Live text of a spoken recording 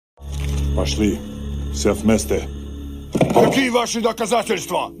Пошли. Все вместе. Какие ваши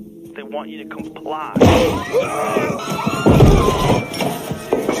доказательства? They want you to comply.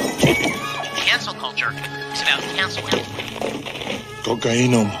 Cancel culture is about canceling.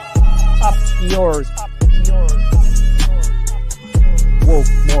 Кокаином. Up yours. Woke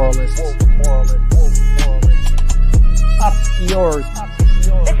moralists. Up yours.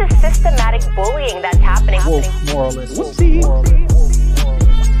 This is systematic bullying that's happening. Woke moralists.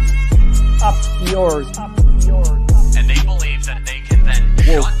 Up yours. And they believe that they can then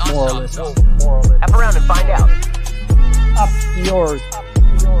Woke shut us moralists. up. F around and find out. Up yours.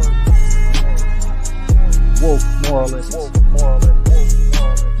 Woke moralists.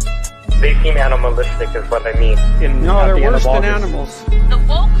 They seem animalistic is what I mean. No, they're worse than animals. The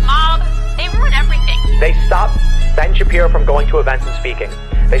woke mob, they ruin everything. They stop Ben Shapiro from going to events and speaking.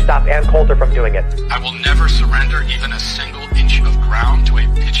 They stop Ann Coulter from doing it. I will never surrender even a single inch of ground to a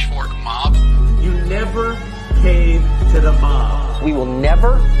pitchfork mob. You never cave to the mob. We will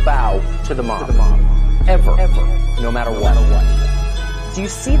never bow to the mob. Ever. No matter what. Do you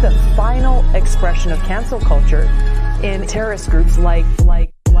see the final expression of cancel culture in terrorist groups like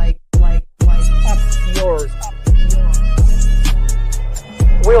Up yours.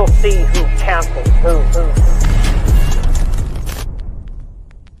 We'll see who cancels who.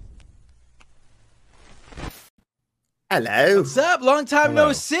 Hello. What's up? Long time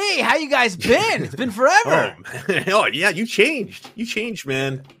no see. How you guys been? It's been forever. Oh yeah, you changed. You changed,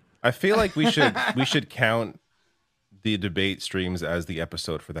 man. I feel like we should count the debate streams as the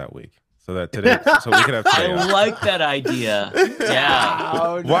episode for that week, so that today, so we can have today. I like that idea.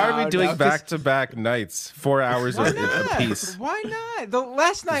 Yeah. Why are we doing back-to-back nights, 4 hours a piece? Why not? The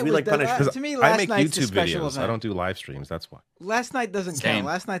last night was like to me. Last I make night's a YouTube special videos. event. I don't do live streams. That's why. Last night doesn't count.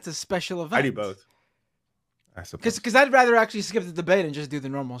 Last night's a special event. I do both. I suppose. Because I'd rather actually skip the debate and just do the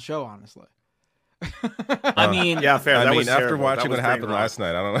normal show, honestly. I mean, yeah, fair. I That mean, was after terrible. watching That was what happened brain rot. last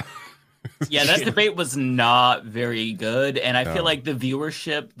night, I don't know. Yeah, that debate was not very good, and I No. feel like the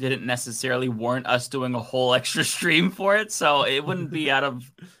viewership didn't necessarily warrant us doing a whole extra stream for it, so it wouldn't be out of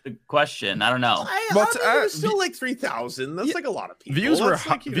the question. I don't know. I mean, it was still like 3,000. That's like a lot of people. Views were That's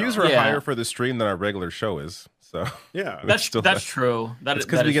like, you know. higher for the stream than our regular show is. So Yeah. That's true. It's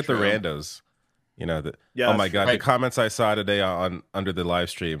because we get the randos. You know that. Yeah, oh my god, right. the comments I saw today on under the live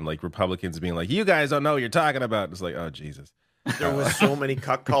stream, like Republicans being like, "You guys don't know what you're talking about." It's like, oh Jesus. There was so many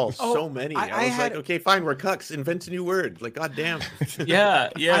cuck calls, Oh, so many. I I was had- like, okay, fine, we're cucks. Invent a new word. Like, goddamn. Yeah.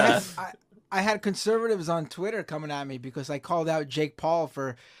 I had conservatives on Twitter coming at me because I called out Jake Paul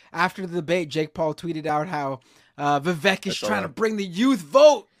for after the debate. Jake Paul tweeted out how Vivek is trying to bring the youth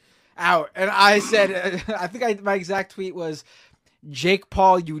vote out, and I said, I think my exact tweet was, "Jake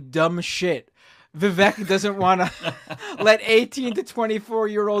Paul, you dumb shit. Vivek doesn't want to let 18 to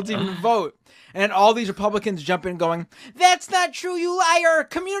 24-year-olds even vote." And all these Republicans jump in going, "That's not true, you liar.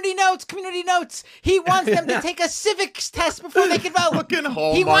 Community notes. He wants them to take a civics test before they can vote.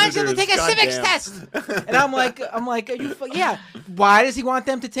 He wants them to take a civics test." And I'm like, are you yeah. Why does he want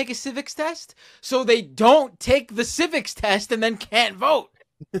them to take a civics test? So they don't take the civics test and then can't vote.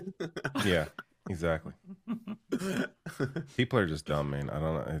 Yeah, exactly. People are just dumb, man. I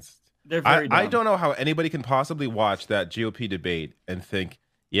don't know. They're very dumb. I don't know how anybody can possibly watch that GOP debate and think,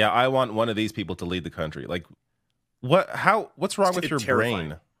 yeah, I want one of these people to lead the country. Like, what's wrong with your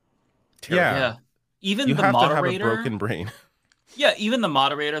brain? Yeah. Even you the have moderator. to have a broken brain. Yeah, even the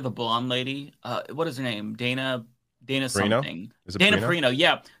moderator, the blonde lady, what is her name? Dana something. Is it Dana Perino? Perino,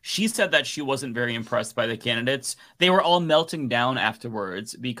 yeah. She said that she wasn't very impressed by the candidates. They were all melting down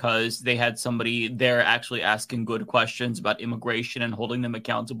afterwards because they had somebody there actually asking good questions about immigration and holding them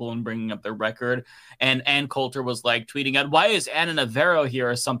accountable and bringing up their record. And Ann Coulter was like tweeting out, "Why is Anna Navarro here?"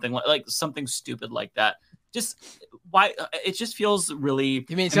 or something like something stupid like that. Just why it just feels really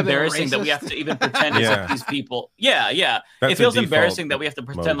embarrassing that we have to even pretend it's like these people. Yeah. That's it feels a embarrassing default that we have to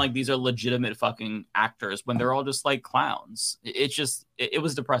pretend mode. like these are legitimate fucking actors when they're all just like clowns. It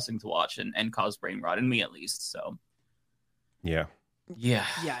was depressing to watch and caused brain rot in me at least. So Yeah.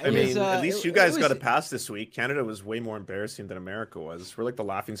 I mean, at least you guys got a pass this week. Canada was way more embarrassing than America was. We're like the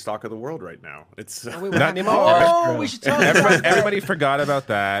laughing stock of the world right now. It's Not anymore. Oh, we should talk about Everybody forgot about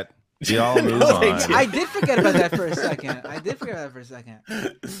that. We all move on. I did forget about that for a second. I did it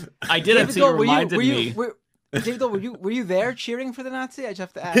until you reminded me. David, were you there cheering for the Nazi? I just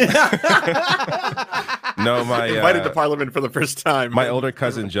have to ask. No, my invited to Parliament for the first time. My older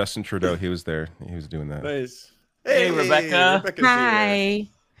cousin Justin Trudeau, he was there. He was doing that. Nice. Hey, Rebecca. Hi.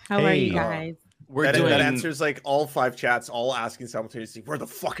 How are you guys? That answers like all 5 chats, all asking simultaneously, "Where the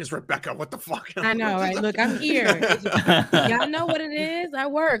fuck is Rebecca? What the fuck?" I know, right? Look, I'm here. Y'all know what it is. I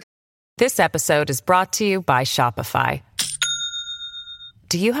work. This episode is brought to you by Shopify.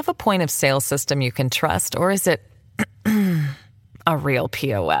 Do you have a point of sale system you can trust, or is it a real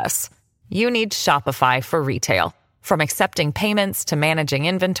POS? You need Shopify for retail. From accepting payments to managing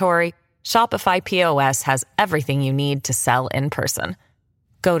inventory, Shopify POS has everything you need to sell in person.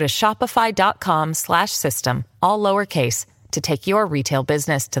 Go to shopify.com/system, all lowercase, to take your retail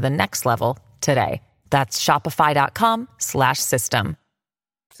business to the next level today. That's shopify.com/system.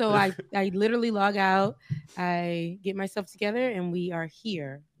 So I literally log out, I get myself together, and we are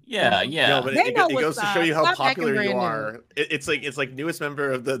here. Yeah. No, but it goes to show you how popular you are. New. It's like newest member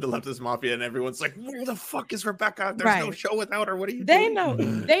of the Leftist Mafia, and everyone's like, "Where the fuck is Rebecca? There's no show without her. What are you doing?"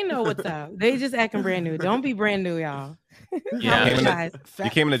 They know what's up. They just acting brand new. Don't be brand new, y'all. Yeah, you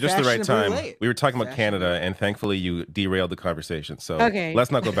came in at just the right time. We were talking about Canada, and thankfully you derailed the conversation. So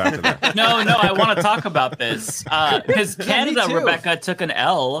let's not go back to that. No, I want to talk about this because Canada, Rebecca took an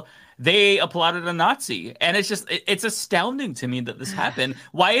L. They applauded a Nazi, and it's astounding to me that this happened.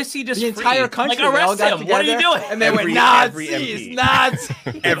 Why is he just the entire country? Like, arrest him! What are you doing? And they went Nazis, Nazis.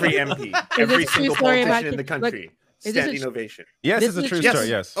 Every MP, every single politician in the country. Standing ovation. Yes, it's a true story.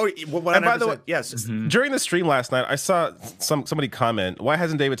 Yes. Oh, and by the way, yes. During the stream last night, I saw somebody comment, "Why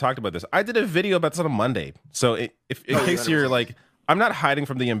hasn't David talked about this?" I did a video about this on a Monday. So in case you're like, I'm not hiding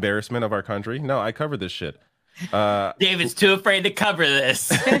from the embarrassment of our country. No, I covered this shit. David's too afraid to cover this.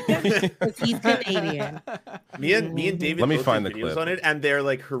 He's Canadian. Me and David Let me both find do the videos clip on it, and they're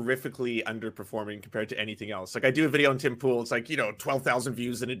like horrifically underperforming compared to anything else. Like I do a video on Tim Pool, it's like 12,000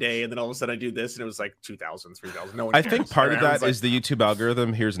 views in a day, and then all of a sudden I do this, and it was like 2,000, 3,000. No one I think part of that is the YouTube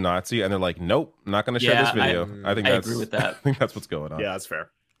algorithm here's Nazi, and they're like, nope, I'm not going to share this video. I agree with that. I think that's what's going on. Yeah, that's fair.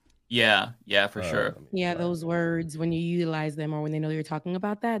 Yeah, for sure. Yeah, those words, when you utilize them or when they know you're talking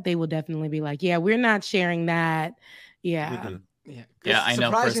about that, they will definitely be like, yeah, we're not sharing that. Yeah. Mm-hmm. Yeah, I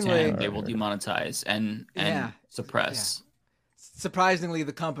know firsthand they will demonetize and suppress. Yeah. Surprisingly,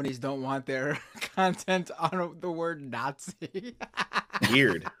 the companies don't want their content on the word Nazi.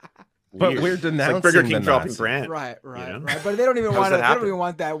 Weird. But we're denouncing like Burger King the dropping Nazi. brand. Right. But they don't even want it. They don't even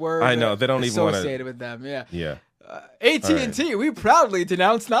want that word. I know they don't even want associated with them. Yeah. Yeah. AT&T, we proudly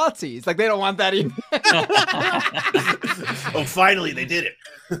denounce Nazis. Like they don't want that either. Oh, finally they did it.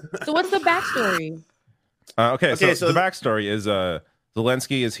 So what's the backstory? Okay, so the backstory is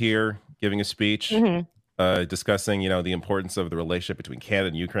Zelensky is here giving a speech, discussing the importance of the relationship between Canada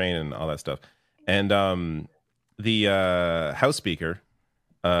and Ukraine and all that stuff, and the House Speaker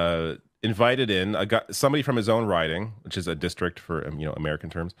invited in somebody from his own riding, which is a district for American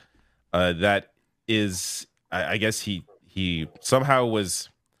terms, that is. I guess he somehow was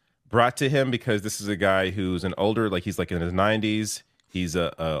brought to him because this is a guy who's he's like in his 90s. He's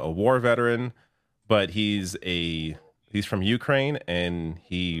a war veteran, but he's from Ukraine and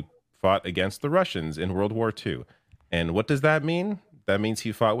he fought against the Russians in World War II. And what does that mean? That means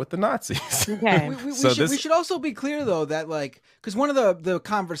he fought with the Nazis. Okay. We should also be clear though that because one of the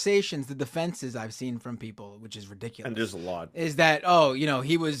conversations, the defenses I've seen from people, which is ridiculous, and there's a lot, is that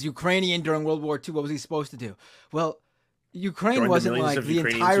he was Ukrainian during World War II. What was he supposed to do? Well, Ukraine wasn't like the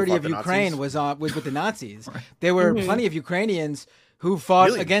entirety of Ukraine was with the Nazis. Right. There were plenty of Ukrainians who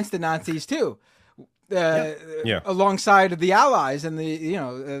fought against the Nazis too, alongside the Allies and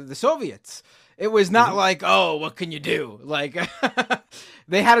the Soviets. It was not like, oh, what can you do? Like,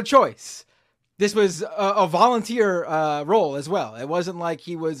 they had a choice. This was a volunteer role as well. It wasn't like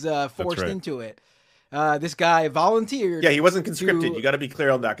he was forced into it. This guy volunteered. Yeah, he wasn't conscripted. You got to be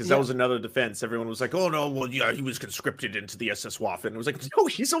clear on that because that was another defense. Everyone was like, oh, no, well, yeah, he was conscripted into the SS Waffen. It was like, no,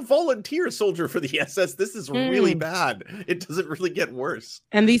 he's a volunteer soldier for the SS. This is really bad. It doesn't really get worse.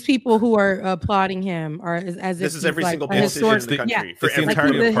 And these people who are applauding him are as if this is every single politician in the country. Yeah, it's the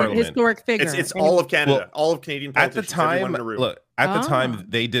entirety of Parliament. Historic figure. It's all of Canada, all of Canadian politicians. At the time, the time,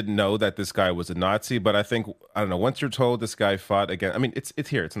 they didn't know that this guy was a Nazi, but I don't know, once you're told this guy fought again, I mean, it's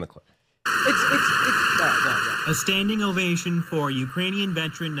here, it's in the clip. A standing ovation for a Ukrainian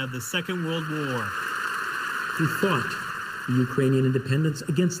veteran of the Second World War who fought the Ukrainian independence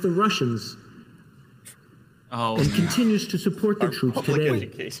against the Russians and continues to support the troops today.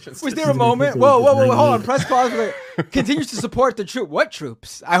 Was there a moment? Whoa, hold on. Press pause. Continues to support the troop. What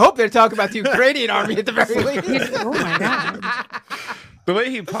troops? I hope they're talking about the Ukrainian army at the very least. Oh my God. The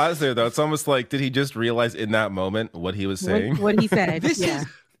way he paused there, though, it's almost like, did he just realize in that moment what he was saying? What he said.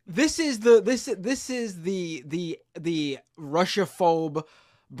 This is the Russiaphobe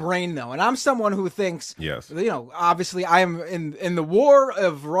brain, though, and I'm someone who thinks, obviously I am in the war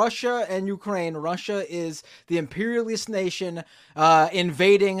of Russia and Ukraine. Russia is the imperialist nation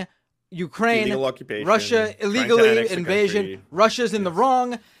invading Ukraine. Illegal occupation. Russia illegally invasion. Russia's in the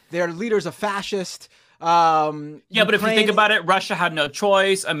wrong. their leader's a fascist. But if you think about it, Russia had no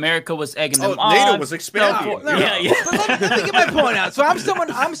choice. America was egging them on. NATO was expanding. But let me get my point out. So I'm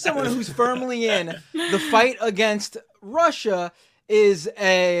someone who's firmly in the fight against Russia is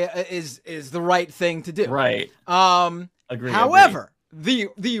the right thing to do. Right. Agree. However,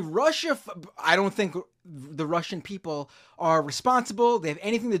 the Russia, I don't think the Russian people are responsible. They have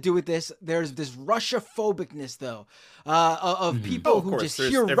anything to do with this. There's this Russia-phobicness, though, of people who just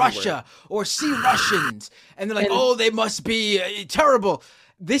hear Russia or see Russians, and they're like, oh, they must be terrible.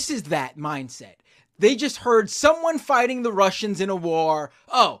 This is that mindset. They just heard someone fighting the Russians in a war.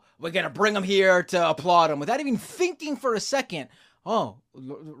 Oh, we're going to bring them here to applaud them without even thinking for a second. Oh,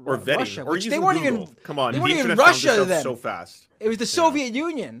 or Russia, or they weren't Google. even. Come on, they weren't even Russia then. So fast. It was the Soviet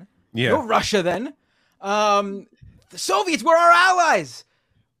Union. Yeah. No Russia then. The Soviets were our allies.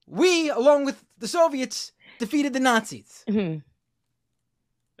 We, along with the Soviets, defeated the Nazis. Mm-hmm.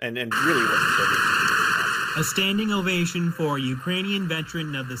 And really, was the Soviets. A standing ovation for a Ukrainian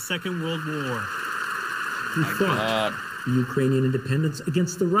veteran of the Second World War. He fought Ukrainian independence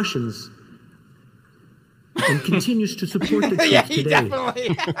against the Russians and continues to support the troops he today.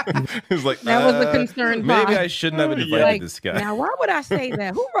 Definitely. He's like, that was the concern. Maybe I shouldn't have invited this guy. Now, why would I say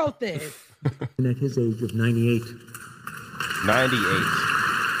that? Who wrote this? And at his age of 98.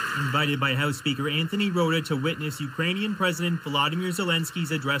 98. Invited by House Speaker Anthony Rota to witness Ukrainian President Volodymyr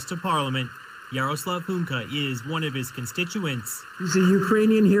Zelensky's address to Parliament, Yaroslav Hunka is one of his constituents. He's a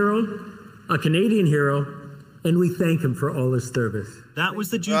Ukrainian hero, a Canadian hero, and we thank him for all his service. That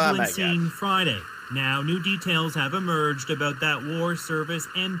was the jubilant scene Friday. Now, new details have emerged about that war service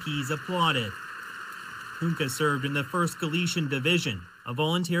MPs applauded. Hunka served in the 1st Galician Division, a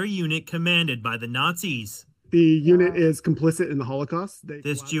voluntary unit commanded by the Nazis. The unit is complicit in the Holocaust.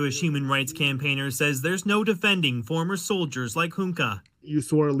 This Jewish human rights campaigner says there's no defending former soldiers like Hunka. You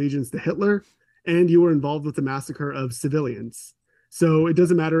swore allegiance to Hitler, and you were involved with the massacre of civilians. So it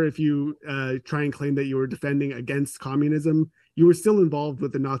doesn't matter if you try and claim that you were defending against communism, you were still involved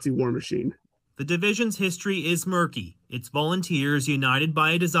with the Nazi war machine. The division's history is murky. Its volunteers united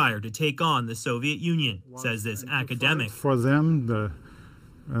by a desire to take on the Soviet Union, says this academic. For them, the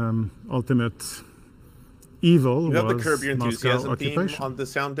ultimate evil you have was the Curb Your Enthusiasm Moscow theme on the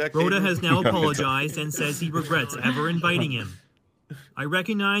sound deck. Rhoda has now apologized and says he regrets ever inviting him. I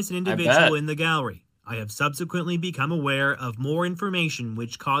recognize an individual in the gallery. I have subsequently become aware of more information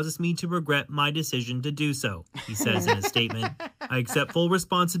which causes me to regret my decision to do so, he says in a statement. I accept full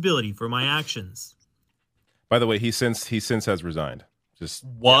responsibility for my actions. By the way, he since has resigned. Just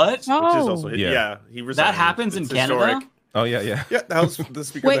what? Which is also, he resigned. That happens in Canada? Historic. Oh yeah. Yeah, the House, the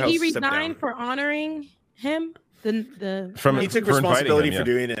Speaker Wait, of the House he stepped down. resigned for honoring him? He took responsibility for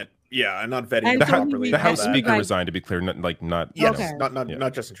doing it. Yeah, and not vetting And it so properly. The House That. Speaker resigned, to be clear, not Yes, you know,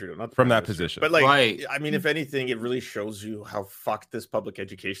 not Justin Trudeau, not the from Prime that Minister. position. But like, Right. I mean, if anything, it really shows you how fucked this public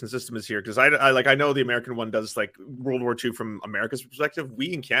education system is here. Because I know the American one does like World War II from America's perspective. We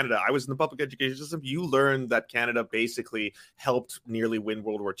in Canada, I was in the public education system. You learn that Canada basically helped nearly win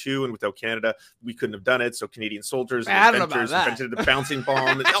World War II, and without Canada, we couldn't have done it. So Canadian soldiers and inventors invented the bouncing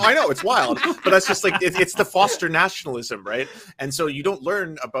bomb. Oh, I know it's wild, but that's just like it's the foster nationalism, right? And so you don't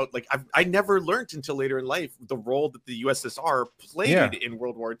learn about like I never learned until later in life the role that the USSR played in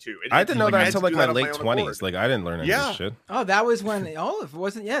World War II. I didn't know that until like my late 20s. Like I didn't learn any of this shit. Oh, that was when if it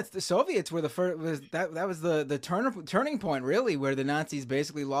wasn't. Yeah, it's the Soviets were the first. That was the turning point, really, where the Nazis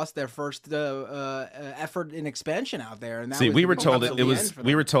basically lost their first effort in expansion out there. And that we were told it was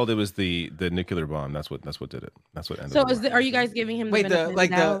the nuclear bomb. That's what did it. That's what ended. So are you guys giving him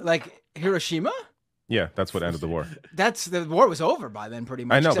like Hiroshima? Yeah, that's what ended the war. The war was over by then, pretty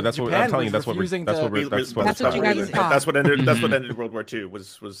much. I know, but that's what I'm telling you. That's what ended World War II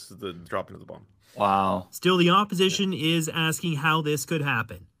was the dropping of the bomb. Wow. Still, the opposition is asking how this could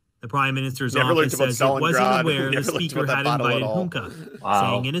happen. The Prime Minister's office says it wasn't aware the Speaker had invited Hunka,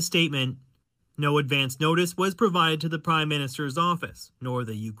 saying in a statement, no advance notice was provided to the Prime Minister's office, nor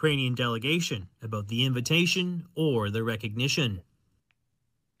the Ukrainian delegation, about the invitation or the recognition.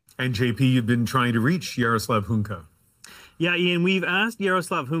 And JP, you've been trying to reach Yaroslav Hunka. Yeah, Ian, we've asked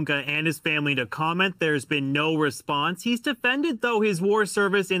Yaroslav Hunka and his family to comment. There's been no response. He's defended, though, his war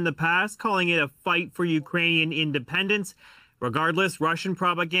service in the past, calling it a fight for Ukrainian independence. Regardless, Russian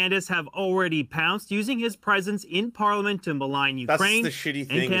propagandists have already pounced, using his presence in Parliament to malign Ukraine. That's the shitty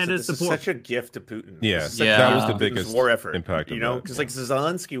thing. And Canada's this support. is such a gift to Putin. Yeah, that was the biggest war effort impact. You know, because like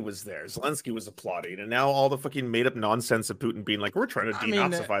Zelensky was there, Zelensky was applauding, and now all the fucking made up nonsense of Putin being like, "We're trying to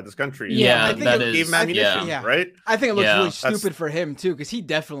denazify this country." Yeah, I think that it gave him ammunition, right? I think it looks really stupid for him too, because he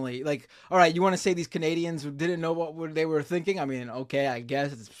definitely like. All right, you want to say these Canadians didn't know what they were thinking? I mean, okay, I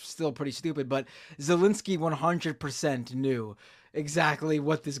guess it's still pretty stupid, but Zelensky 100% knew exactly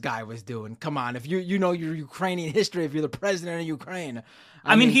what this guy was doing. Come on, if you know your Ukrainian history, if you're the president of Ukraine,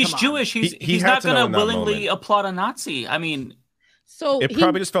 I mean he's Jewish. He's not going to willingly applaud a Nazi. I mean, so it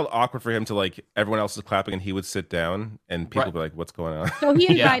probably just felt awkward for him to like everyone else is clapping and he would sit down and people would be like, "What's going on?" So he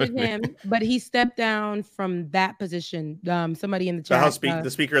invited him, but he stepped down from that position. Somebody in the chat, the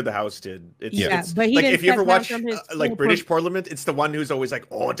Speaker of the House did. But he like didn't if you ever watch like British person. Parliament, it's the one who's always like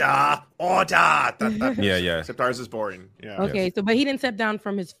order. Yeah. Except ours is boring. Yeah. Okay, so but he didn't step down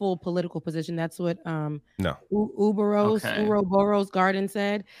from his full political position. That's what no Uroboros Garden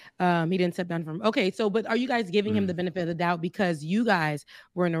said. He didn't step down from. Okay, so but are you guys giving him the benefit of the doubt because you guys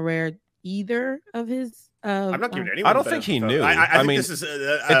weren't aware either of his? I'm not giving anyone. I don't think he knew. I mean, this is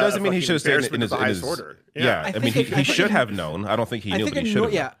it doesn't mean he should have stayed in his order. Yeah, I mean, he should have known. I don't think he knew, but he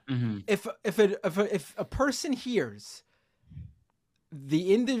should have. Yeah, if a person hears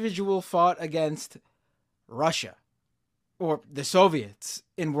the individual fought against Russia or the Soviets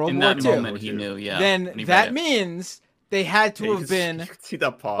in World War II, moment he knew, then that means they had to have been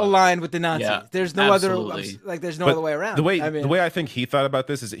aligned with the Nazis. Yeah, there's no other other way around. The way I think he thought about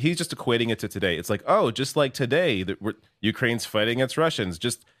this is he's just equating it to today. It's like, oh, just like today, Ukraine's fighting against Russians.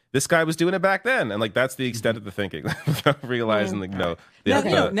 Just this guy was doing it back then, and like that's the extent of the thinking, realizing like now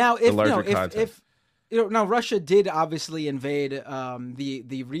Russia did obviously invade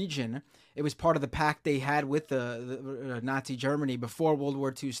the region. It was part of the pact they had with the Nazi Germany before World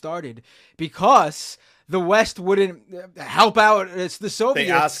War II started, because the West wouldn't help out. It's the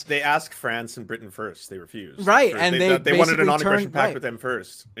Soviets. They asked France and Britain first. They refused. Right, and they wanted a non-aggression pact with them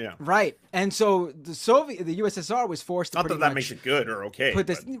first. Yeah. Right, and so the USSR was forced to not that makes it good or okay. Put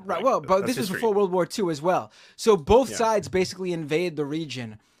this right. Well, but this was before World War II as well. So both sides basically invade the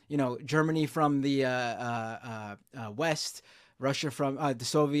region. You know, Germany from the west, Russia from the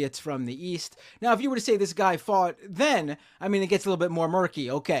Soviets from the east. Now, if you were to say this guy fought then, I mean, it gets a little bit more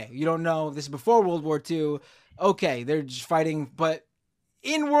murky. Okay, you don't know. This is before World War II. Okay, they're just fighting. But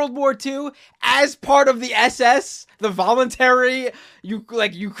in World War II, as part of the SS, the voluntary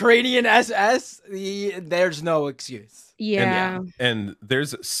Ukrainian SS, there's no excuse. Yeah. And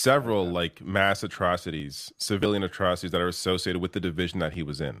there's several like mass atrocities, civilian atrocities that are associated with the division that he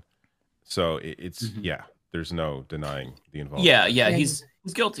was in. So it's there's no denying the involvement. Yeah, he's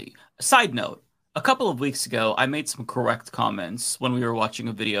guilty. Side note, a couple of weeks ago, I made some correct comments when we were watching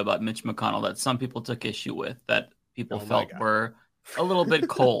a video about Mitch McConnell that some people took issue with, that people felt were a little bit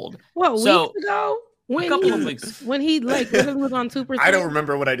cold. What, weeks ago? A couple of weeks. When he was on 2%? I don't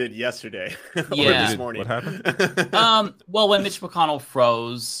remember what I did yesterday or this morning. What happened? Well, when Mitch McConnell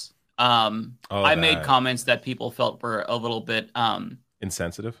froze, I made comments that people felt were a little bit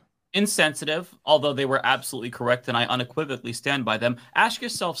insensitive, although they were absolutely correct, and I unequivocally stand by them. Ask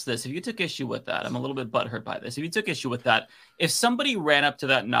yourselves this: if you took issue with that, I'm a little bit butthurt by this. If you took issue with that, if somebody ran up to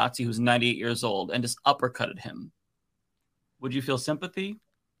that Nazi who's 98 years old and just uppercutted him, would you feel sympathy?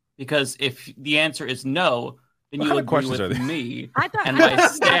 Because if the answer is no, then you agree with me and my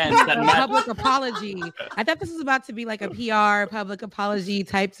stance that public apology. I thought this was about to be like a PR public apology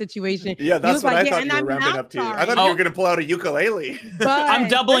type situation. Yeah, that's what I thought you were ramping up to. I thought you were going to pull out a ukulele. But I'm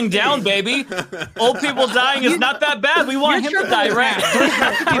doubling down, baby. Old people dying is not that bad. We want him to die, right?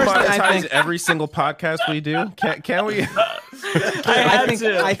 Monetize every single podcast we do. Can we? I think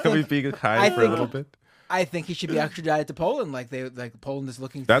can we be kind for a little bit? I think he should be extradited to Poland, like Poland is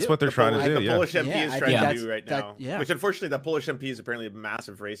looking. That's what they're trying to do. The Polish MP is trying to do right now. Yeah. Which unfortunately, that Polish MP is apparently a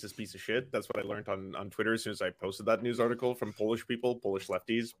massive racist piece of shit. That's what I learned on Twitter as soon as I posted that news article from Polish people, Polish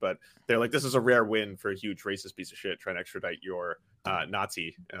lefties. But they're like, this is a rare win for a huge racist piece of shit trying to extradite your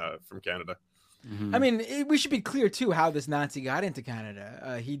Nazi from Canada. I mean, we should be clear too how this Nazi got into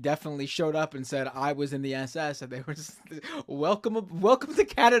Canada. He definitely showed up and said, "I was in the SS," and they were just welcome to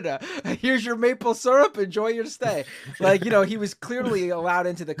Canada. Here's your maple syrup. Enjoy your stay. Like, he was clearly allowed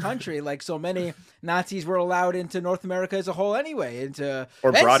into the country, like so many Nazis were allowed into North America as a whole, anyway.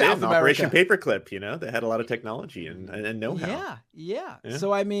 Or brought in Operation Paperclip. They had a lot of technology and know-how. Yeah.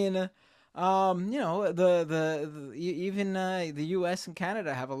 So I mean, Even the U.S. and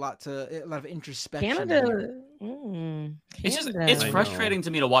Canada have a lot of introspection. Canada. It's frustrating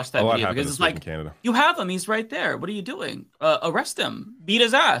to me to watch that video because it's like you have him, he's right there. What are you doing? Arrest him, beat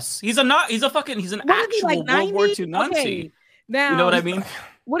his ass. He's an actual World War II Nazi. Okay. Now, you know what I mean?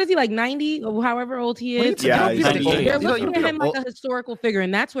 What is he, like 90 or however old he is? Yeah, they're looking at him like a historical figure,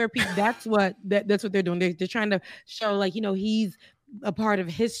 and that's where people. That's what they're doing. They're trying to show, like, he's a part of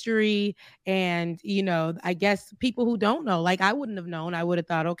history, and I guess people who don't know, like I wouldn't have known. I would have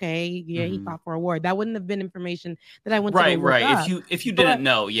thought, okay, yeah, he fought for a war. That wouldn't have been information that I went to look up. If you didn't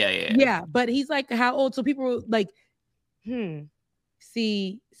know, yeah. But he's like, how old? So people were like,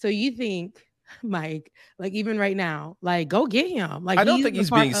 see, so you think, Mike, like even right now, like go get him. Like I don't think he's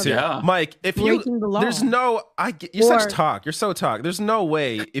being serious, Mike. If you, there's no, you're so talk. There's no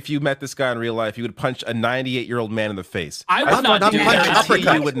way if you met this guy in real life, you would punch a 98-year-old man in the face. I would not do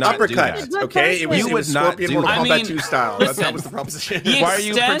that. You would not do that. Okay, you would not do that. I mean, 2 style. That was the proposition. Why are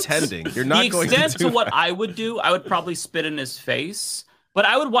you pretending? You're not going to do that. The extent to what I would do, I would probably spit in his face. But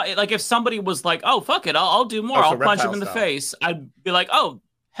I would like if somebody was like, "Oh fuck it, I'll do more. I'll punch him in the face." I'd be like, "Oh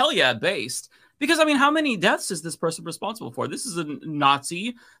hell yeah, based." Because, I mean, how many deaths is this person responsible for? This is a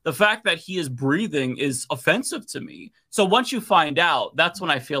Nazi. The fact that he is breathing is offensive to me. So once you find out, that's when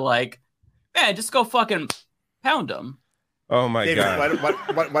I feel like, man, just go fucking pound him. Oh my David, God!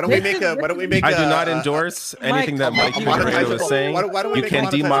 Why don't we make? I do not endorse anything that Mike Moreno is saying. You can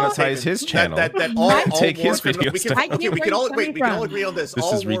demonetize his channel. Take his videos down. We can all agree on this.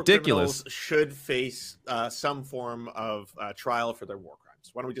 This is ridiculous. Should face some form of trial for their war crimes.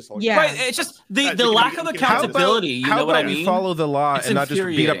 Why don't we just hold right? It's just the lack of accountability. You know what I mean? Follow the law and not just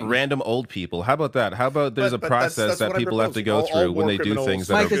beat up random old people. How about that? How about there's a process that people have to go through when they do things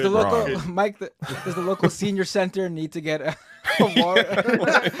that are wrong? Mike, does the local senior center need to get a war?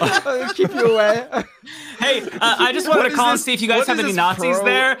 Keep you away. Hey, I just wanted to call and see if you guys have any Nazis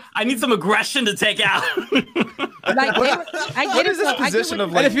there. I need some aggression to take out. What is this position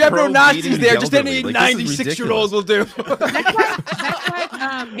of like? And if you have no Nazis there, just any 96-year-olds will do. That's why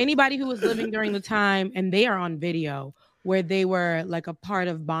anybody who was living during the time, and they are on video, where they were like a part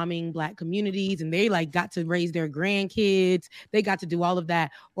of bombing Black communities, and they like got to raise their grandkids. They got to do all of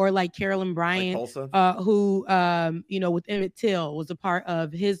that. Or like Carolyn Bryant, who, with Emmett Till was a part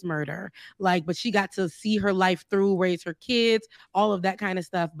of his murder. Like, but she got to see her life through, raise her kids, all of that kind of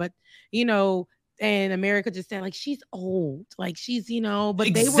stuff. But, and America just said, like, she's old, like she's,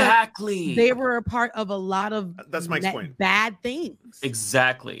 but they were a part of a lot of that's Mike's point. Bad things.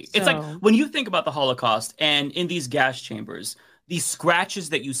 Exactly. So, it's like when you think about the Holocaust and in these gas chambers, these scratches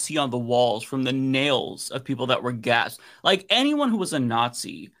that you see on the walls from the nails of people that were gassed, like anyone who was a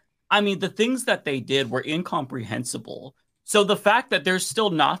Nazi, I mean, the things that they did were incomprehensible. So the fact that there's still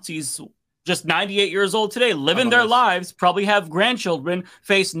Nazis just 98 years old today, living their lives, probably have grandchildren,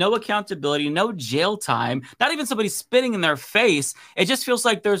 face no accountability, no jail time, not even somebody spitting in their face. It just feels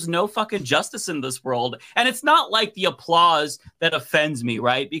like there's no fucking justice in this world. And it's not like the applause that offends me,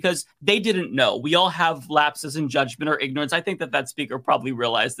 right? Because they didn't know. We all have lapses in judgment or ignorance. I think that speaker probably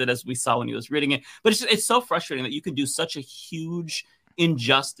realized it, as we saw when he was reading it. But it's so frustrating that you can do such a huge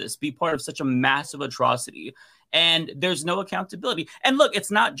injustice, be part of such a massive atrocity, and there's no accountability. And look, it's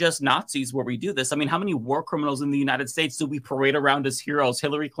not just Nazis where we do this. I mean, how many war criminals in the United States do we parade around as heroes?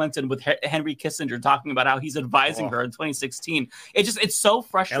 Hillary Clinton with Henry Kissinger talking about how he's advising her in 2016. It's so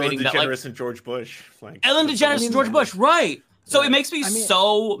frustrating. Ellen DeGeneres and George Bush. Ellen DeGeneres and George Bush, right. So it makes me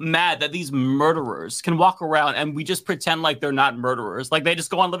so mad that these murderers can walk around and we just pretend like they're not murderers. Like they just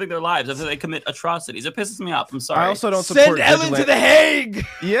go on living their lives after they commit atrocities. It pisses me off. I'm sorry. I also don't support Send Ellen to the Hague.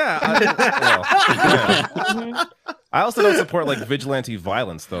 Yeah. I also don't support like vigilante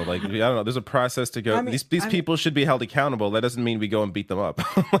violence though. Like I don't know. There's a process to go. These people should be held accountable. That doesn't mean we go and beat them up.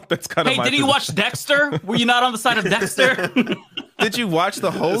 That's kind of. Hey, did you watch Dexter? Were you not on the side of Dexter? Did you watch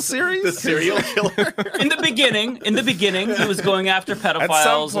the whole series? The serial killer. In the beginning, he was going after pedophiles. At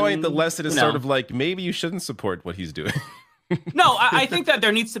some point, the lesson is sort of like maybe you shouldn't support what he's doing. No, I think that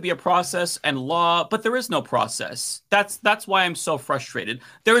there needs to be a process and law, but there is no process. That's why I'm so frustrated.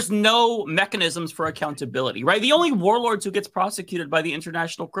 There's no mechanisms for accountability, right? The only warlords who gets prosecuted by the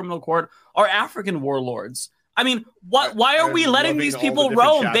International Criminal Court are African warlords. I mean, why are we letting these people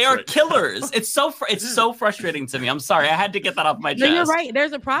roam? They are killers. It's so frustrating to me. I'm sorry, I had to get that off my chest. No, you're right.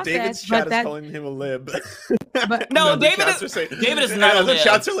 There's a process. David's chat is calling him a lib. But no, David is not a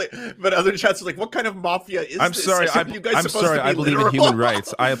lib. But other chats are like, what kind of mafia is I'm this? sorry. I'm sorry. I believe in human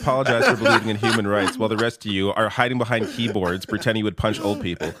rights. I apologize for believing in human rights, while the rest of you are hiding behind keyboards, pretending you would punch old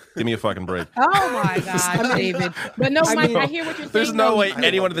people. Give me a fucking break. Oh my God, David. But no, Mike, I hear what you're saying. There's no way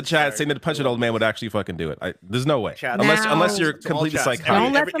anyone in the chat saying that to punch an old man would actually fucking do it. There's no way. Unless you're completely psychotic.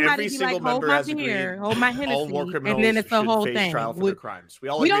 Don't let somebody be like, hold my beer, hold my Hennessy, and then it's a whole thing.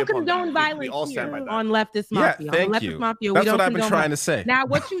 We don't condone violence here on Leftist Mafia. Yeah, thank you. Mafia, that's what I've been trying to say. Now,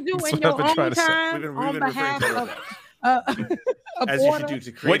 what you do in your own time on behalf of as you should do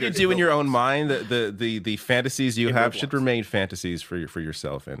to create what you do in your own mind, the fantasies you have should remain fantasies for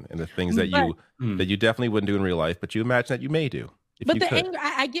yourself, and the things that you definitely wouldn't do in real life, but you imagine that you may do. But the anger,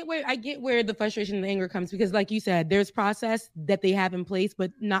 I get where the frustration and the anger comes, because like you said, there's process that they have in place, but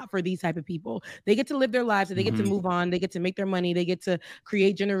not for these type of people. They get to live their lives, and they get to move on. They get to make their money. They get to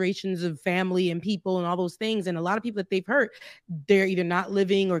create generations of family and people and all those things. And a lot of people that they've hurt, they're either not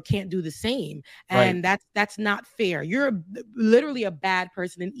living or can't do the same. And that's not fair. You're literally a bad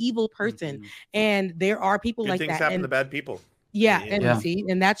person, an evil person. And there are people like things that. Happen to bad people. Yeah, and see,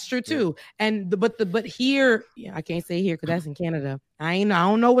 and that's true too. And but here, I can't say here because that's in Canada. I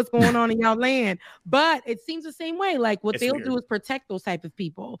don't know what's going on in y'all land, but it seems the same way. Like what they'll do is protect those type of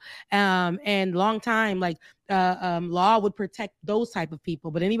people. And long time, like law would protect those type of people,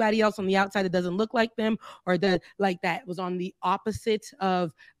 but anybody else on the outside that doesn't look like them, or that was on the opposite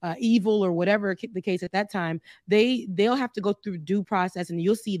of evil or whatever the case at that time, they'll have to go through due process, and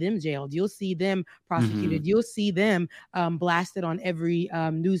you'll see them jailed. You'll see them prosecuted. You'll see them blasted on every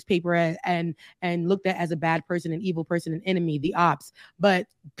newspaper and looked at as a bad person, an evil person, an enemy, the ops. But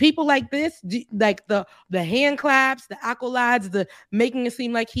people like this, like the hand claps, the accolades, the making it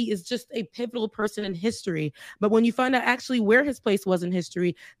seem like he is just a pivotal person in history. But when you find out actually where his place was in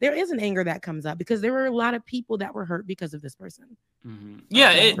history, there is an anger that comes up, because there were a lot of people that were hurt because of this person.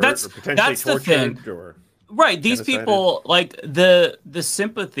 Yeah, that's the thing. Right. These people, like the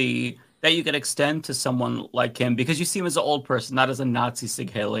sympathy that you can extend to someone like him, because you see him as an old person, not as a Nazi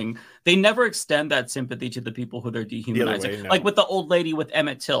sig-heiling. They never extend that sympathy to the people who they're dehumanizing. Like with the old lady with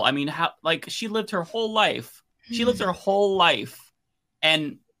Emmett Till. I mean, she lived her whole life. She lived her whole life,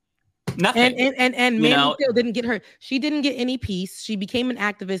 and nothing. And Mamie Till didn't get her. She didn't get any peace. She became an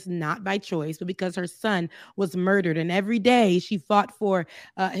activist not by choice, but because her son was murdered. And every day she fought for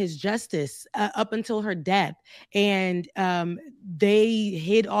his justice up until her death. And they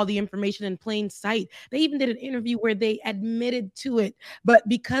hid all the information in plain sight. They even did an interview where they admitted to it. But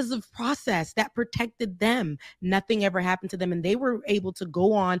because of process that protected them, nothing ever happened to them. And they were able to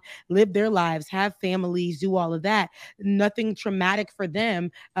go on, live their lives, have families, do all of that. Nothing traumatic for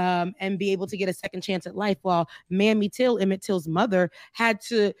them. And be able to get a second chance at life, while Mamie Till, Emmett Till's mother, had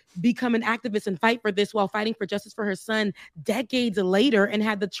to become an activist and fight for this while fighting for justice for her son decades later, and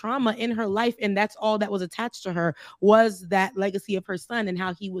had the trauma in her life. And that's all that was attached to her, was that legacy of her son and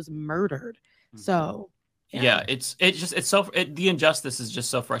how he was murdered. So the injustice is just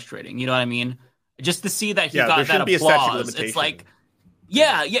so frustrating. You know what I mean? Just to see that he got that applause. It's like,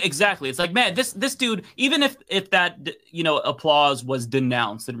 yeah, exactly. It's like, man, this dude, even if that, applause was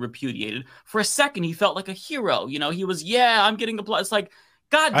denounced and repudiated, for a second he felt like a hero. He was, I'm getting applause. It's like,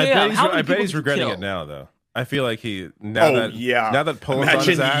 God damn. I bet he's regretting it now, though. I feel like now that Poland's on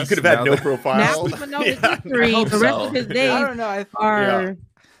his ass, you could have had no profile. Now people know his history. The rest of his days I don't know.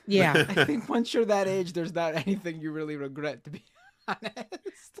 I think once you're that age, there's not anything you really regret, to be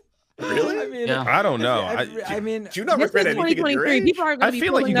honest. Really? I mean, I don't know. I mean, do you not regret anything at your age? People are I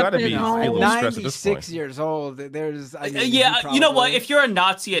feel like you got to be a little stressed at this point. 96 years old. There's, you know what? If you're a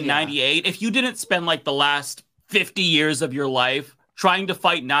Nazi at 98, if you didn't spend like the last 50 years of your life trying to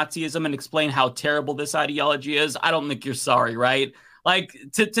fight Nazism and explain how terrible this ideology is, I don't think you're sorry, right? Like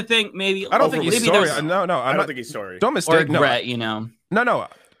to think maybe I don't think he's sorry. No, I don't think he's sorry. Don't mistake. Or regret, No.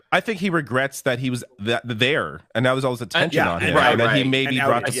 I think he regrets that he was there, and now there's all this attention on him, and that he may be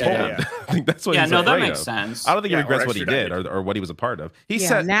brought to Poland. I think that's what he's afraid that of. makes sense. I don't think he regrets what he did or what he was a part of. He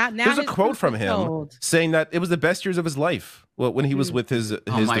said there's a quote from him saying that it was the best years of his life when he was with his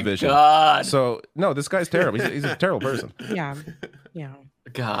division. God. So no, this guy's terrible. He's a terrible person. Yeah.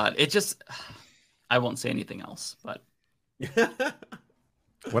 God, it just. I won't say anything else, but.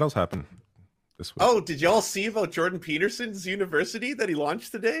 What else happened? This week? Oh, did y'all see about Jordan Peterson's university that he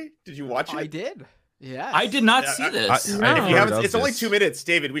launched today? Did you watch it? I did. Yeah, I did not see this. If you haven't, it's only 2 minutes,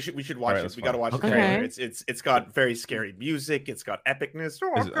 David. We should watch it. We got to watch the trailer. It's got very scary music. It's got epicness.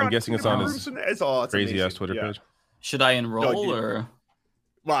 I'm guessing it's on his crazy ass Twitter page. Should I enroll or?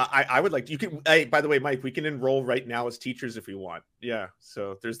 Well, I would like to. You can. Hey, by the way, Mike, we can enroll right now as teachers if we want. Yeah.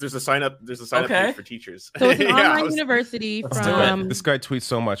 So there's a sign up. There's a sign up page for teachers. So it's an online university from. This guy tweets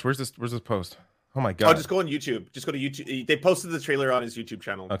so much. Where's this post? Oh my god! Oh, just go on YouTube. Just go to YouTube. They posted the trailer on his YouTube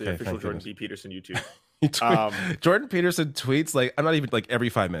channel, the official Jordan B. Peterson YouTube. Jordan Peterson tweets like I'm not even like every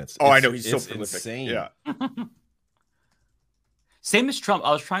 5 minutes. Oh, I know he's so prolific. Insane. Yeah. Same as Trump.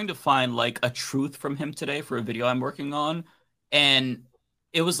 I was trying to find like a truth from him today for a video I'm working on, and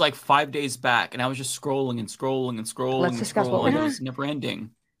it was like 5 days back, and I was just scrolling and scrolling and scrolling. Let's discuss what we're doing. It was never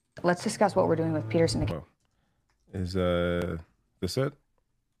ending. Let's discuss what we're doing with Peterson. Is this it?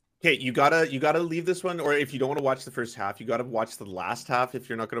 Okay, you gotta leave this one, or if you don't want to watch the first half, you gotta watch the last half if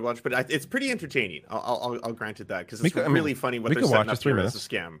you're not gonna watch. But it's pretty entertaining. I'll grant it that because it's really funny what they're setting up here as a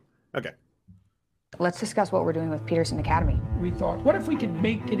scam. Okay. Let's discuss what we're doing with Peterson Academy. We thought, what if we could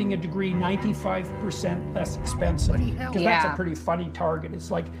make getting a degree 95% less expensive? Because that's a pretty funny target. It's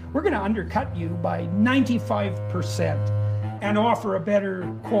like, we're going to undercut you by 95% and offer a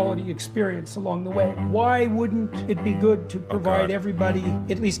better quality experience along the way. Why wouldn't it be good to provide everybody,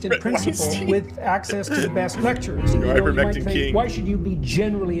 at least in principle, with access to the best lecturers? You might think, why should you be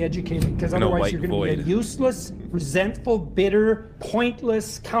generally educated? Because otherwise you're going to be a useless, resentful, bitter,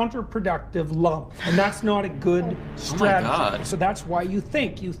 pointless, counterproductive lump. And that's not a good strategy. So that's why you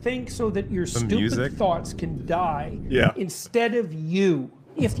think. You think so that your stupid thoughts can die instead of you.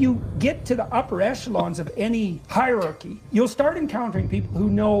 If you get to the upper echelons of any hierarchy, you'll start encountering people who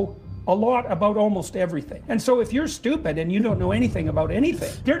know a lot about almost everything. And so if you're stupid and you don't know anything about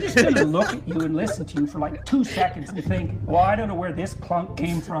anything, they're just going to look at you and listen to you for like 2 seconds and think, well, I don't know where this clunk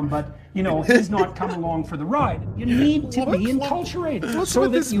came from, but he's not come along for the ride. You need to be enculturated so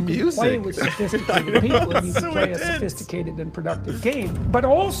that you can play with sophisticated people and you can play a sophisticated and productive game, but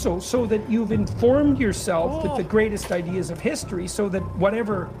also so that you've informed yourself with the greatest ideas of history so that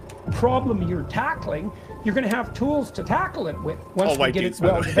whatever problem you're tackling, you're going to have tools to tackle it with. Once we get it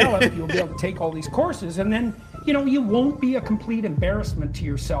well developed, you'll be able to take all these courses, and then, you won't be a complete embarrassment to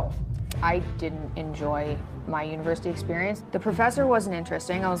yourself. I didn't enjoy my university experience. The professor wasn't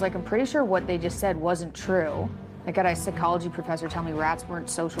interesting. I was like, I'm pretty sure what they just said wasn't true. I got a psychology professor tell me rats weren't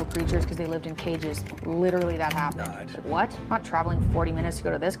social creatures because they lived in cages. Literally that happened. Like, what? I'm not traveling 40 minutes to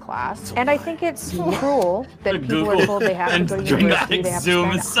go to this class. And I think it's cruel that people are told they have to go to university, they have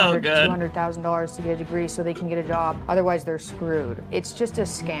to spend $200,000 to get a degree so they can get a job. Otherwise they're screwed. It's just a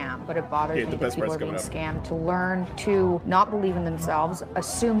scam, but it bothers me that people are being scammed to learn to not believe in themselves,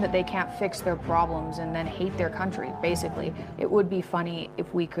 assume that they can't fix their problems, and then hate their country, basically. It would be funny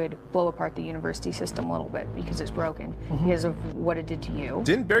if we could blow apart the university system a little bit because it's broken because of what it did to you.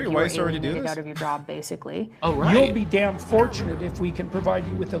 Didn't Barry Weiss already do this? Out of your job, basically. Oh, right. You'll be damn fortunate if we can provide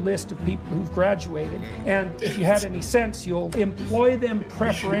you with a list of people who've graduated, and if you had any sense, you'll employ them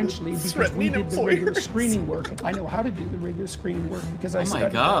preferentially because we did the rigorous screening work. I know how to do the rigorous screening work because I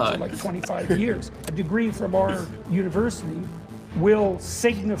studied that for like 25 years. A degree from our university will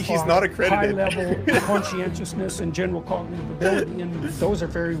signify high-level conscientiousness and general cognitive ability, and those are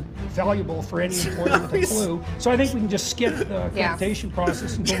very valuable for any employer with a clue. So I think we can just skip the accreditation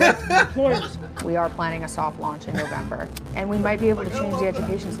process and go right to the employers. We are planning a soft launch in November, and we might be able to change the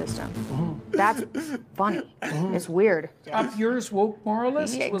education system. That's funny. It's weird. Up yours, woke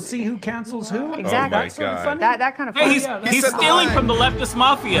moralists. We'll see who cancels who. Exactly. That's sort of funny. That kind of funny. He's stealing from the leftist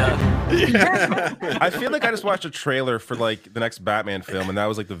mafia. I feel like I just watched a trailer for like the next Batman film, and that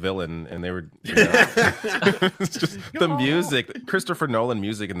was like the villain, and they were it's just the music, Christopher Nolan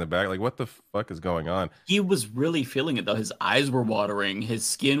music in the back. Like, what the fuck is going on? He was really feeling it though. His eyes were watering, his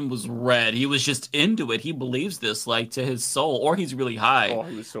skin was red. He was just into it. He believes this like to his soul, or he's really high. Oh,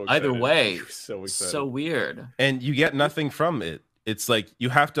 he was so excited. Either way, he was so excited. So weird. And you get nothing from it. It's like you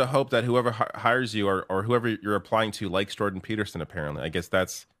have to hope that whoever hires you or whoever you're applying to likes Jordan Peterson. Apparently, I guess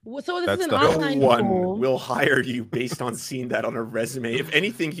that's. So this is an online No one pool. will hire you based on seeing that on a resume. If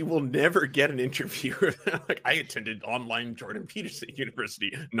anything, you will never get an interview. Like, I attended online Jordan Peterson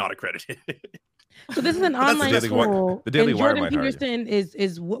University, not accredited. So this is an online school. The Daily Wire Jordan might hire you. Peterson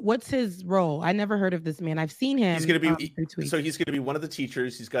is what's his role? I never heard of this man. I've seen him. He's going to be he's going to be one of the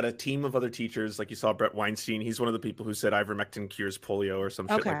teachers. He's got a team of other teachers, like you saw Brett Weinstein. He's one of the people who said ivermectin cures polio or some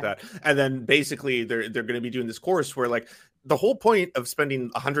shit like that. And then basically they're going to be doing this course where like the whole point of spending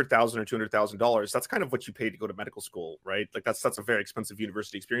 $100,000 or $200,000, that's kind of what you pay to go to medical school, right? Like that's a very expensive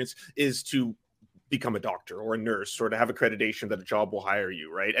university experience, is to become a doctor or a nurse or to have accreditation that a job will hire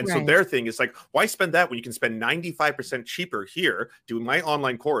you, right? And so their thing is like, why spend that when you can spend 95% cheaper here doing my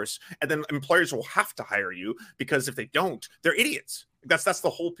online course, and then employers will have to hire you because if they don't, they're idiots. That's the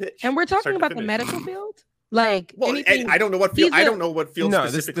whole pitch. And we're talking about the medical field, like I don't know what field. I don't know what field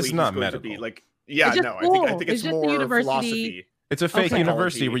specifically this is not he's going medical. to be. Like, yeah, no, I think it's more philosophy. It's a fake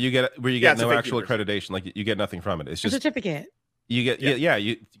university where you get no actual accreditation. Like you get nothing from it. It's just a certificate. You get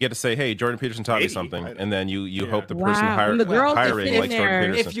you get to say, hey, Jordan Peterson taught me something, and then you hope the person hiring likes Jordan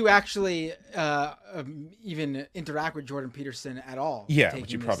Peterson. If you actually even interact with Jordan Peterson at all,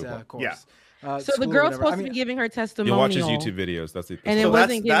 which you probably won't. Course. So the girl's supposed to be giving her testimonial. You watch his YouTube videos. That's the and it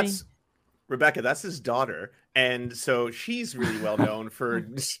wasn't giving. Rebecca, that's his daughter. And so she's really well known for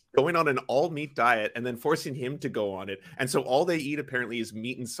going on an all-meat diet and then forcing him to go on it. And so all they eat apparently is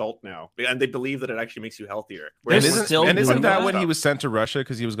meat and salt now. And they believe that it actually makes you healthier. Isn't that when he was sent to Russia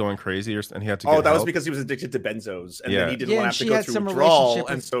because he was going crazy and he had to get that help? was because he was addicted to benzos. And then he didn't want to have to go through withdrawal.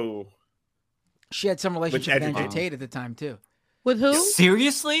 And so she had some relationship with Andrew Tate at the time too. With who?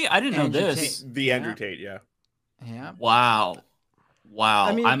 Seriously? I didn't know this. The Andrew Tate, yeah. Wow.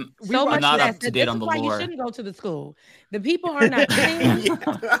 I mean, I'm not up to date on the lore. You shouldn't go to the school. The people are not stable.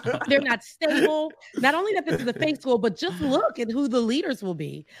 They're not stable. Not only that this is a fake school, but just look at who the leaders will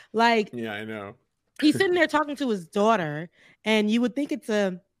be. Like, yeah, I know. He's sitting there talking to his daughter, and you would think it's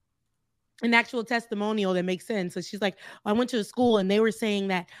an actual testimonial that makes sense. So she's like, I went to a school and they were saying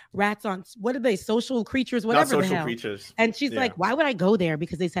that rats aren't, what are they, social creatures, whatever the hell. Creatures. And she's like, why would I go there?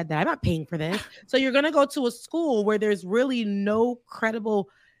 Because they said that. I'm not paying for this. So you're going to go to a school where there's really no credible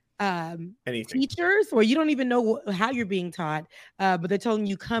teachers, or you don't even know how you're being taught, but they're telling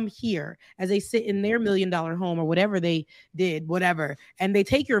you come here as they sit in their $1 million home or whatever they did, whatever, and they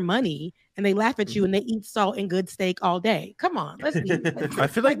take your money and they laugh at you and they eat salt and good steak all day. Come on, let's be. I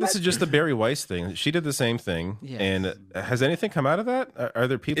feel like this is just the Barry Weiss thing. She did the same thing, and has anything come out of that? Are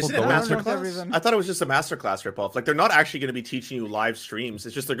there people going? I thought it was just a masterclass ripoff. Like they're not actually going to be teaching you live streams.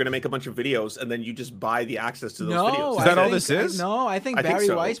 It's just they're going to make a bunch of videos and then you just buy the access to those videos. Is that all this is? No, I think Barry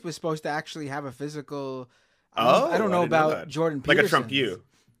Weiss was supposed to actually have a physical. I don't know about Jordan Peterson. Like a Trump U.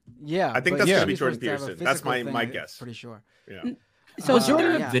 Yeah, I think that's going to be Jordan Peterson. That's my guess. Pretty sure. Yeah. So was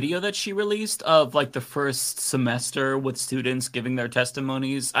there a video that she released of like the first semester with students giving their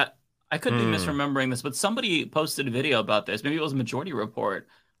testimonies? I could be misremembering this, but somebody posted a video about this. Maybe it was Majority Report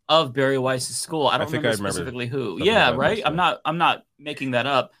of Barry Weiss's school. I don't remember specifically who. Yeah, right. I'm not making that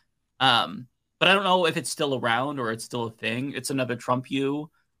up. But I don't know if it's still around or it's still a thing. It's another Trump U,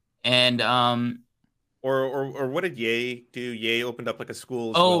 and Or what did Ye do? Ye opened up like a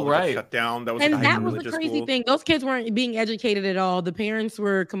school. Right. Shut down. That was the crazy thing. Those kids weren't being educated at all. The parents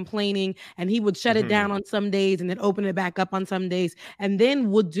were complaining, and he would shut it down on some days and then open it back up on some days, and then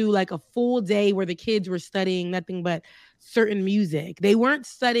would do like a full day where the kids were studying nothing but certain music. They weren't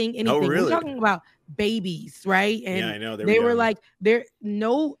studying anything. Oh, really? We're talking about babies, right? And I know. They were like, they're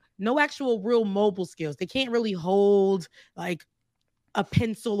no actual real mobile skills. They can't really hold like a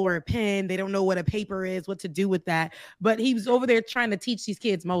pencil or a pen. They don't know what a paper is, what to do with that. But he was over there trying to teach these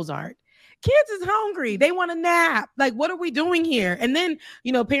kids Mozart. Kids is hungry. They want a nap. Like, what are we doing here? And then,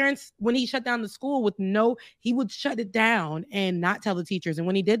 parents, when he shut down the school he would shut it down and not tell the teachers. And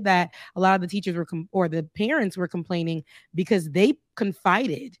when he did that, a lot of the teachers the parents were complaining because they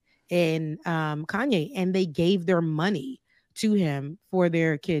confided in Kanye and they gave their money to him for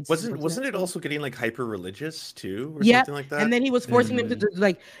their kids. Wasn't it also getting like hyper religious too, or something like that? And then he was forcing them to do,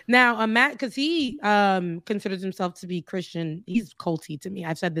 like, now Matt, because he considers himself to be Christian. He's culty to me.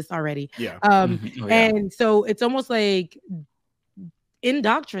 I've said this already. Yeah. And so it's almost like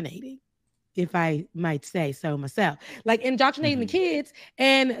indoctrinating, if I might say so myself, like indoctrinating the kids.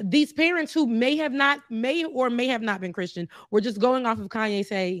 And these parents who may or may have not been Christian were just going off of Kanye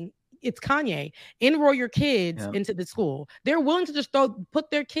saying, it's Kanye, enroll your kids into the school. They're willing to just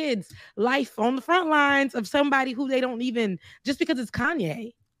put their kids' life on the front lines of somebody who they don't even, just because it's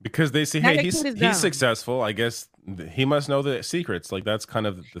Kanye. Because they say, hey, he's successful. I guess he must know the secrets. Like, that's kind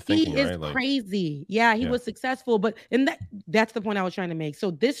of the thinking, right? He is like, crazy. Yeah, he was successful. But that's the point I was trying to make. So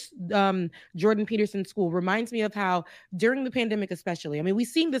this Jordan Peterson school reminds me of how during the pandemic, especially, I mean, we've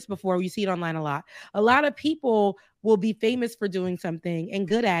seen this before. We see it online a lot. A lot of people will be famous for doing something and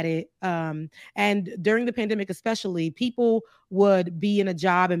good at it. And during the pandemic, especially, people would be in a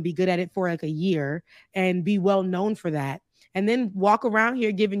job and be good at it for like a year and be well known for that. and then walk around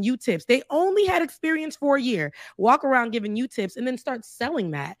here giving you tips. They only had experience for a year. Walk around giving you tips and then start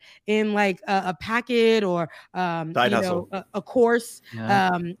selling that in like a packet or a course.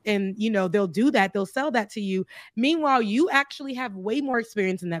 Yeah. And they'll do that. They'll sell that to you. Meanwhile, you actually have way more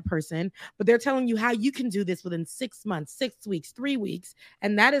experience than that person, but they're telling you how you can do this within 6 months, 6 weeks, 3 weeks.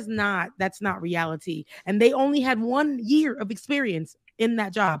 And that's not reality. And they only had 1 year of experience in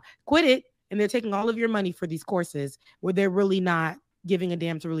that job. Quit it. And they're taking all of your money for these courses where they're really not giving a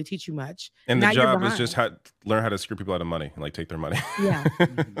damn to really teach you much. And the job is just learn how to screw people out of money and like take their money. Yeah,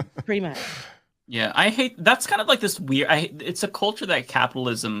 pretty much. Yeah, I hate that's kind of like this weird. It's a culture that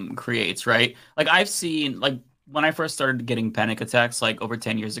capitalism creates, right? Like I've seen, like when I first started getting panic attacks, like over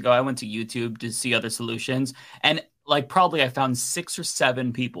 10 years ago, I went to YouTube to see other solutions, and like probably I found 6 or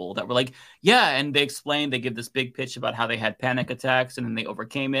 7 people that were like, yeah, and they give this big pitch about how they had panic attacks and then they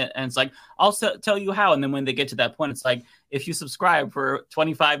overcame it, and it's like, I'll tell you how, and then when they get to that point, it's like, if you subscribe for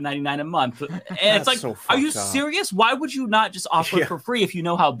 $25.99 a month, and it's like, so are you serious? Why would you not just offer it for free if you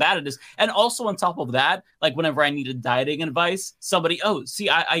know how bad it is? And also on top of that, like whenever I needed dieting advice, somebody,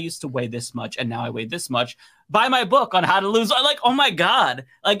 I used to weigh this much and now I weigh this much. Buy my book on how to lose. I'm like, oh my God,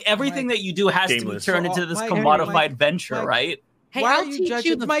 like everything that you do has to be turned into this commodified venture, right? Hey, why are you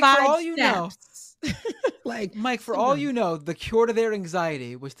judging? Mike, for all you know, like Mike, for all you know, the cure to their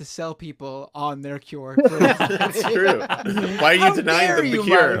anxiety was to sell people on their cure. That's true. Why are you denying them the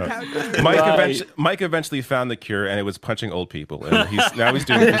cure? Mike eventually found the cure, and it was punching old people, and now he's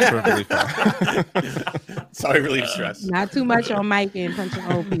doing it perfectly fine. Sorry, relieve stress. Not too much on Mike and punching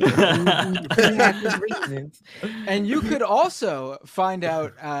old people. He has his reasons. And you could also find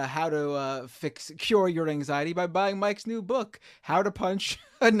out how to cure your anxiety by buying Mike's new book, How to Punch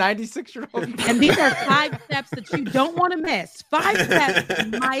a 96-year-old. And these are 5 steps that you don't want to miss. 5 steps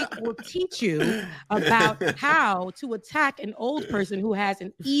Mike will teach you about how to attack an old person who has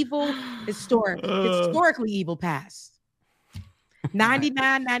an evil, historically evil past.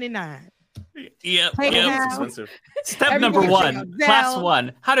 $99.99. Yep. Step number 1, class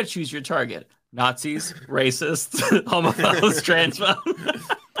 1, how to choose your target. Nazis, racists, homophobes,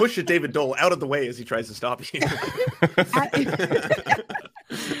 transphobes. Push a David Dole out of the way as he tries to stop you.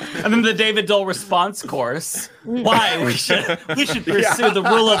 And then the David Dole response course. Why we should pursue the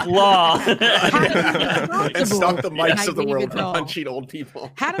rule of law and stop the mics of the world from punching old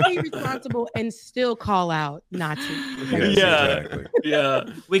people. How to be responsible and still call out Nazis. Exactly. Yeah.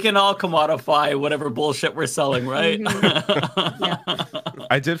 We can all commodify whatever bullshit we're selling, right? Mm-hmm. Yeah.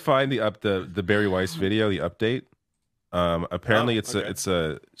 I did find the Barry Weiss video, the update. Apparently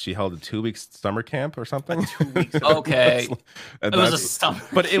she held a 2-week summer camp or something. 2 weeks. Okay. It was a summer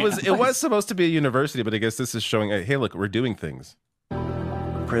but camp. It was supposed to be a university, but I guess this is showing, hey, look, we're doing things.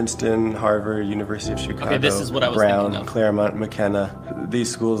 Princeton, Harvard, University of Chicago, okay, this is what I was Brown, Claremont, McKenna. These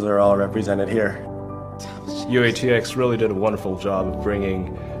schools are all represented here. UATX really did a wonderful job of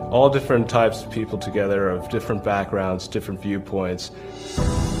bringing all different types of people together, of different backgrounds, different viewpoints.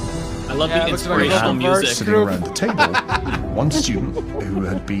 I love the inspirational music. Sitting around the table, one student who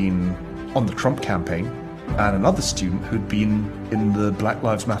had been on the Trump campaign and another student who'd been in the Black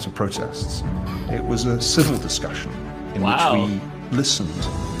Lives Matter protests. It was a civil discussion in which we listened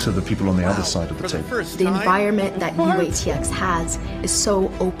to the people on the other side of the table. The environment that UATX has is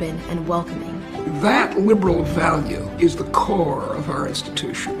so open and welcoming. That liberal value is the core of our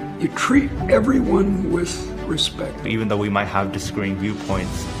institution. You treat everyone with respect. Even though we might have disagreeing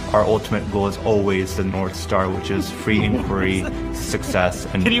viewpoints, our ultimate goal is always the North Star, which is free inquiry, success,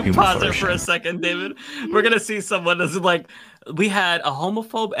 and Can you human pause flourishing. there for a second, David? We're going to see someone that's like, we had a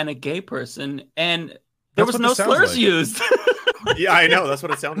homophobe and a gay person, and there was no slurs used. Yeah, I know. That's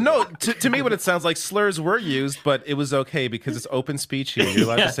what it sounded like. To me, what it sounds like, slurs were used, but it was okay because it's open speech here. You're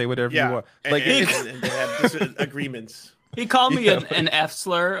allowed to say whatever you want. Like, and they had agreements. He called me an F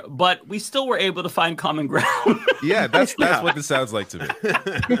slur, but we still were able to find common ground. Yeah, that's what this sounds like to me.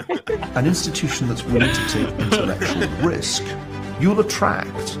 An institution that's willing to take intellectual risk, you'll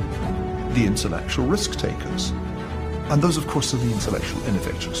attract the intellectual risk takers. And those, of course, are the intellectual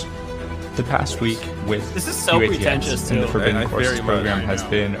innovators. The past week with this is so UATX pretentious and the too. Forbidden Courses program has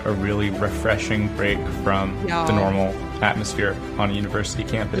been a really refreshing break from the normal atmosphere on a university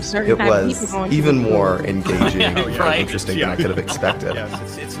campus. It was even more engaging and interesting than I could have expected.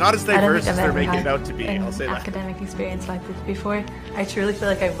 Yes, it's not as diverse as they're making it out to be. I'll say that. Academic experience like this before. I truly feel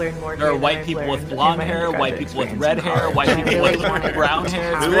like I've learned more. There are white people with blonde hair, white people with red hair, white people with brown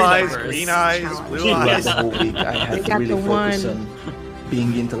hair, blue eyes, green eyes, blue eyes. The whole week I had to really focus on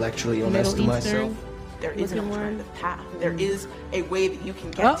being intellectually honest to myself there is an alternative path. There is a way that you can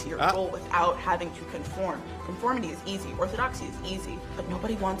get to your goal without having to conform. Conformity is easy. Orthodoxy is easy. But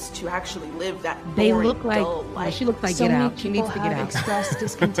nobody wants to actually live that boring, dull life. She looks like so Get many Out. She needs to people get have out. expressed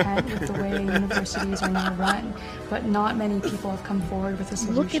discontent with the way universities are now run, but not many people have come forward with a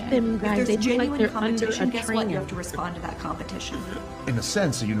solution. Look at them, guys. They look like they're under a Guess what? You train. have to respond to that competition. In a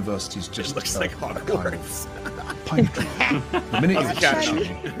sense, a university is just looks like Hogwarts. Pipe dream. The minute you catch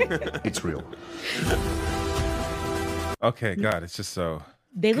it's real. Okay, God, it's just so.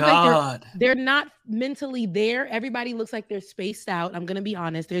 They look like they're not mentally there. Everybody looks like they're spaced out. I'm gonna be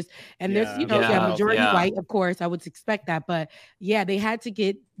honest. There's majority white, of course. I would expect that, but yeah, they had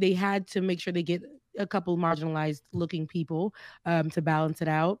to make sure they get a couple marginalized looking people to balance it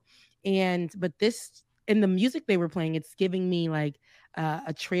out. But this, in the music they were playing, it's giving me like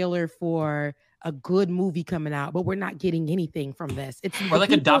a trailer for a good movie coming out, but we're not getting anything from this. It's or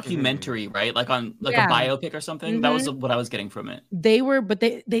like a documentary, right? Like on a biopic or something. Mm-hmm. That was what I was getting from it. They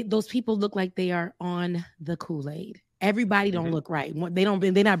those people look like they are on the Kool-Aid. Everybody don't look right.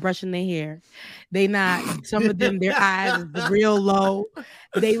 They're not brushing their hair. Some of them, their eyes is real low.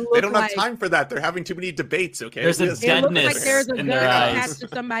 They don't have time for that. They're having too many debates. Okay. There's a deadness like there's a in gun their eyes. attached to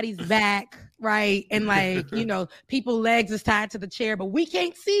somebody's back, right? And like, people's legs is tied to the chair, but we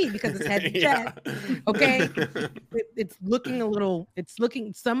can't see because it's head to chest. Okay. It's looking,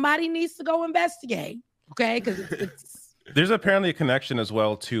 somebody needs to go investigate. Okay. Because it's There's apparently a connection as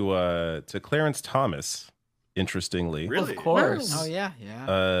well to Clarence Thomas. Interestingly, really? Of course. Oh yeah.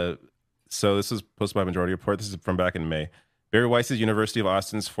 So this is posted by Majority Report. This is from back in May. Barry Weiss's University of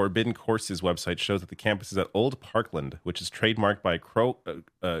Austin's Forbidden Courses website shows that the campus is at Old Parkland, which is trademarked by Crow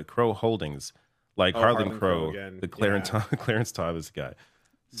Holdings, like Harlan Crow, the Clarence Thomas guy.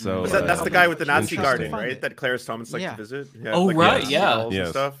 So that's the guy with the Nazi garden, right? That Clarence Thomas liked to visit. Yeah, right, and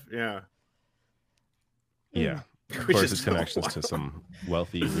stuff. Yeah. Of course, his connections to some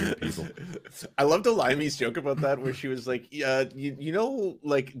wealthy weird people. I loved Olimey's joke about that, where she was like,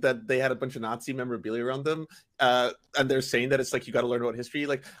 like that they had a bunch of Nazi memorabilia around them, and they're saying that it's like you got to learn about history.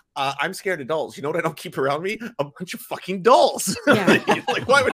 Like, I'm scared of dolls. You know what I don't keep around me? A bunch of fucking dolls. Yeah. Like,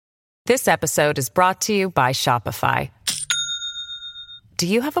 why would? This episode is brought to you by Shopify. Do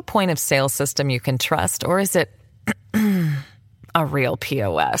you have a point of sale system you can trust, or is it a real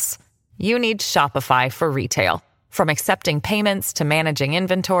POS? You need Shopify for retail. From accepting payments to managing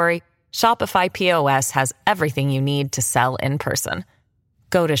inventory, Shopify POS has everything you need to sell in person.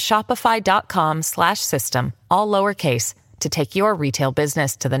 Go to shopify.com/system, all lowercase, to take your retail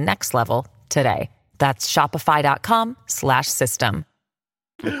business to the next level today. That's shopify.com/system.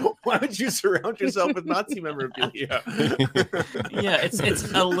 Why would you surround yourself with Nazi memorabilia? Yeah, it's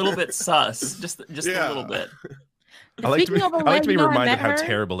a little bit sus, just a little bit. I like to be reminded how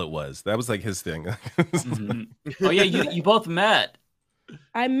terrible it was. That was like his thing. Oh yeah, you both met.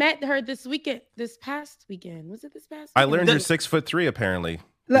 I met her this past weekend. Was it this past weekend? I learned you're 6'3" apparently.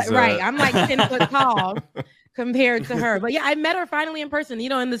 Right. I'm like 10 foot tall compared to her. But yeah, I met her finally in person.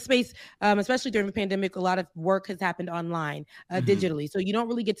 In the space, especially during the pandemic, a lot of work has happened online, digitally. So you don't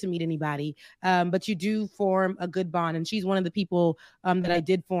really get to meet anybody, but you do form a good bond. And she's one of the people that I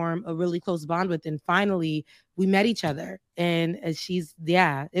did form a really close bond with. And finally, we met each other. And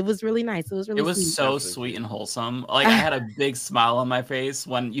it was really nice. It was really sweet. So sweet and wholesome. Like, I had a big smile on my face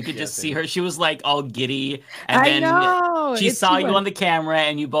when you could just see her. She was like all giddy. And then she saw you on the camera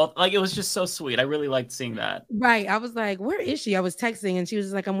and you both, like, it was just so sweet. I really liked seeing that. Right. I was like, where is she? I was texting and she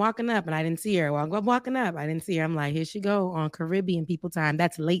was like, I'm walking up, and I didn't see her. Well, I'm walking up. I didn't see her. I'm like, here she go on Caribbean people time.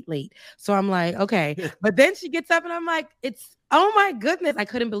 That's late. So I'm like, okay. But then she gets up and I'm like, oh my goodness. I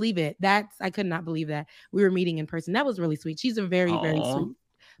couldn't believe it. I could not believe that we were meeting in person. That was really sweet. She's a very, very sweet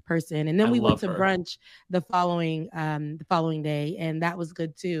person. And then we went to brunch the following day, and that was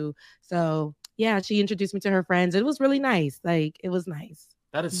good too. So yeah, she introduced me to her friends. It was really nice. Like, it was nice.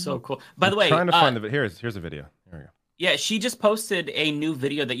 That is so cool. By the way, trying to find here's a video. Here we go. Yeah, she just posted a new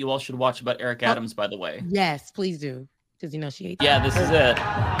video that you all should watch about Eric Adams, by the way. Yes, please do. Because she hates Yeah, this is it.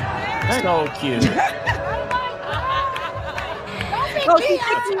 So cute. She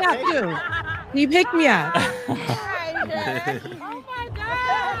picked me up too. He picked me up. Oh my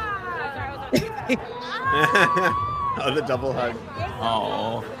god! Oh, the double hug.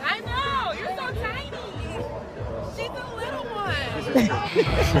 Oh. I know, you're so tiny. She's a little one.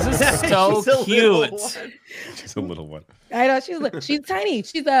 This is so cute. She's a little one. I know she's tiny.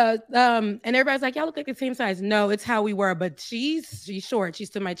 She's and everybody's like, y'all look like the same size. No, it's how we were, but she's short. She's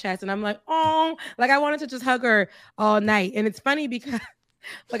to my chest, and I'm like, oh, like I wanted to just hug her all night. And it's funny because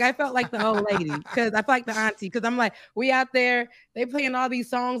Like I felt like the old lady because I felt like the auntie because I'm like, we out there, they playing all these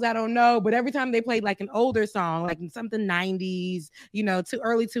songs I don't know, but every time they played like an older song, like something 90s, to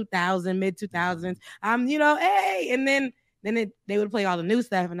early 2000s, mid 2000s, hey, and then they would play all the new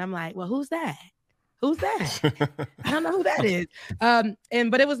stuff, and I'm like, well, who's that? Who's that? I don't know who that is.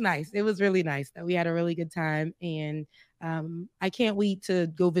 But it was nice. It was really nice. That we had a really good time, and I can't wait to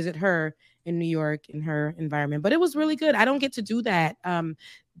go visit her in New York in her environment. But it was really good. I don't get to do that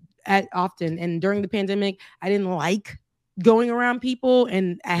often, and during the pandemic, I didn't like going around people,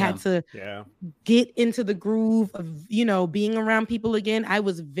 and I had to get into the groove of being around people again. I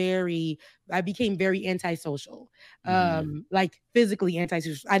became very antisocial, like physically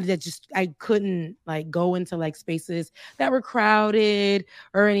antisocial. I couldn't like go into like spaces that were crowded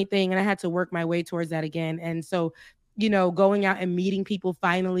or anything, and I had to work my way towards that again. And so going out and meeting people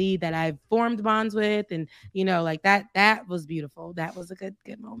finally that I've formed bonds with, and like that was beautiful. That was a good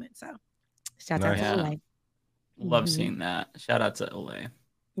moment. So shout out to LA. Love seeing that. Shout out to LA.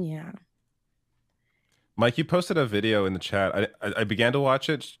 Yeah. Mike, you posted a video in the chat. I began to watch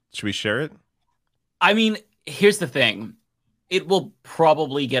it. Should we share it? I mean, here's the thing. It will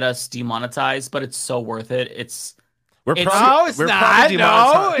probably get us demonetized, but it's so worth it. We're probably demonetized.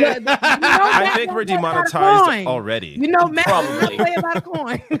 No. I think we're demonetized already. Matt, probably. Play about a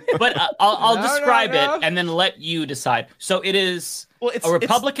coin. But I'll describe it and then let you decide. So it is a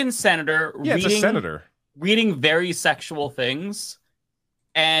Republican senator reading very sexual things,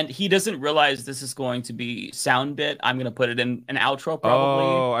 and he doesn't realize this is going to be sound bit. I'm going to put it in an outro probably.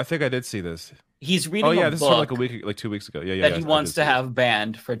 Oh, I think I did see this. He's reading this is from like 2 weeks ago. That he wants to have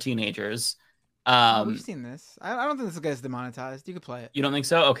banned for teenagers. We've seen this. I don't think this gets demonetized. You could play it. You don't think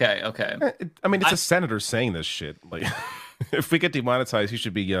so? Okay. I mean, it's a senator saying this shit. Like, if we get demonetized, he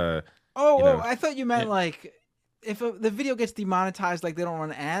should be. I thought you meant like if the video gets demonetized, like they don't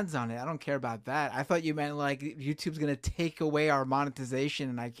run ads on it. I don't care about that. I thought you meant like YouTube's gonna take away our monetization,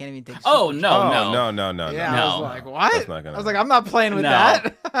 and I can't even take. No. Yeah, I was like, what? I was like, I'm not playing with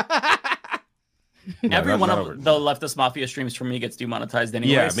that. Every one of the Leftist Mafia streams for me gets demonetized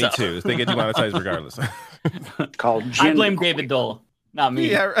anyway. Yeah, me too. They get demonetized regardless. I blame David Dole, not me.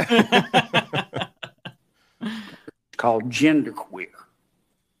 Yeah, right. Called genderqueer.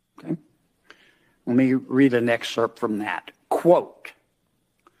 Okay. Let me read an excerpt from that. Quote,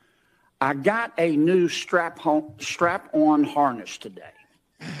 I got a new strap-on harness today.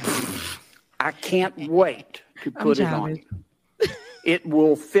 I can't wait to put it on you. It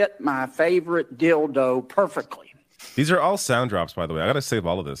will fit my favorite dildo perfectly. These are all sound drops, by the way. I got to save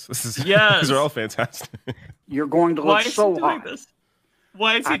all of this. These are all fantastic. You're going to look so hot.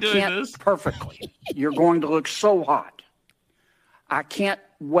 Why is he doing this? Perfectly. You're going to look so hot. I can't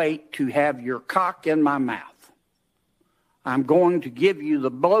wait to have your cock in my mouth. I'm going to give you the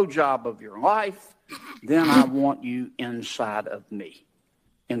blowjob of your life. Then I want you inside of me.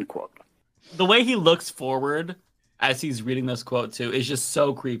 End quote. The way he looks forward as he's reading this quote too is just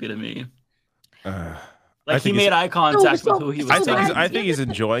so creepy to me. Like he made eye contact with who he was. I think he's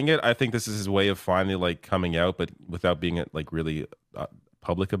enjoying it. I think this is his way of finally like coming out, but without being like really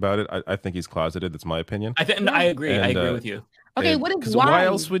public about it. I think he's closeted. That's my opinion. I agree. I agree with you. Okay, why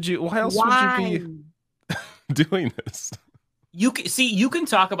else would you be doing this? You can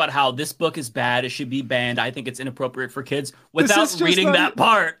talk about how this book is bad, it should be banned, I think it's inappropriate for kids without reading that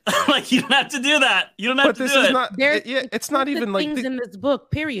part. Like you don't have to do that. You don't have to do it. It's not even like things in this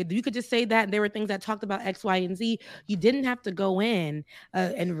book, period. You could just say that there were things that talked about X, Y, and Z. You didn't have to go in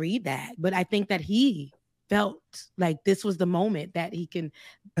and read that. But I think that he felt like this was the moment that he can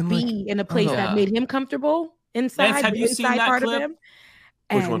be in a place that made him comfortable inside. Lance, have you seen that part clip? Of him.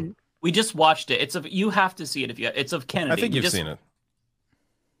 Which one? We just watched it. You have to see it it's of Kennedy. I think you've seen it.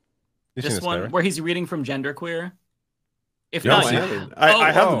 This one where he's reading from genderqueer. If no, not,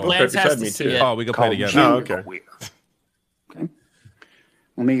 I have the book Lance right has beside me to see too. it. Oh, we can play together. Oh, okay. Okay.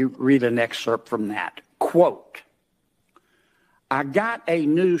 Let me read an excerpt from that. Quote, I got a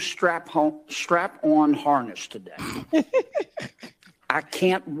new strap-on harness today. I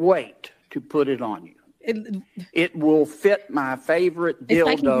can't wait to put it on you. It will fit my favorite dildo. It's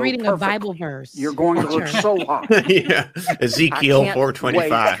like he's reading perfectly. A Bible verse. You're going to look so hot. Yeah, Ezekiel 4:25. Wait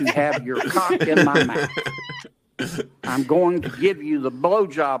to have your cock in my mouth. I'm going to give you the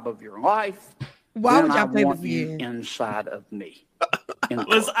blowjob of your life. Why would y'all play want this you inside of me?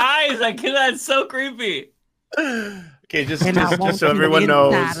 Those eyes, that's so creepy. Okay, just so everyone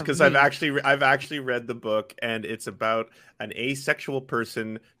knows, because I've actually read the book, and it's about an asexual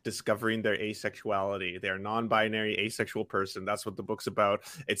person discovering their asexuality. They're a non-binary asexual person. That's what the book's about.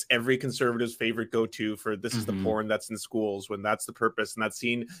 It's every conservative's favorite go-to for this is the porn that's in schools, when that's the purpose, and that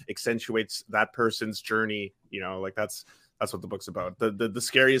scene accentuates that person's journey. You know, like that's what the book's about. The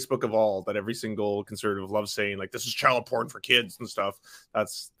scariest book of all, that every single conservative loves saying, like, this is child porn for kids and stuff.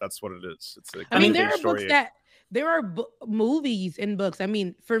 That's what it is. It's a there are books that there are movies and books. I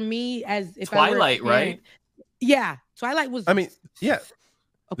mean, for me, as if Twilight, right? Yeah, Twilight was. I mean, yeah.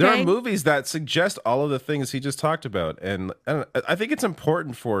 Okay. There are movies that suggest all of the things he just talked about, and I think it's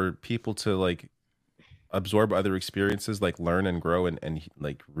important for people to like absorb other experiences, like learn and grow, and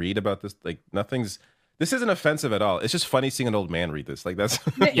like read about this. Like this isn't offensive at all. It's just funny seeing an old man read this. Like that's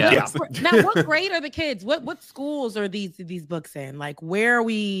yeah. Now, what grade are the kids? What schools are these books in? Like, where are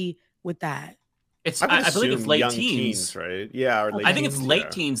we with that? I believe it's late teens, right? Yeah, or late I think it's late yeah.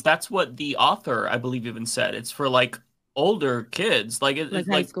 teens. That's what the author, I believe, even said. It's for like older kids, like it's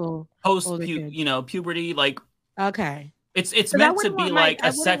high school, post puberty, like okay. It's meant to be like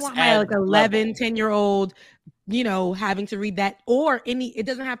a sex ed, like 11, 10-year-old, having to read that, or it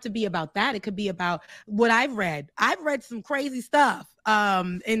doesn't have to be about that. It could be about what I've read. I've read some crazy stuff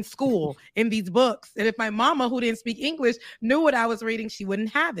in school in these books. And if my mama, who didn't speak English, knew what I was reading, she wouldn't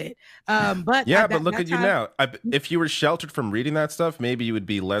have it. But look at you now. If you were sheltered from reading that stuff, maybe you would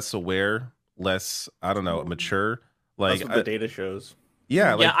be less aware, less, I don't know, mature. Like that's what the data shows.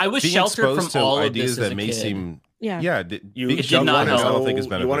 Yeah, like I was sheltered from all ideas of this that may seem. Yeah. You did not know. I don't think it's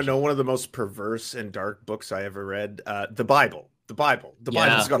beneficial. You want to know one of the most perverse and dark books I ever read? The Bible. The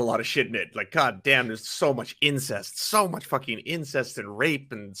Bible's got a lot of shit in it. Like, god damn, there's so much incest, so much fucking incest and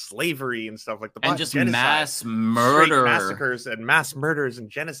rape and slavery and stuff like the Bible. And just mass murder, massacres and mass murders and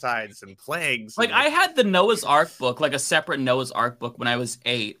genocides and plagues. Like, I had the Noah's Ark book, like a separate Noah's Ark book when I was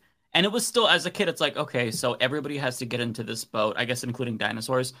 8. And it was still, as a kid, it's like, okay, so everybody has to get into this boat, I guess, including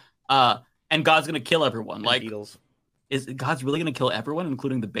dinosaurs. And God's going to kill everyone. And like, beetles. Is God's really going to kill everyone,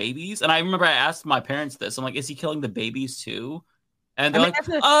 including the babies? And I remember I asked my parents this. I'm like, is he killing the babies too? And they're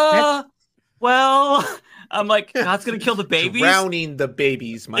well, I'm like, God's going to kill the babies? Drowning the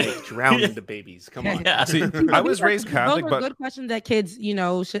babies, Mike. Drowning the babiys. Come on. Yeah. See, I was raised Catholic, those are but good questions that kids,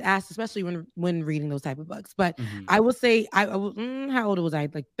 should ask, especially when reading those type of books. But I will say, how old was I?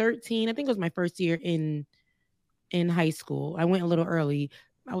 Like 13. I think it was my first year in high school. I went a little early.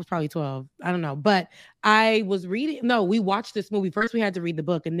 I was probably 12. I don't know. But I was reading. No, we watched this movie. First, we had to read the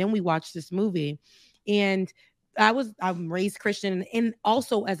book, and then we watched this movie. And I'm raised Christian, and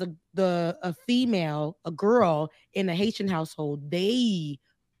also as a female, a girl in a Haitian household, we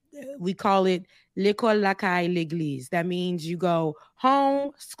call it l'école, la caille, l'église. That means you go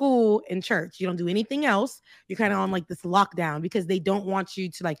home, school, and church. You don't do anything else. You're kind of on like this lockdown because they don't want you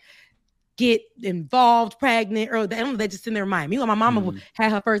to like get involved, pregnant, or they're just in their mind. Meanwhile, my mama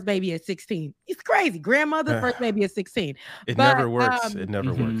had her first baby at 16. It's crazy. Grandmother, first baby at 16. It never works. It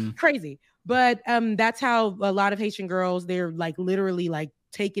never works. Crazy. But that's how a lot of Haitian girls, they're like literally like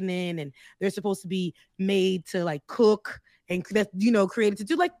taken in, and they're supposed to be made to like cook and created to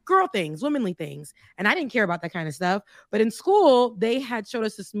do like girl things, womanly things. And I didn't care about that kind of stuff. But in school, they had showed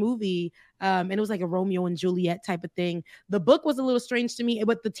us this movie, and it was like a Romeo and Juliet type of thing. The book was a little strange to me,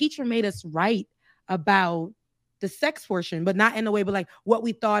 but the teacher made us write about the sex portion, but not in a way, but like what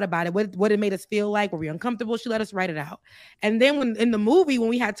we thought about it, what it made us feel like. Were we uncomfortable? She let us write it out. And then when in the movie, when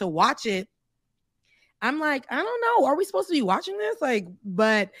we had to watch it, I'm like, I don't know. Are we supposed to be watching this? Like,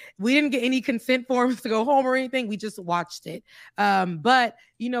 but we didn't get any consent forms to go home or anything. We just watched it. But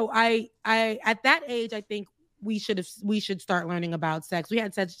I at that age, I think we should start learning about sex. We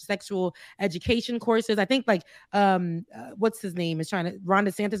had such sexual education courses. I think like what's his name Ron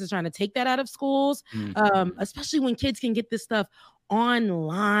DeSantis is trying to take that out of schools, especially when kids can get this stuff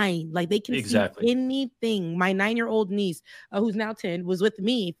online. Like they can see anything. My 9-year-old niece, who's now 10, was with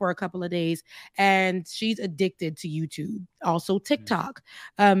me for a couple of days, and she's addicted to YouTube, also TikTok.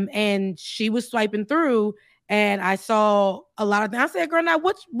 And she was swiping through, and I saw a lot of things. I said, girl, now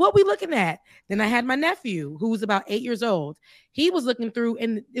what we looking at? Then I had my nephew, who was about 8 years old. He was looking through,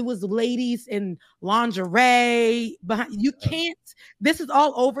 and it was ladies in lingerie. You can't. This is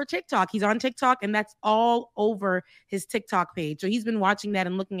all over TikTok. He's on TikTok, and that's all over his TikTok page. So he's been watching that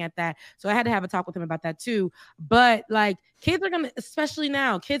and looking at that. So I had to have a talk with him about that too. But like kids are gonna, especially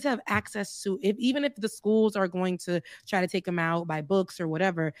now, kids have access to even if the schools are going to try to take them out by books or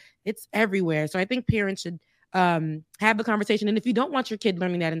whatever, it's everywhere. So I think parents should have the conversation. And if you don't want your kid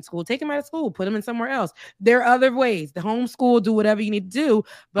learning that in school, take them out of school, put them in somewhere else. There are other ways. The homeschool, do whatever you need to do.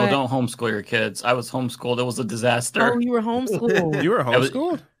 But don't homeschool your kids. I was homeschooled. It was a disaster. Oh, you were homeschooled. You were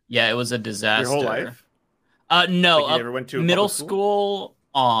homeschooled? It was a disaster. Your whole life? No. Like you never went to middle school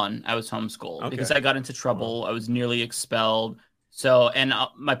on, I was homeschooled because I got into trouble. I was nearly expelled. So, and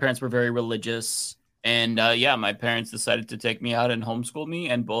my parents were very religious. And my parents decided to take me out and homeschool me.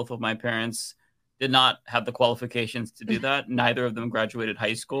 And both of my parents did not have the qualifications to do that. Neither of them graduated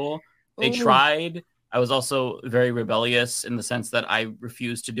high school. They tried. I was also very rebellious in the sense that I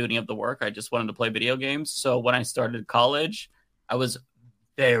refused to do any of the work. I just wanted to play video games. So when I started college, I was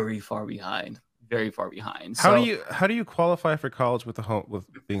very far behind. Very far behind. How do you qualify for college with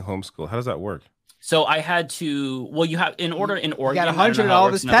being homeschooled? How does that work? So I had to. Well, you have in Oregon. You got 100 in all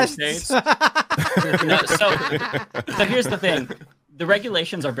of his tests. So here's the thing: the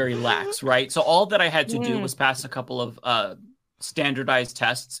regulations are very lax, right? So all that I had to do was pass a couple of standardized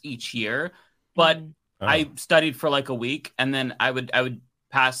tests each year, but I studied for like a week, and then I would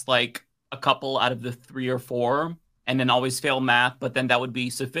pass like a couple out of the 3 or 4. And then always fail math, but then that would be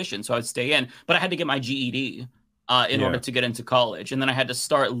sufficient. So I'd stay in. But I had to get my GED in order to get into college. And then I had to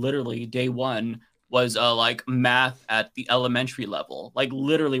start literally day one was like math at the elementary level. Like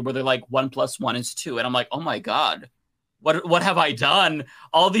literally where they're like 1 + 1 is 2. And I'm like, oh my God, what have I done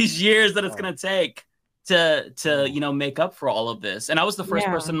all these years that it's going to take to make up for all of this? And I was the first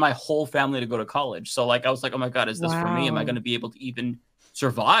person in my whole family to go to college. So like, I was like, oh my God, is this for me? Am I going to be able to even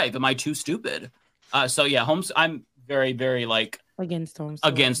survive? Am I too stupid? I'm very, very like against homeschool.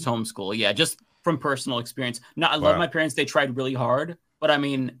 Against homeschool, yeah, just from personal experience. I love my parents; they tried really hard, but I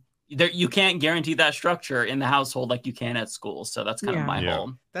mean, you can't guarantee that structure in the household like you can at school. So that's kind of my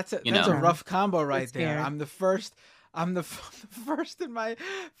whole. That's a rough combo right there. I'm the first in my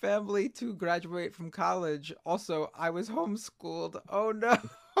family to graduate from college. Also, I was homeschooled. Oh no.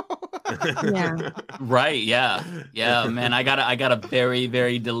 Right. Yeah. Man, I got a very,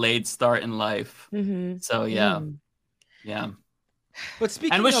 very delayed start in life. So yeah. But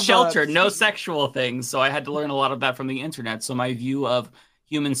speaking and was of, sheltered, no sexual things, so I had to learn a lot of that from the internet. So my view of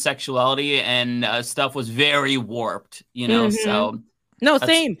human sexuality and stuff was very warped. So no,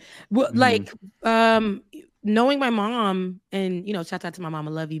 same. Like knowing my mom, and shout out to my mom,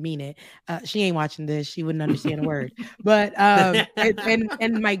 I love you, mean it. She ain't watching this, she wouldn't understand a word. But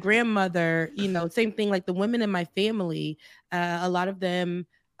and my grandmother, same thing. Like the women in my family, a lot of them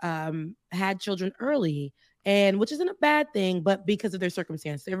had children early, and which isn't a bad thing, but because of their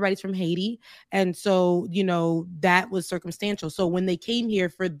circumstance. Everybody's from Haiti, and so that was circumstantial. So when they came here,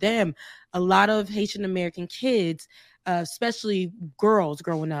 for them, a lot of Haitian American kids, especially girls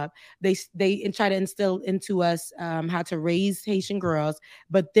growing up, they try to instill into us how to raise Haitian girls,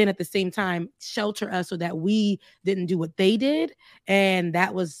 but then at the same time shelter us so that we didn't do what they did. And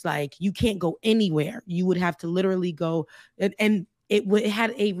that was like, you can't go anywhere. You would have to literally go, and it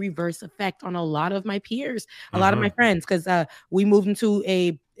had a reverse effect on a lot of my peers, a lot of my friends, because we moved into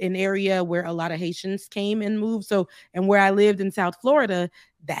an area where a lot of Haitians came and moved. So, and where I lived in South Florida,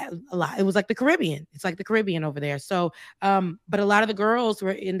 it was like the Caribbean. It's like the Caribbean over there. So, but a lot of the girls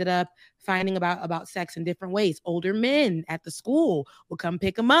ended up finding about sex in different ways. Older men at the school would come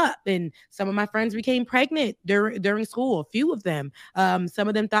pick them up, and some of my friends became pregnant during school. A few of them, some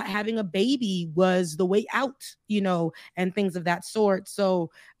of them thought having a baby was the way out, and things of that sort.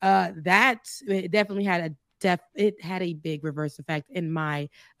 So, it definitely had a big reverse effect in my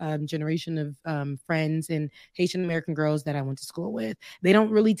generation of friends and Haitian American girls that I went to school with. They don't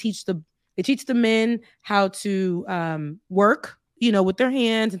really teach they teach the men how to work, with their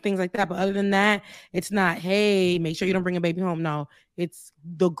hands and things like that. But other than that, it's not, hey, make sure you don't bring a baby home. No, it's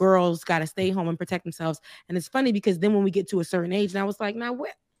the girls got to stay home and protect themselves. And it's funny because then when we get to a certain age, and I was like, now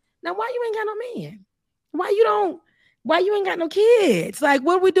why you ain't got no man? Why you ain't got no kids? Like,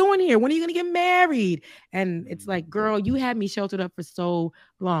 what are we doing here? When are you going to get married? And it's like, girl, you had me sheltered up for so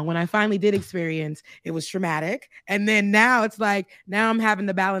long. When I finally did experience, it was traumatic. And then now it's like, now I'm having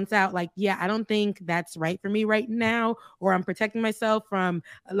to balance out. Like, yeah, I don't think that's right for me right now. Or I'm protecting myself from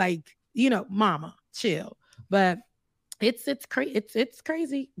mama, chill. But it's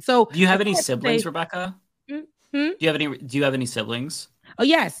crazy. So do you have any siblings, Rebecca? Do you have any siblings? Oh,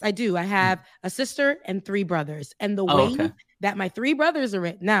 yes, I do. I have a sister and 3 brothers. And the way that my 3 brothers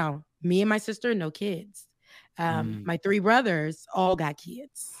are now, me and my sister, no kids. My 3 brothers all got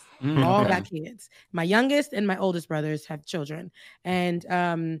kids. Got kids. My youngest and my oldest brothers have children.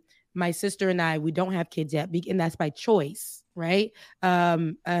 And my sister and I, we don't have kids yet. And that's by choice, right?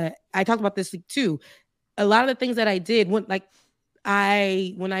 I talked about this too. A lot of the things that I did,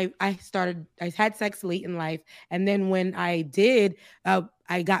 when I had sex late in life, and then when I did,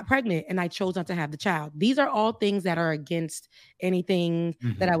 I got pregnant and I chose not to have the child. These are all things that are against anything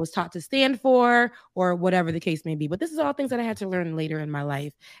that I was taught to stand for or whatever the case may be. But this is all things that I had to learn later in my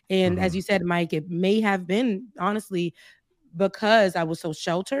life. And as you said, Mike, it may have been honestly because I was so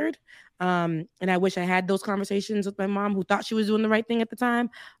sheltered. And I wish I had those conversations with my mom, who thought she was doing the right thing at the time,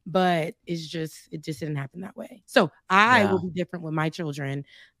 but it just didn't happen that way. So I will be different with my children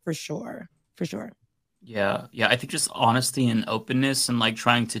for sure. Yeah. I think just honesty and openness and like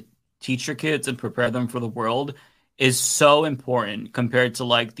trying to teach your kids and prepare them for the world is so important compared to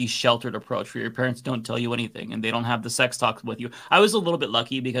like the sheltered approach where your parents don't tell you anything and they don't have the sex talks with you. I was a little bit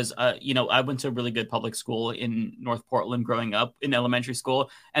lucky because, I went to a really good public school in North Portland growing up in elementary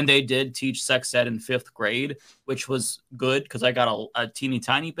school, and they did teach sex ed in 5th grade, which was good because I got a teeny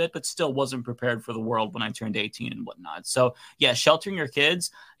tiny bit, but still wasn't prepared for the world when I turned 18 and whatnot. So yeah, sheltering your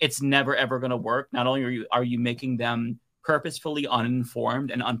kids, it's never, ever going to work. Not only are you making them purposefully uninformed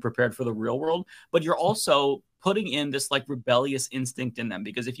and unprepared for the real world, but you're also putting in this like rebellious instinct in them,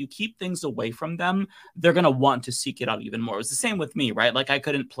 because if you keep things away from them, they're going to want to seek it out even more. It was the same with me, right? Like I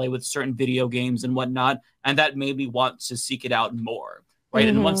couldn't play with certain video games and whatnot, and that made me want to seek it out more, right?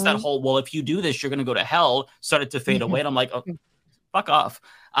 And once that whole, well, if you do this, you're going to go to hell started to fade away, and I'm like, oh, fuck off.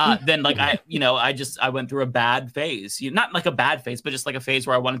 Then like I went through a bad phase, not like a bad phase, but just like a phase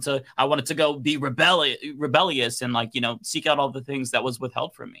where I wanted to go be rebellious and like, seek out all the things that was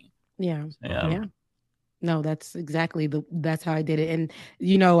withheld from me. Yeah. No, that's exactly that's how I did it. And,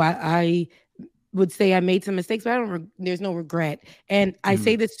 I would say I made some mistakes, but there's no regret. And I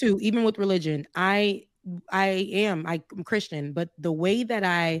say this too, even with religion, I'm Christian, but the way that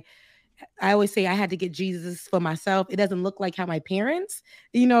I always say I had to get Jesus for myself. It doesn't look like how my parents,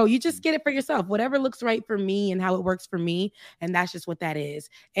 you just get it for yourself, whatever looks right for me and how it works for me. And that's just what that is.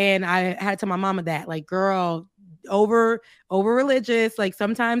 And I had to tell my mama that, like, girl, over religious, like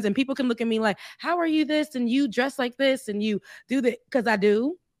sometimes, and people can look at me like, how are you this? And you dress like this and you do that. Cause I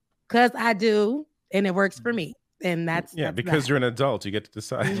do. And it works for me. And that's because you're an adult, you get to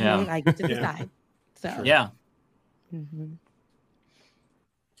decide. Yeah. I get to decide. So yeah.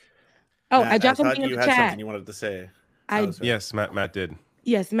 Oh, Matt, I dropped something in you the had chat. Something you wanted to say. Yes, Matt did.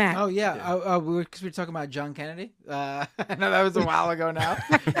 Yes, Matt. Oh yeah, because we were talking about John Kennedy. I know that was a while ago now,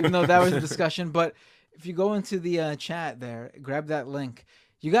 even though that was a discussion. But if you go into the chat there, grab that link.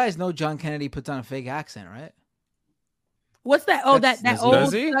 You guys know John Kennedy puts on a fake accent, right? What's that? Oh, that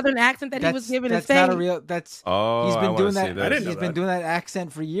old Southern accent that he was giving. That's not a real. He's been doing that. He's been doing that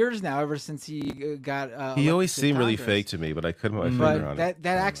accent for years now, ever since he got. He always seemed really fake to me, but I couldn't put my finger on it.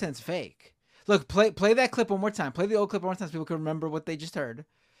 That accent's fake. Look, play that clip one more time. Play the old clip one more time so people can remember what they just heard.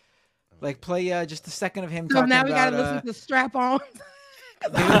 Like, play just a second of him talking about... So now we got to listen to Strap On.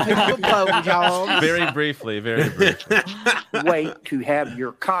 Very briefly. Wait to have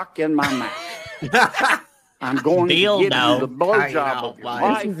your cock in my mouth. I'm going to give you the blowjob of your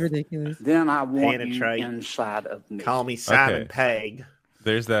life. This is ridiculous. Then I want you inside of me. Call me Simon Pegg.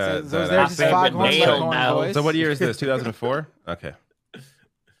 There's that. There's his foghorn voice. So what year is this? 2004? Okay.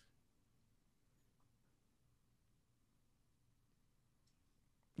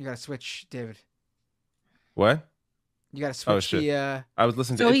 You gotta switch, David. What? You gotta switch the. I was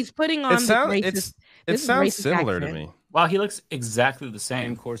listening to. So he's putting on it sounds similar to me. Wow, he looks exactly the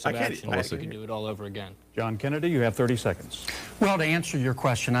same. Course of action. You can do it all over again. John Kennedy, you have 30 seconds. Well, to answer your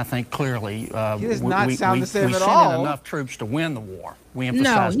question, I think clearly he does not sound the same we at sent all. in enough troops to win the war. We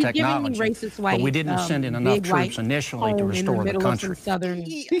emphasized technology, but we didn't send in enough troops initially to restore the country.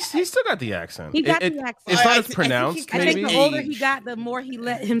 He's still got the accent. He got the accent. It's not as pronounced. I think the older he got, the more he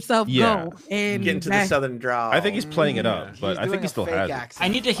let himself go and get into the southern drawl. I think he's playing it up, but I think he still has it. I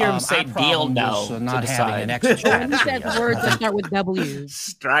need to hear him say "deal now" not to having decide. an exit strategy. He says words that start with W.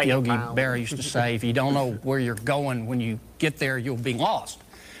 Strike. Yogi Berra used to say, "If you don't know where you're going when you get there, you'll be lost."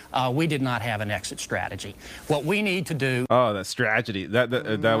 We did not have an exit strategy. What we need to do. Oh, that strategy. That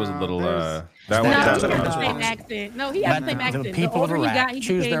was a little. He has the same accent. No, he has the same accent. The people of older Iraq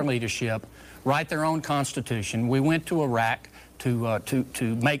choose their leadership, write their own constitution. We went to Iraq to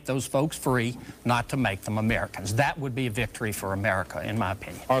make those folks free, not to make them Americans. That would be a victory for America, in my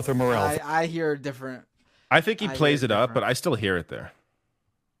opinion. Arthur Morrell. I hear different. I think he plays it up, but I still hear it there.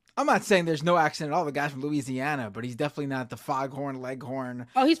 I'm not saying there's no accent at all. The guy's from Louisiana, but he's definitely not the foghorn, leghorn.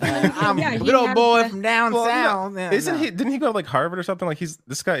 Oh, he's from I'm a good old boy from down south. No. Isn't he? Didn't he go to like Harvard or something? Like he's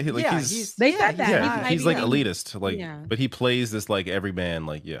this guy. They said that. Yeah, he's like elitist. Like, but he plays this like every man.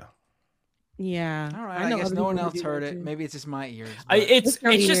 Like, yeah. Yeah. All right. I guess no one else heard it. Maybe it's just my ears. It's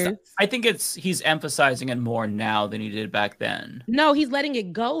just I think he's emphasizing it more now than he did back then. No, he's letting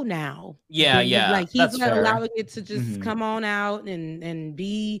it go now. Yeah. Like he's not fair. allowing it to just come on out and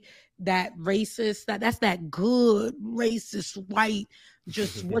be that racist. That's that good racist white.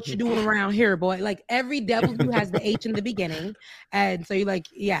 Just what you doing around here, boy? Like every W has the H in the beginning, and so you're like,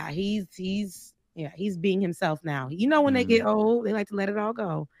 yeah, he's being himself now. You know, when they get old, they like to let it all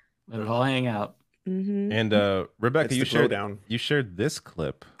go. Let it all hang out. Mm-hmm. And Rebecca, you shared this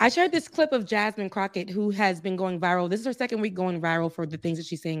clip. I shared this clip of Jasmine Crockett, who has been going viral. This is her second week going viral for the things that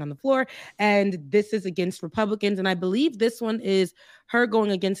she's saying on the floor. And this is against Republicans. And I believe this one is her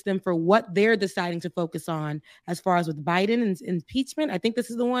going against them for what they're deciding to focus on as far as with Biden and impeachment. I think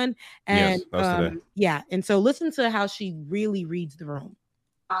this is the one. And yes, and so listen to how she really reads the room.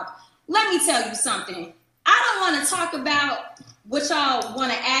 Let me tell you something. I don't want to talk about what y'all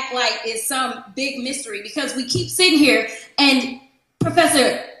want to act like is some big mystery, because we keep sitting here and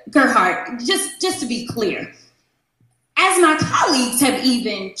Professor Gerhardt, just to be clear, as my colleagues have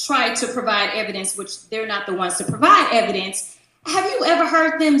even tried to provide evidence, which they're not the ones to provide evidence, have you ever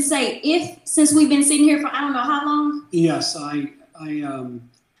heard them say since we've been sitting here for I don't know how long? Yes, I've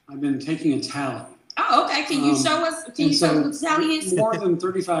been taking a tally. Oh, okay. Can you show us? Can you show what the tally is? More than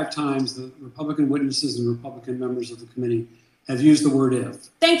 35 times, the Republican witnesses and Republican members of the committee have used the word if.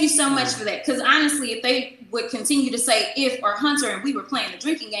 Thank you so much for that. Because honestly, if they would continue to say if or Hunter and we were playing the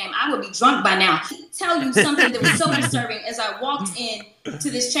drinking game, I would be drunk by now. I'll tell you something that was so disturbing as I walked in to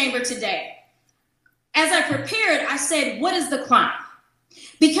this chamber today. As I prepared, I said, what is the crime?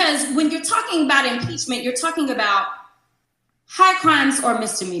 Because when you're talking about impeachment, you're talking about high crimes or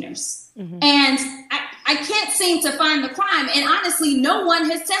misdemeanors. Mm-hmm. And I can't seem to find the crime. And honestly, no one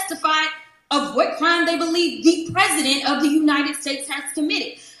has testified of what crime they believe the president of the United States has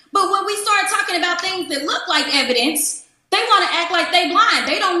committed. But when we start talking about things that look like evidence, they want to act like they blind.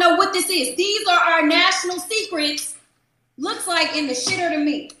 They don't know what this is. These are our national secrets. Looks like in the shitter to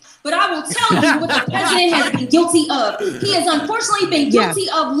me. But I will tell you what the president has been guilty of. He has unfortunately been guilty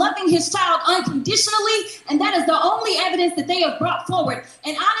of loving his child unconditionally, and that is the only evidence that they have brought forward.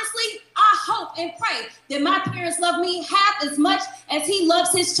 And honestly, I hope and pray that my parents love me half as much as he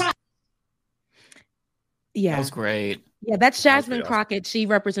loves his child. Yeah, that was great. Yeah, that's Jasmine Crockett. She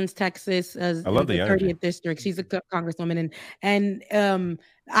represents Texas as I love the 30th district. She's a congresswoman, and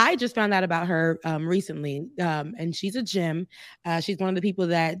I just found out about her recently. And she's a gem. She's one of the people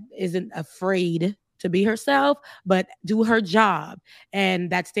that isn't afraid to be herself, but do her job, and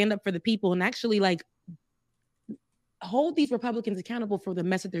that stand up for the people, and actually like hold these Republicans accountable for the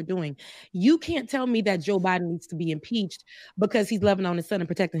mess that they're doing. You can't tell me that Joe Biden needs to be impeached because he's loving on his son and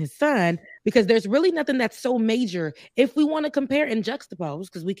protecting his son, because there's really nothing that's so major. If we want to compare and juxtapose,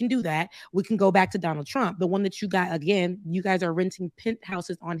 because we can do that, we can go back to Donald Trump, the one that you got, again, you guys are renting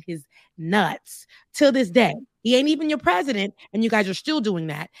penthouses on his nuts till this day. He ain't even your president, and you guys are still doing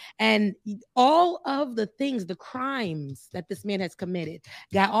that. And all of the things, the crimes that this man has committed,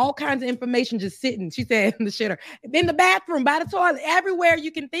 got all kinds of information just sitting, she said, in the shitter, in the bathroom, by the toilet, everywhere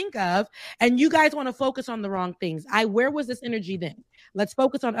you can think of. And you guys want to focus on the wrong things. Where was this energy then? Let's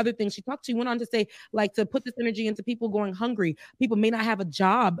focus on other things. She went on to say, like, to put this energy into people going hungry. People may not have a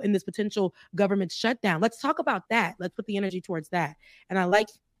job in this potential government shutdown. Let's talk about that. Let's put the energy towards that. And I like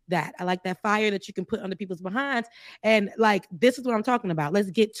that. I like that fire that you can put under people's behinds. And like, this is what I'm talking about. Let's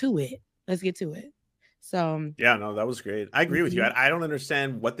get to it. So yeah, no, that was great. I agree with you. I don't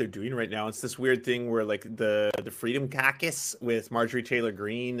understand what they're doing right now. It's this weird thing where like the Freedom Caucus with Marjorie Taylor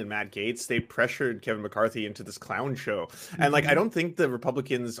Greene and Matt Gaetz, they pressured Kevin McCarthy into this clown show. And like, I don't think the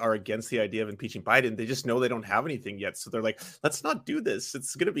Republicans are against the idea of impeaching Biden. They just know they don't have anything yet. So they're like, let's not do this.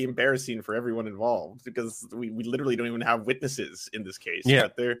 It's going to be embarrassing for everyone involved because we literally don't even have witnesses in this case. Yeah,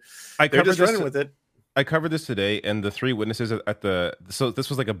 but they're just running with it. I covered this today, and the three witnesses so this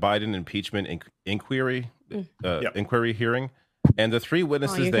was like a Biden impeachment inquiry hearing, and the three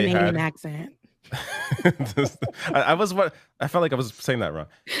witnesses they had accent. I felt like I was saying that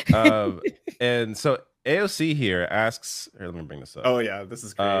wrong. And so AOC here asks, let me bring this up. Oh yeah, this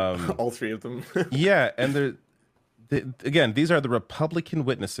is great. All three of them. Yeah, and again, these are the Republican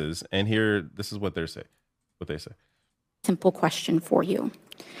witnesses, and here this is what they say. Simple question for you.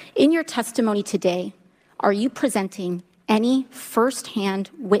 In your testimony today, are you presenting any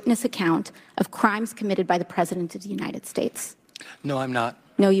firsthand witness account of crimes committed by the President of the United States? No, I'm not.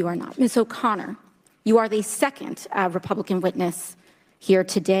 No, you are not. Ms. O'Connor, you are the second Republican witness here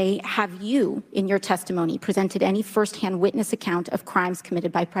today. Have you, in your testimony, presented any firsthand witness account of crimes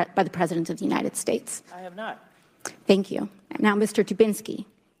committed by the President of the United States? I have not. Thank you. Now, Mr. Dubinsky,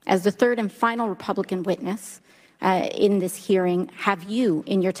 As the third and final Republican witness in this hearing, have you,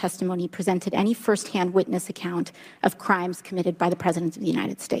 in your testimony, presented any firsthand witness account of crimes committed by the President of the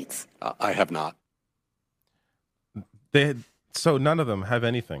United States? I have not. So none of them have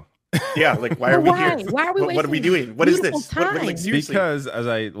anything. Yeah, like why are we here? Why are we what are we doing? What is this? Like, seriously? Because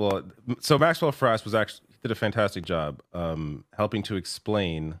so Maxwell Frass did a fantastic job helping to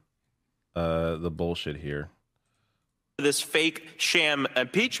explain the bullshit here. This fake sham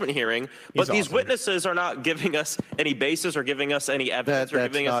impeachment hearing, but these witnesses are not giving us any basis or giving us any evidence or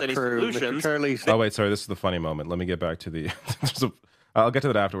giving us any solutions. Oh wait, sorry, this is the funny moment. Let me get back to the. I'll get to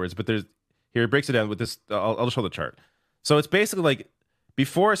that afterwards. But here it breaks it down with this. I'll show the chart. So it's basically like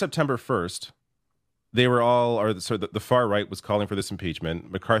before September 1st, they were all, the far right was calling for this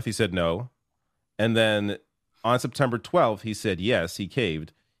impeachment. McCarthy said no, and then on September 12th, he said yes. He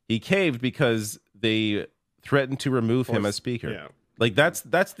caved. He caved because they threatened to remove him as speaker. Yeah. Like that's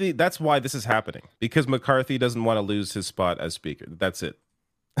why this is happening, because McCarthy doesn't want to lose his spot as speaker. That's it.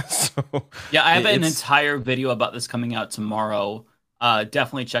 So yeah, I have an entire video about this coming out tomorrow.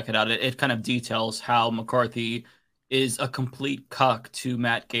 Definitely check it out. It kind of details how McCarthy is a complete cuck to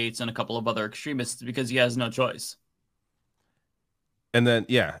Matt Gaetz and a couple of other extremists because he has no choice. And then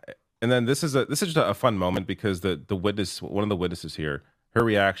this is just a fun moment because the witness, one of the witnesses here, her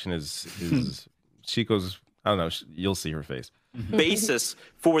reaction is she goes, I don't know, you'll see her face. Basis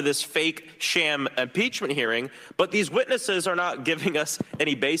for this fake sham impeachment hearing, but these witnesses are not giving us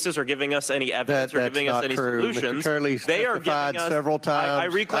any basis or giving us any evidence or giving us any solutions. They are giving us several times. I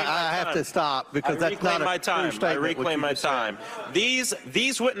reclaim my time. I have to stop because that's not a true statement. I reclaim my time.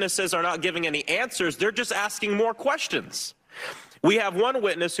 These witnesses are not giving any answers. They're just asking more questions. We have one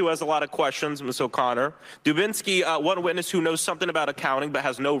witness who has a lot of questions, Ms. O'Connor. Dubinsky, one witness who knows something about accounting but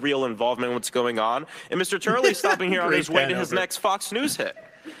has no real involvement in what's going on. And Mr. Turley stopping here on his way to his next Fox News hit.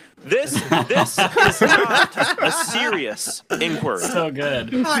 This is not a serious inquiry. So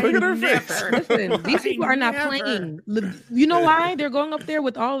good. Look at her face. Listen, these people are not playing. You know why they're going up there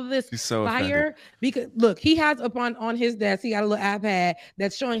with all of this fire? Because look, he has up on his desk, he got a little iPad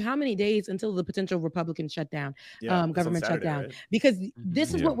that's showing how many days until the potential Republican shutdown, government shutdown. Right? Because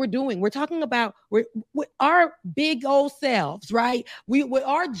this is what we're doing. We're talking about with our big old selves, right? With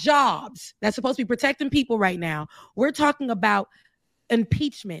our jobs that's supposed to be protecting people right now. We're talking about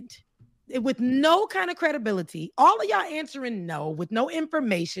impeachment with no kind of credibility. All of y'all answering no with no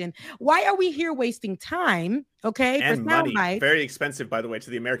information. Why are we here wasting time? Okay, and for money, soundbites. Very expensive, by the way, to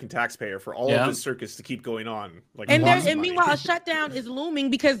the American taxpayer for all of this circus to keep going on. Like, and meanwhile, a shutdown is looming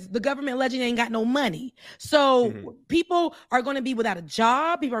because the government legend ain't got no money. So people are going to be without a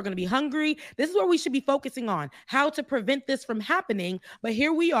job. People are going to be hungry. This is what we should be focusing on: how to prevent this from happening. But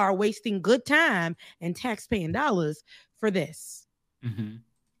here we are wasting good time and taxpaying dollars for this.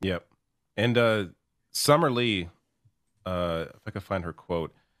 Yep. And Summer Lee, if I could find her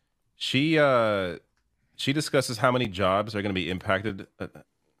quote, she discusses how many jobs are going to be impacted. Sorry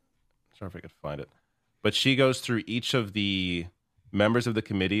if I could find it, but she goes through each of the members of the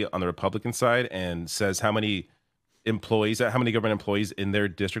committee on the Republican side and says how many government employees in their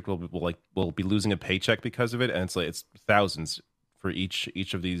district will be losing a paycheck because of it, and it's thousands for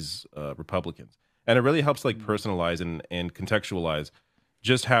each of these Republicans. And it really helps personalize and contextualize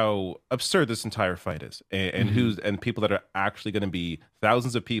just how absurd this entire fight is, and people that are actually going to be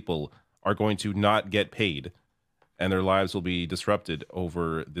thousands of people are going to not get paid, and their lives will be disrupted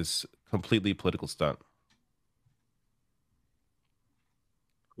over this completely political stunt.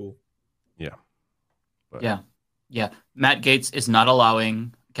 Cool. Yeah. But. Yeah. Matt Gaetz is not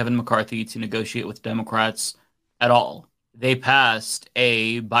allowing Kevin McCarthy to negotiate with Democrats at all. They passed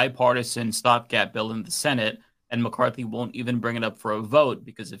a bipartisan stopgap bill in the Senate, and McCarthy won't even bring it up for a vote,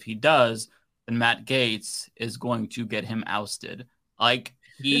 because if he does, then Matt Gaetz is going to get him ousted.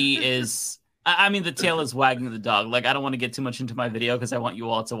 He is... I mean, the tail is wagging the dog. I don't want to get too much into my video because I want you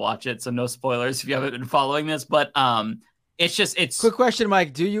all to watch it, so no spoilers if you haven't been following this, but it's... Quick question,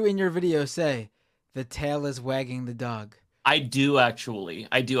 Mike. Do you in your video say, the tail is wagging the dog? I do, actually.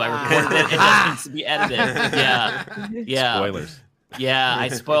 I do. I recorded it. It just needs to be edited. Yeah. Spoilers. Yeah, I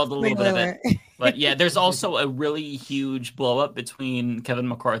spoiled a little bit of it. But yeah, there's also a really huge blow up between Kevin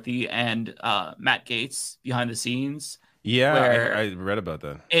McCarthy and Matt Gaetz behind the scenes. Yeah, I read about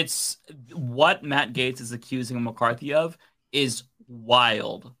that. It's what Matt Gaetz is accusing McCarthy of is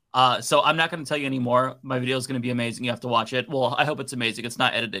wild. So I'm not going to tell you anymore. My video is going to be amazing. You have to watch it. Well, I hope it's amazing. It's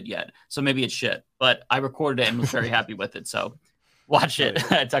not edited yet, so maybe it's shit. But I recorded it and was very happy with it. So watch it.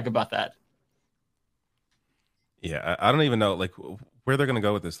 Talk about that. Yeah, I don't even know where they're going to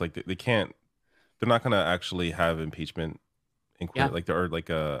go with this. They can't. They're not going to actually have impeachment like there are like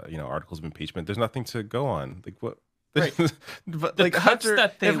articles of impeachment. There's nothing to go on. Like what? Right. But The like cuts Hunter,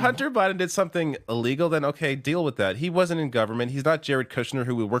 that they- if Hunter Biden did something illegal, then okay, deal with that. He wasn't in government. He's not Jared Kushner,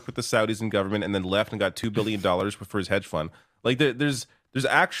 who would work with the Saudis in government and then left and got $2 billion for his hedge fund. Like there's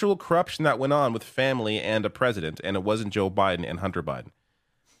actual corruption that went on with family and a president, and it wasn't Joe Biden and Hunter Biden.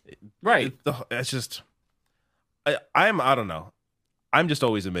 Right. It's just, I don't know. I'm just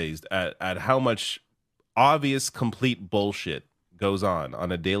always amazed at how much obvious, complete bullshit goes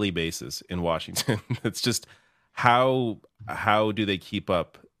on a daily basis in Washington. It's just how do they keep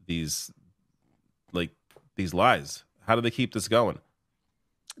up these lies? How do they keep this going?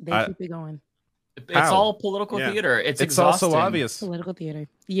 They keep it going. It's all political theater. It's also exhausting. obvious. Political theater.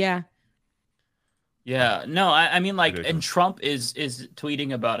 Yeah. Yeah, no, I mean, like, and Trump is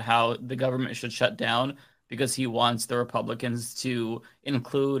tweeting about how the government should shut down because he wants the Republicans to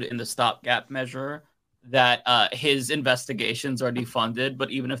include in the stopgap measure that his investigations are defunded,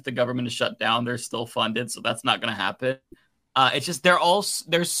 but even if the government is shut down, they're still funded, so that's not going to happen. It's just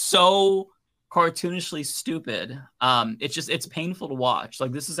they're so cartoonishly stupid. It's painful to watch.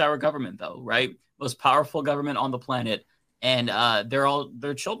 Like, this is our government, though, right? Most powerful government on the planet. And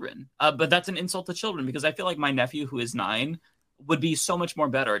they're children. But that's an insult to children because I feel like my nephew, who is 9, would be so much more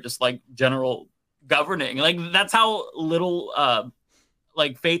better at just like general governing. Like that's how little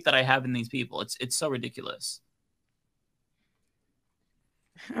like faith that I have in these people. It's so ridiculous.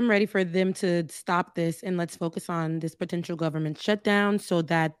 I'm ready for them to stop this and let's focus on this potential government shutdown so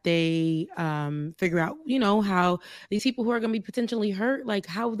that they figure out, how these people who are going to be potentially hurt, like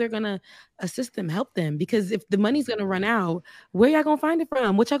how they're going to assist them, help them. Because if the money's going to run out, where y'all going to find it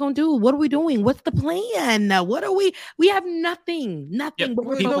from? What y'all going to do? What are we doing? What's the plan? What are we have nothing. Yep. But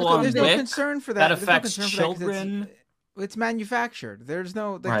we're People on there's no WIC, concern for that. That affects children. It's manufactured. There's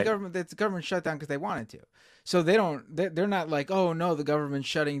no Right. the government shut down because they wanted to. So they're not like, oh no, the government's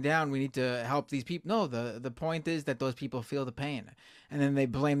shutting down, we need to help these people. No, the point is that those people feel the pain. And then they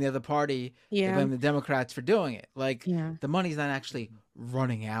blame the other party. Yeah. They blame the Democrats for doing it. Like the money's not actually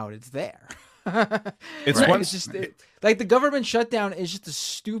running out, it's there. It's just like the government shutdown is just a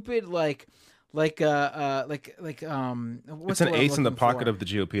stupid what's It's an ace in the pocket of the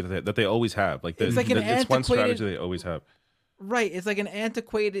GOP that they always have. Like it's like it's one strategy they always have. Right, it's like an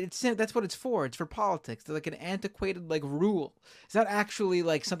antiquated. That's what it's for. It's for politics. It's like an antiquated rule. It's not actually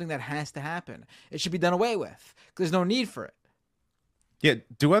like something that has to happen. It should be done away with. There's no need for it. Yeah.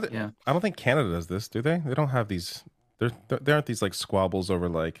 I don't think Canada does this, do they? They don't have these. There aren't these like squabbles over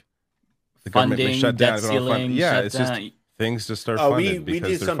like the government Funding, being shut down. debt ceiling, Yeah, it's shut just things just start funded. We do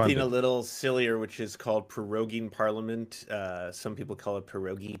because they're something funded. a little sillier, which is called proroguing parliament. Some people call it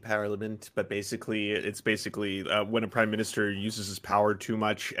proroguing parliament, but it's basically when a prime minister uses his power too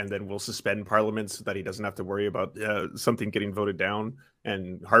much and then will suspend parliament so that he doesn't have to worry about something getting voted down.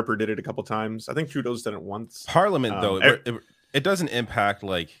 And Harper did it a couple times. I think Trudeau's done it once. Parliament, though, it doesn't impact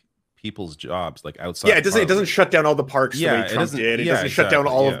like people's jobs like outside. Yeah, it doesn't shut down all the parks the way Trump did. It doesn't shut down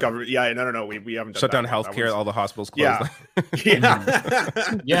all of government. Yeah, no. We haven't done shut down that. healthcare. All the hospitals closed.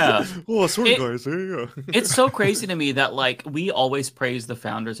 Yeah. Oh, sorry, guys. There you go. It's so crazy to me that like we always praise the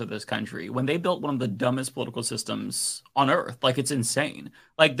founders of this country when they built one of the dumbest political systems on earth. Like it's insane.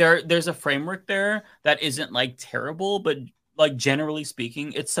 Like there's a framework there that isn't like terrible, but like generally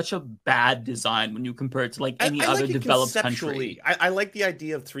speaking, it's such a bad design when you compare it to like any other developed country. I like the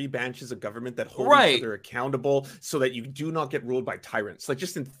idea of 3 branches of government that hold each other accountable so that you do not get ruled by tyrants, like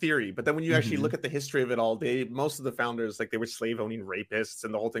just in theory. But then when you actually look at the history of it all, most of the founders, like they were slave owning rapists,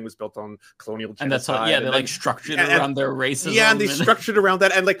 and the whole thing was built on colonial genocide. And that's how, they like structured around their racism. Yeah, and they structured around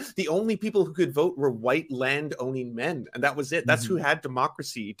that. And like the only people who could vote were white land owning men, and that was it. That's who had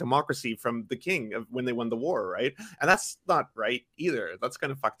democracy from the king when they won the war, right? And that's not right either. That's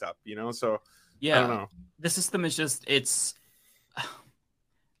kind of fucked up, so yeah, I don't know. The system is just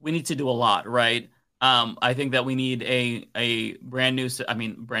we need to do a lot, right? I think that we need a brand new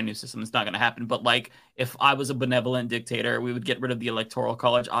system. It's not going to happen, but like if I was a benevolent dictator, we would get rid of the electoral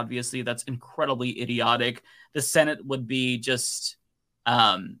college. Obviously that's incredibly idiotic. The Senate would be just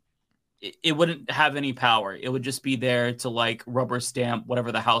it wouldn't have any power. It would just be there to like rubber stamp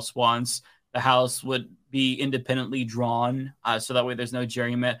whatever the House wants. The House would be independently drawn, so that way there's no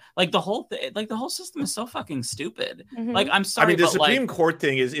gerrymander. Like the whole system is so fucking stupid. Like I'm sorry, the Supreme Court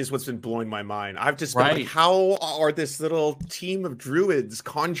thing is what's been blowing my mind. I've just been like, how are this little team of druids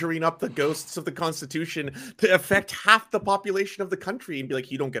conjuring up the ghosts of the Constitution to affect half the population of the country and be like,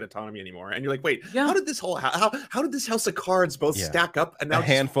 you don't get autonomy anymore? And you're like, wait, how did this how did this house of cards both stack up? And now a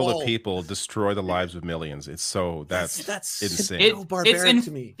handful of people destroy the lives of millions. It's so that's insane. It's so barbaric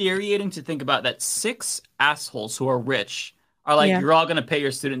to me. Infuriating to think about that 6 assholes who are rich are like, you're all going to pay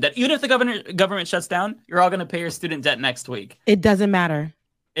your student debt. Even if the government shuts down, you're all going to pay your student debt next week. It doesn't matter.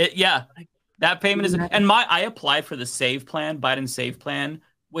 That payment is, and I applied for the SAVE plan, Biden SAVE plan,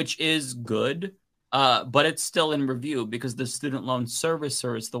 which is good. But it's still in review because the student loan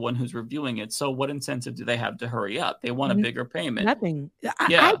servicer is the one who's reviewing it. So what incentive do they have to hurry up? They want a bigger payment. Nothing.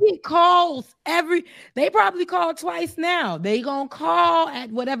 I get calls they probably call twice now. They gonna call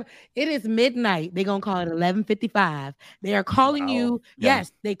at whatever. It is midnight. They gonna call at 11:55. They are calling you. Yeah.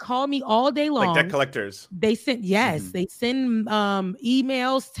 Yes, they call me all day long. Like debt collectors. They send, they send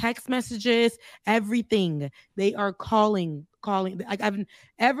emails, text messages, everything. They are calling. Like I've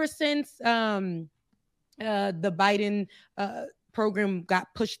ever since the Biden program got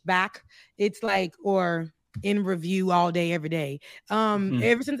pushed back, it's like, or in review all day, every day.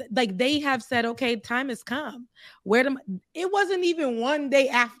 Ever since, like, they have said, okay, time has come. It wasn't even one day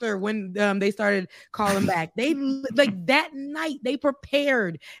after when they started calling back. They like that night they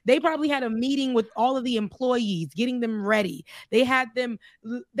prepared. They probably had a meeting with all of the employees, getting them ready. They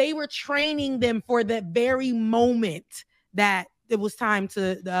were training them for that very moment that it was time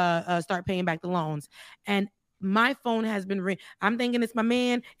to start paying back the loans. And my phone has been ringing. I'm thinking it's my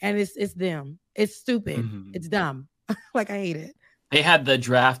man, and it's them. It's stupid. It's dumb. Like, I hate it. They had the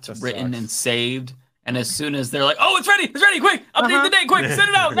draft written and saved, and as soon as they're like, "Oh, it's ready! Quick, update the date! Quick, send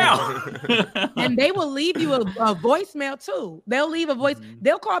it out now!" And they will leave you a voicemail too. They'll leave a voice.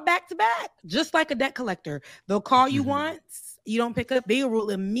 They'll call back to back, just like a debt collector. They'll call you once, you don't pick up. They will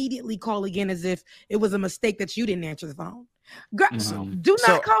immediately call again as if it was a mistake that you didn't answer the phone. Do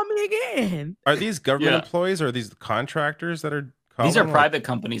not call me again. Are these government employees or are these contractors that are calling? These are private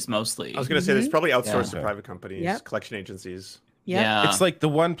companies mostly. I was going to say there's probably outsourced to private companies, collection agencies. Yeah. It's like the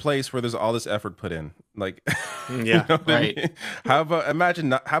one place where there's all this effort put in. Like, yeah, right. I mean? How about I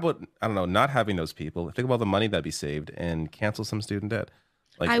don't know, not having those people. Think about the money that'd be saved and cancel some student debt.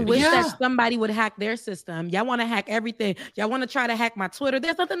 Like, I wish that somebody would hack their system. Y'all want to hack everything. Y'all want to try to hack my Twitter.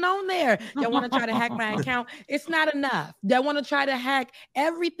 There's nothing on there. Y'all want to try to hack my account. It's not enough. Y'all want to try to hack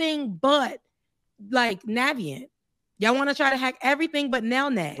everything but like Navient. Y'all want to try to hack everything but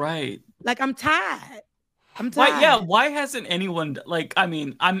Nelnet. Right. Like, I'm tired. Why hasn't anyone, like, I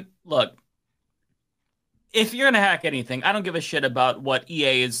mean, look, if you're going to hack anything, I don't give a shit about what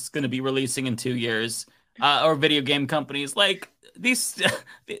EA is going to be releasing in 2 years or video game companies. Like, these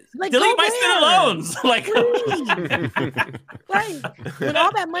delete my student loans. Like, when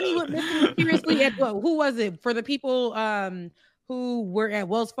all that money went missing mysteriously at who was it? For the people who were at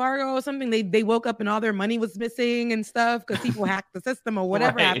Wells Fargo or something, they woke up and all their money was missing and stuff because people hacked the system or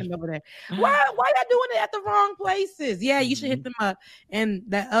whatever happened over there. Why y'all doing it at the wrong places? Yeah, you should hit them up and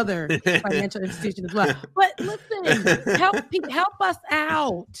that other financial institution as well. But listen, help us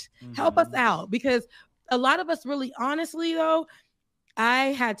out. Help us out, because a lot of us really, honestly though, I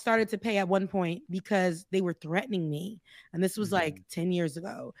had started to pay at one point because they were threatening me. And this was like 10 years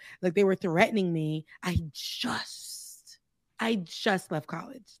ago. Like, they were threatening me. I just left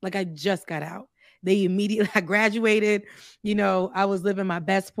college. Like, I just got out. I graduated, I was living my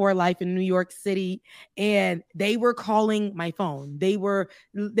best poor life in New York City, and they were calling my phone. They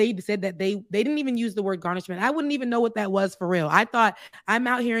said that they didn't even use the word garnishment. I wouldn't even know what that was for real. I thought, I'm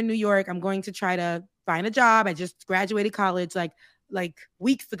out here in New York. I'm going to try to find a job. I just graduated college like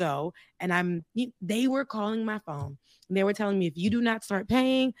weeks ago, and they were calling my phone. And they were telling me, if you do not start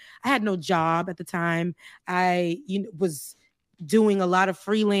paying, I had no job at the time. I was doing a lot of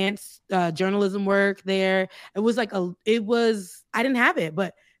freelance journalism work there. I didn't have it,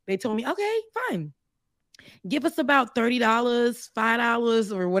 but they told me, okay, fine. Give us about $30,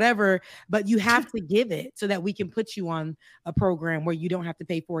 $5 or whatever, but you have to give it so that we can put you on a program where you don't have to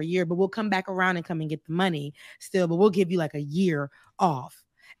pay for a year, but we'll come back around and come and get the money still, but we'll give you like a year off.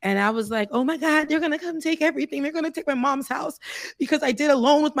 And I was like, oh my God, they're going to come take everything. They're going to take my mom's house because I did a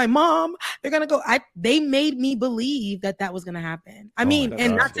loan with my mom. They're going to go. They made me believe that was going to happen. I mean,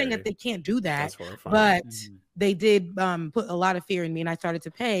 and not saying that they can't do that, but they did put a lot of fear in me, and I started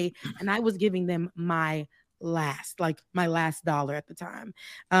to pay, and I was giving them my last dollar at the time.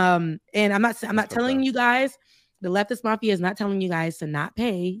 And I'm not telling you guys, the leftist mafia is not telling you guys to not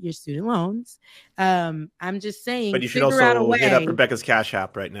pay your student loans. I'm just saying, but you should also hit up Rebecca's Cash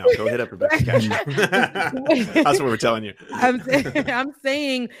App right now. Go hit up Rebecca's Cash App. That's what we're telling you. I'm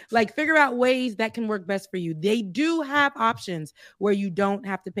saying, like, figure out ways that can work best for you. They do have options where you don't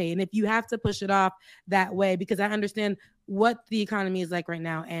have to pay. And if you have to push it off that way, because I understand what the economy is like right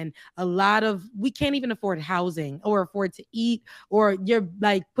now. And we can't even afford housing or afford to eat, or you're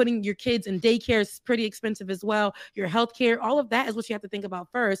like putting your kids in daycare is pretty expensive as well. Your healthcare, all of that is what you have to think about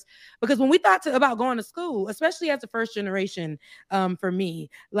first. Because when we thought about going to school, especially as a first generation, for me,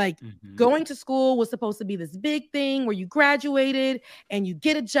 like going to school was supposed to be this big thing where you graduated and you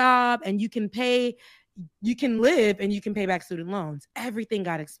get a job and you can live and you can pay back student loans. Everything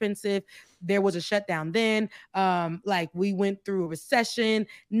got expensive. There was a shutdown then. Like we went through a recession.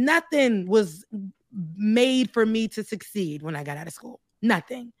 Nothing was made for me to succeed when I got out of school.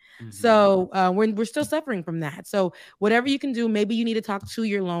 Nothing. So we're still suffering from that. So whatever you can do, maybe you need to talk to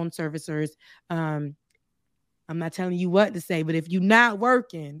your loan servicers. I'm not telling you what to say, but if you're not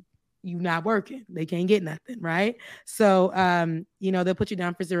working, they can't get nothing, right? So they'll put you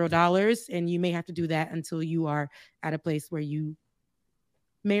down for $0, and you may have to do that until you are at a place where you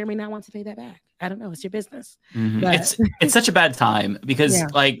may or may not want to pay that back. I don't know, it's your business. But it's such a bad time because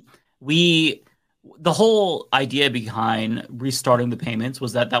the whole idea behind restarting the payments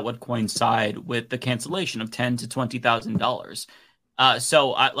was that would coincide with the cancellation of $10,000 to $20,000.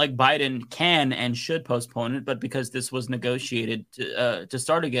 So Biden can and should postpone it, but because this was negotiated to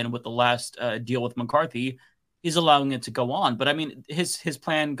start again with the last deal with McCarthy, he's allowing it to go on. But I mean, his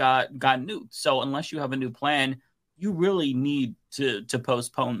plan got nuked. So unless you have a new plan, you really need to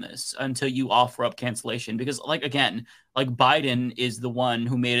postpone this until you offer up cancellation. Because Biden is the one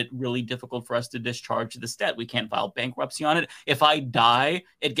who made it really difficult for us to discharge this debt. We can't file bankruptcy on it. If I die,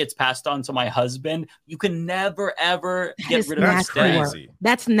 it gets passed on to my husband. You can never, ever get rid of this debt.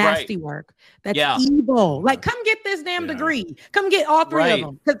 That's nasty work. That's evil. Like, come get this damn degree. Come get all three of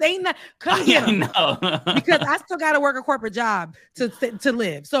them. Because come get them. Because I still got to work a corporate job to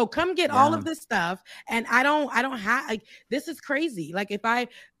live. So come get all of this stuff. And I don't have, this is crazy. Like if I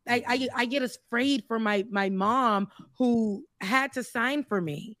get afraid for my mom who had to sign for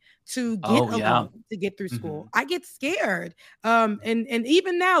me to get a loan to get through school. I get scared. And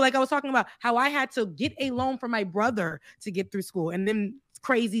even now, like I was talking about how I had to get a loan for my brother to get through school. And then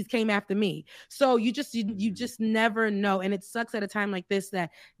crazies came after me. So you just never know. And it sucks at a time like this that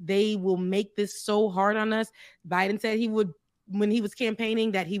they will make this so hard on us. Biden said he would, when he was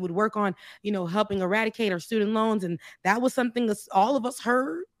campaigning, that he would work on, helping eradicate our student loans. And that was something that all of us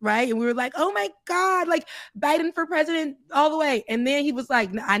heard, right? And we were like, oh my God, like Biden for president all the way. And then he was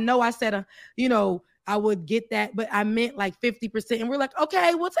like, I know I said, I would get that, but I meant like 50%. And we're like,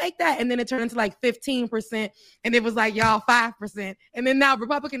 okay, we'll take that. And then it turned into like 15%. And it was like, y'all 5%. And then now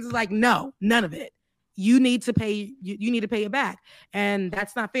Republicans is like, no, none of it. You need to pay. You need to pay it back, and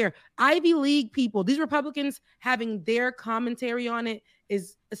that's not fair. Ivy League people, these Republicans having their commentary on it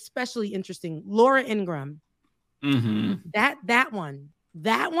is especially interesting. Laura Ingraham, that one,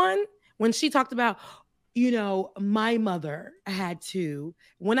 when she talked about, my mother had to.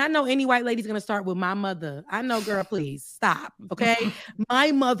 When I know any white lady's gonna start with my mother, I know, girl, please stop. Okay,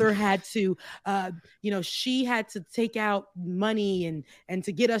 my mother had to. She had to take out money and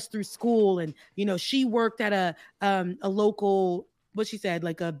to get us through school, and she worked at a local. What she said,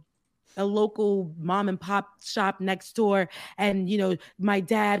 like a local mom and pop shop next door. And, my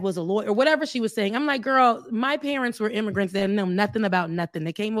dad was a lawyer or whatever she was saying. I'm like, girl, my parents were immigrants. They didn't know nothing about nothing.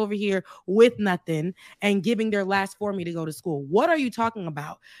 They came over here with nothing and giving their last for me to go to school. What are you talking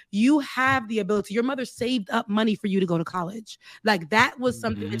about? You have the ability. Your mother saved up money for you to go to college. Like that was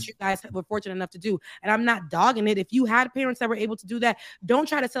something that you guys were fortunate enough to do. And I'm not dogging it. If you had parents that were able to do that, don't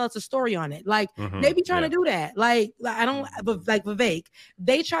try to tell us a story on it. Like they be trying to do that. Like I don't like Vivek.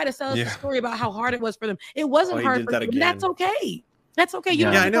 They try to sell us a story about how hard it was for them. It wasn't hard for them. That's okay. That's okay. You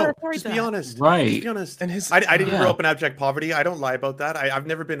don't I know. Just be honest. Right. Just be honest. And I didn't grow up in abject poverty. I don't lie about that. I've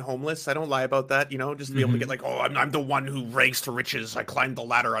never been homeless. I don't lie about that. Just to be able to get like, I'm the one who ranks to riches. I climbed the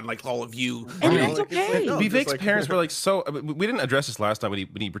ladder unlike all of you. And it's okay. Vivek's parents were like so. We didn't address this last time when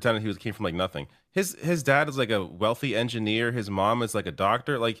he pretended came from like nothing. His dad is like a wealthy engineer. His mom is like a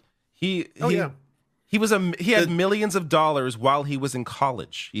doctor. Like he had millions of dollars while he was in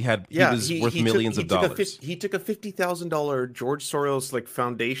college. He was worth millions of dollars. He took a $50,000 George Soros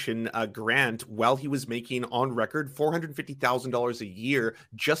foundation grant while he was making on record $450,000 a year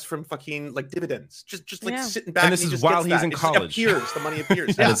just from fucking dividends. Just sitting back. And this is while he's in college. The money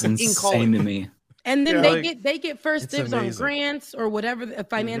appears. That is insane to me. And then they get first dibs on grants or whatever,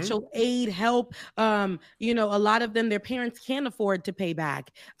 financial aid, help. A lot of them, their parents can't afford to pay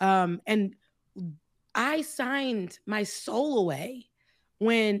back. And I signed my soul away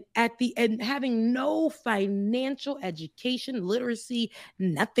when at the end, having no financial education, literacy,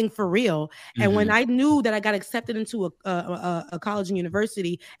 nothing for real. And when I knew that I got accepted into a college and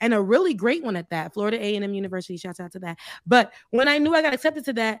university, and a really great one at that, Florida A&M University, shouts out to that. But when I knew I got accepted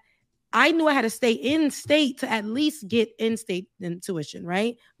to that, I knew I had to stay in state to at least get in-state tuition,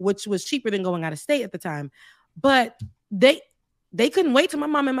 right? Which was cheaper than going out of state at the time. But they couldn't wait till my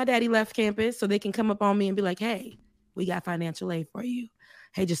mom and my daddy left campus so they can come up on me and be like, hey, we got financial aid for you.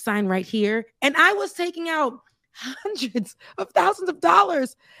 Hey, just sign right here. And I was taking out hundreds of thousands of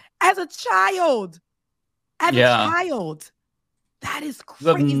dollars as a child. As a child. That is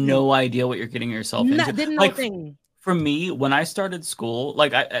crazy. You have no idea what you're getting yourself into. Didn't know a thing. For me, when I started school,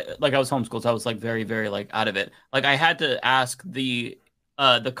 I was homeschooled, so I was like very, very like out of it. Like I had to ask the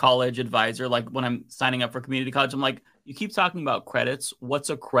college advisor, like when I'm signing up for community college, I'm like, you keep talking about credits. What's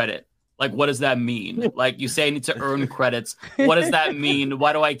a credit? Like, what does that mean? Like you say I need to earn credits. What does that mean?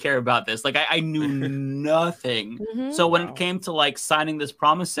 Why do I care about this? Like I knew nothing. So when it came to like signing this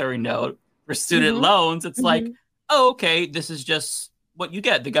promissory note for student loans, it's like, oh, okay, this is just what you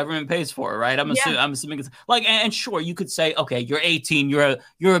get. The government pays for it, right? I'm assuming it's like, and sure, you could say, okay, you're 18, you're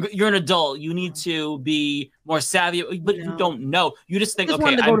an adult, you need to be more savvy, but you don't know. You just think,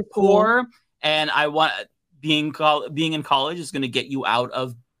 okay, I'm poor, and I want being in college is going to get you out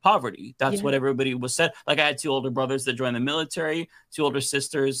of poverty. That's what everybody was said. Like I had 2 older brothers that joined the military, 2 older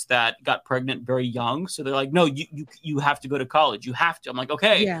sisters that got pregnant very young. So they're like, no, you have to go to college. You have to. I'm like,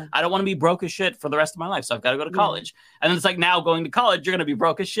 okay, I don't want to be broke as shit for the rest of my life. So I've got to go to college. And then it's like, now going to college, you're going to be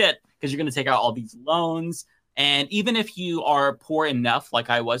broke as shit because you're going to take out all these loans. And even if you are poor enough, like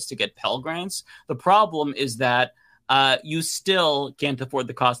I was, to get Pell Grants, the problem is that you still can't afford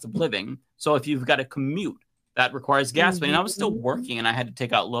the cost of living. So if you've got to commute, that requires gas money. And I was still working and I had to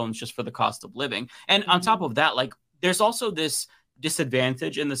take out loans just for the cost of living. And on top of that, like there's also this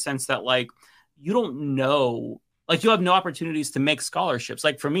disadvantage in the sense that like you don't know, like you have no opportunities to make scholarships.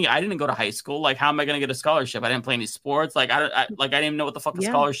 Like for me, I didn't go to high school. Like how am I going to get a scholarship? I didn't play any sports. Like I didn't even know what the fuck a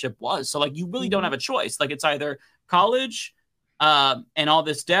scholarship was. So like you really don't have a choice. Like it's either college and all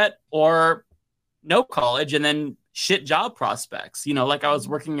this debt or no college and then shit job prospects. You know, like I was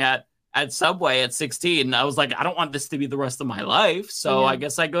working at Subway at 16. I was like, I don't want this to be the rest of my life. So I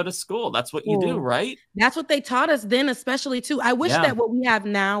guess I go to school. That's what you do, right? That's what they taught us then, especially too. I wish that what we have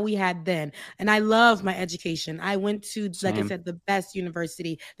now, we had then. And I love my education. I went to, like I said, the best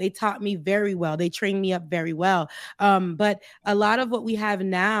university. They taught me very well. They trained me up very well. But a lot of what we have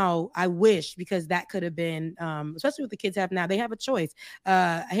now, I wish, because that could have been, especially what the kids have now, they have a choice.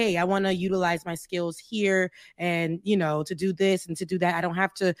 Hey, I want to utilize my skills here and, you know, to do this and to do that. I don't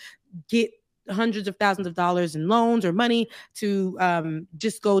have to get hundreds of thousands of dollars in loans or money to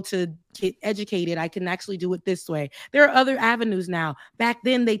just go to get educated. I can actually do it this way. There are other avenues now. Back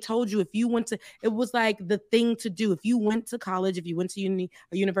then, they told you if you went to, it was like the thing to do. If you went to college, if you went to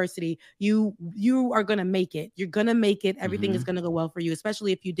university, you are going to make it. You're going to make it. Everything is going to go well for you,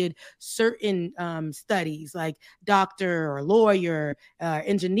 especially if you did certain studies like doctor or lawyer,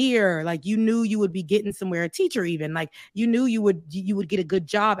 engineer. Like you knew you would be getting somewhere, a teacher even. Like you knew you would get a good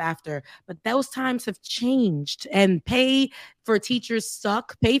job after. But those times have changed, and pay for teachers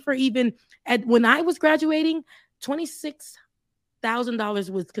suck. Pay for even when I was graduating, $26,000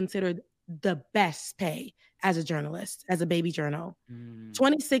 was considered the best pay as a journalist, as a baby journal.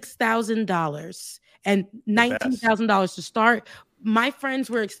 $26,000 and $19,000 to start. My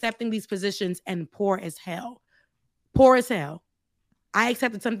friends were accepting these positions and poor as hell. Poor as hell. I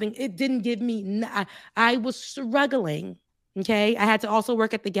accepted something. It didn't give me, I was struggling. Okay. I had to also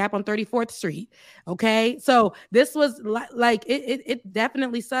work at the Gap on 34th Street. Okay. So this was like, it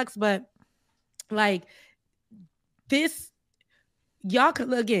definitely sucks, but like this, y'all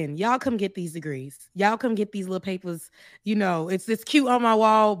come get these degrees. Y'all come get these little papers. You know, it's cute on my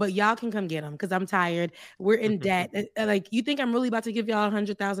wall, but y'all can come get them because I'm tired. We're in debt. Like, you think I'm really about to give y'all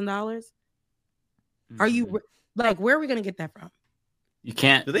 $100,000? Are you like, where are we going to get that from? You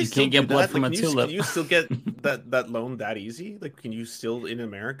can't. You can't get blood from a tulip. Can you still get that loan that easy? Like, can you still in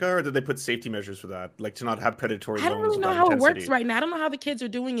America, or did they put safety measures for that, like to not have predatory loans? I don't really know how it works right now. I don't know how the kids are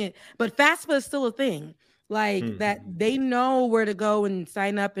doing it, but FAFSA is still a thing. Like that, they know where to go and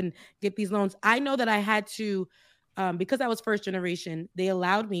sign up and get these loans. I know that I had to. Because I was first generation, they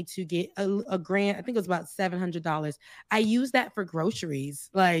allowed me to get a grant. I think it was about $700. I used that for groceries.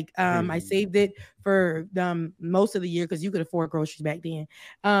 Like I saved it for most of the year because you could afford groceries back then.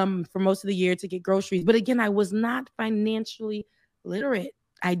 For most of the year to get groceries. But again, I was not financially literate.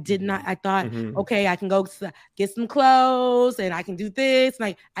 I did not. I thought, okay, I can go get some clothes and I can do this.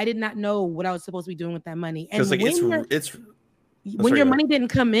 Like I did not know what I was supposed to be doing with that money. And like when your money didn't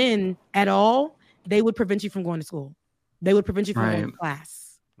come in at all, they would prevent you from going to school. They would prevent you from going to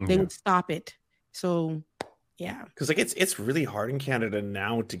class. They would stop it. So, yeah. Because like it's really hard in Canada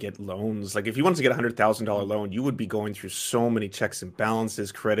now to get loans. Like if you wanted to get $100,000 loan, you would be going through so many checks and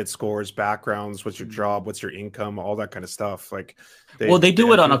balances, credit scores, backgrounds, what's your job, what's your income, all that kind of stuff. Like they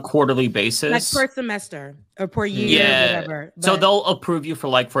do it on a quarterly basis, like per semester or per year, or whatever. So they'll approve you for,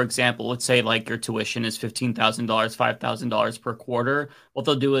 like, for example, let's say like your tuition is $15,000, $5,000 per quarter. What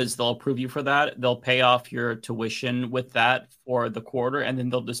they'll do is they'll approve you for that. They'll pay off your tuition with that for the quarter, and then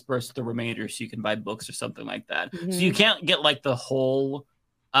they'll disperse the remainder so you can buy books or something like that. So you can't get like the whole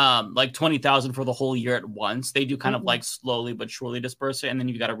like 20,000 for the whole year at once. They do kind of like slowly but surely disperse it, and then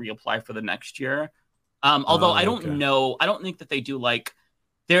you got to reapply for the next year. Although I don't know, I don't think that they do like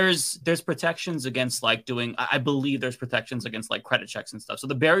there's protections against like doing, I believe there's protections against like credit checks and stuff. So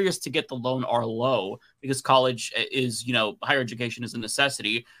the barriers to get the loan are low because college is, you know, higher education is a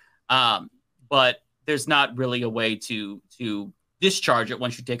necessity. But there's not really a way to discharge it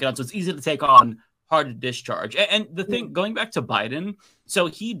once you take it on. So it's easy to take on, hard to discharge. And the thing, going back to Biden, so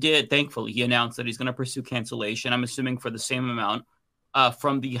he did, thankfully, he announced that he's going to pursue cancellation, I'm assuming for the same amount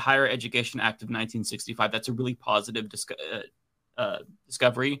from the Higher Education Act of 1965. That's a really positive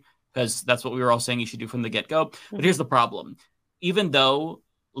discovery, because that's what we were all saying you should do from the get-go. But here's the problem. Even though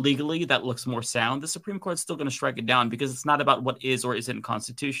legally that looks more sound, the Supreme Court's still going to strike it down because it's not about what is or isn't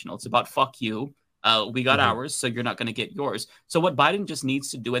constitutional. It's about fuck you. We got ours, so you're not going to get yours. So what Biden just needs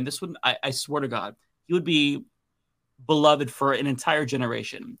to do, and this would, I swear to God, he would be beloved for an entire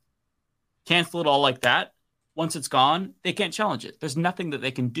generation. Cancel it all like that. Once it's gone, they can't challenge it. There's nothing that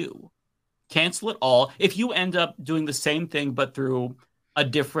they can do. Cancel it all. If you end up doing the same thing but through a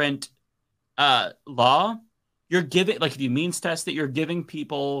different law, you're giving, like if you means test it, you're giving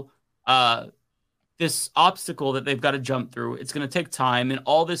people this obstacle that they've got to jump through. It's going to take time, and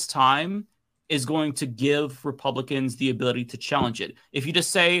all this time is going to give Republicans the ability to challenge it. If you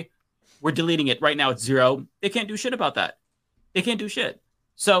just say, we're deleting it, right now it's 0, they can't do shit about that. They can't do shit.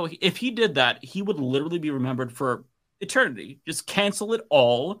 So if he did that, he would literally be remembered for eternity. Just cancel it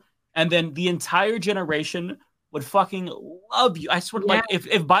all, and then the entire generation would fucking love you. I swear, like if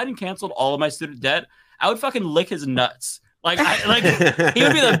Biden canceled all of my student debt, I would fucking lick his nuts. Like, he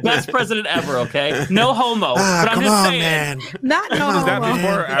would be the best president ever. Okay, no homo. But I'm just saying, man. Not no homo. Is that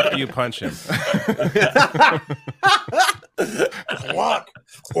before or after you punch him?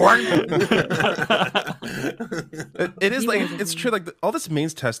 It is like, it's true. Like all this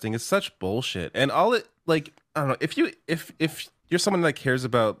means testing is such bullshit, and all it, like, I don't know, if you're someone that cares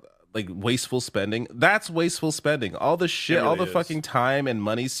about like wasteful spending, that's wasteful spending. All the shit, really all the fucking time and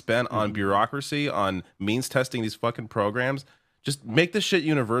money spent on bureaucracy, on means testing these fucking programs. Just make this shit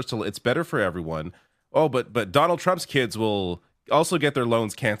universal. It's better for everyone. Oh, but Donald Trump's kids will also get their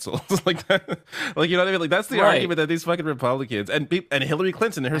loans canceled. Like that, like, you know what I mean? Like that's the argument that these fucking Republicans and Hillary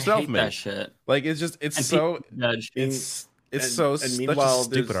Clinton herself made. That shit. Like it's just it's so meanwhile,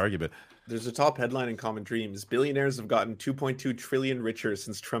 such a stupid argument. There's a top headline in Common Dreams. Billionaires have gotten 2.2 trillion richer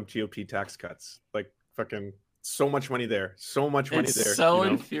since Trump GOP tax cuts. Like fucking so much money there. So much money there. So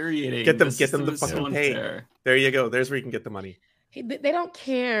infuriating. Get them the fucking pay. There you go. There's where you can get the money. They don't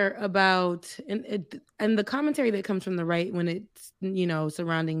care about, and the commentary that comes from the right when it's, you know,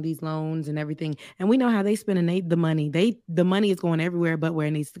 surrounding these loans and everything, and we know how they spend the money. The money is going everywhere but where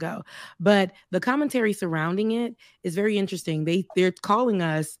it needs to go. But the commentary surrounding it is very interesting. They're calling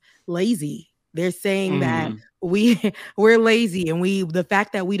us lazy. They're saying that we're lazy, and the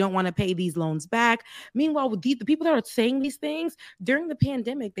fact that we don't want to pay these loans back. Meanwhile, with the people that are saying these things during the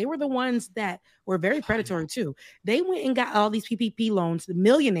pandemic, they were the ones that were very predatory too. They went and got all these PPP loans, the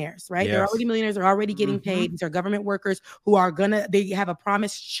millionaires, right? Yes. They're already millionaires, they're already getting paid. These are government workers who are they have a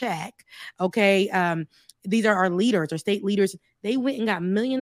promised check. Okay. These are our leaders, our state leaders. They went and got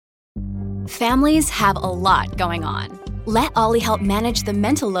millions. Families have a lot going on. Let Ollie help manage the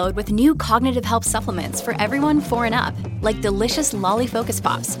mental load with new cognitive help supplements for everyone 4 and up, like delicious Lolly Focus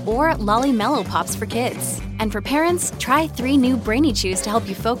Pops or Lolly Mellow Pops for kids. And for parents, try 3 new Brainy Chews to help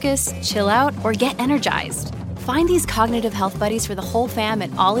you focus, chill out, or get energized. Find these cognitive health buddies for the whole fam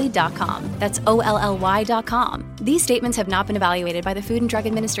at ollie.com. That's OLLY.com. These statements have not been evaluated by the Food and Drug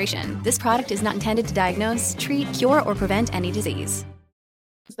Administration. This product is not intended to diagnose, treat, cure, or prevent any disease.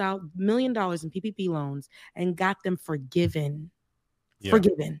 $1 million in PPP loans and got them forgiven.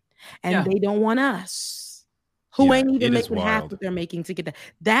 And they don't want us who ain't even making half what they're making to get that.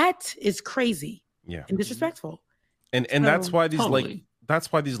 That is crazy and disrespectful. And that's why these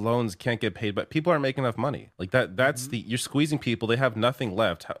that's why these loans can't get paid, but people aren't making enough money. Like that's you're squeezing people, they have nothing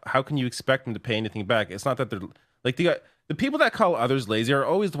left. How can you expect them to pay anything back? It's not that they're like the people that call others lazy are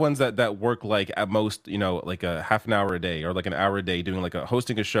always the ones that work like at most, like a half an hour a day or like an hour a day doing like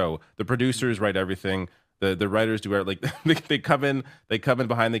hosting a show. The producers write everything. The writers do it. Like they come in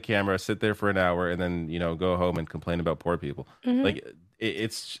behind the camera, sit there for an hour, and then go home and complain about poor people. Mm-hmm. Like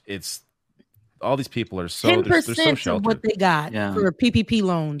it's all these people are so 10% they're so sheltered. of what they got for PPP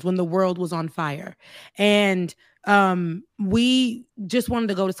loans when the world was on fire, and we just wanted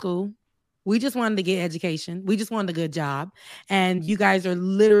to go to school. We just wanted to get education. We just wanted a good job. And you guys are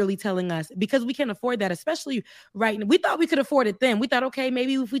literally telling us, because we can't afford that, especially right now. We thought we could afford it then. We thought, okay,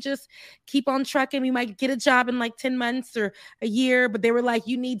 maybe if we just keep on trucking, we might get a job in like 10 months or a year. But they were like,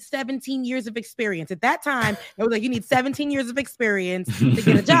 you need 17 years of experience. At that time, it was like, you need 17 years of experience to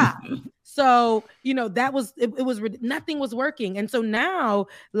get a job. So, that was, it was, nothing was working. And so now,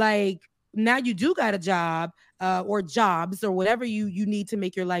 now you do got a job or jobs or whatever you need to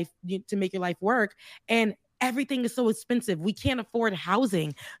make your life work, and everything is so expensive. We can't afford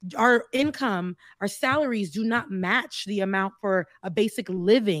housing. Our income, our salaries do not match the amount for a basic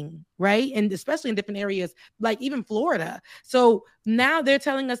living, right? And especially in different areas, like even Florida. So now they're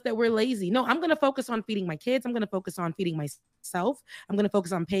telling us that we're lazy. No, I'm going to focus on feeding my kids. I'm going to focus on feeding myself. I'm going to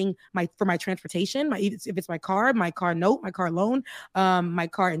focus on paying for my transportation, if it's my car note, my car loan, my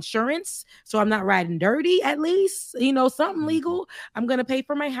car insurance. So I'm not riding dirty, at least, something legal. I'm going to pay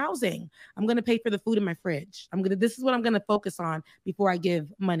for my housing. I'm going to pay for the food in my fridge. This is what I'm going to focus on before I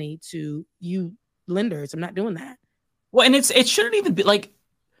give money to you lenders. I'm not doing that. Well, and it shouldn't even be like,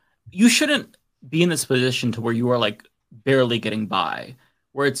 you shouldn't be in this position to where you are like barely getting by,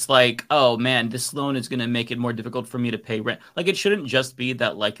 where it's like, oh man, this loan is going to make it more difficult for me to pay rent. Like, it shouldn't just be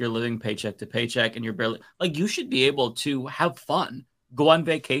that like you're living paycheck to paycheck and you're barely, like, you should be able to have fun, go on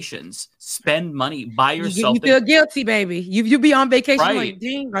vacations, spend money, buy yourself. You feel guilty, baby. You be on vacation, right. Like,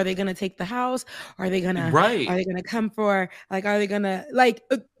 dang, are they gonna take the house? Are they gonna right? Are they gonna come for like? Are they gonna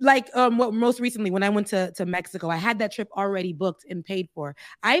what most recently when I went to Mexico, I had that trip already booked and paid for.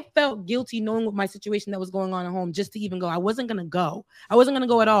 I felt guilty knowing what my situation that was going on at home just to even go. I wasn't gonna go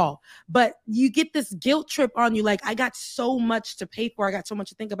at all. But you get this guilt trip on you, like, I got so much to pay for. I got so much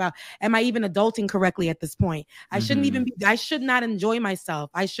to think about. Am I even adulting correctly at this point? I shouldn't even be. I should not enjoy myself.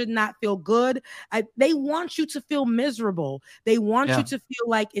 I should not feel good. They want you to feel miserable. They want you to feel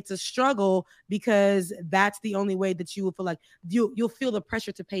like it's a struggle, because that's the only way that you will feel like you'll feel the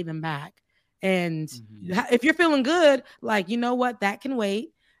pressure to pay them back. And if you're feeling good, like, you know what, that can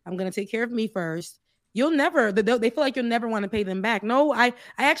wait. I'm going to take care of me first. They feel like you'll never want to pay them back. No, I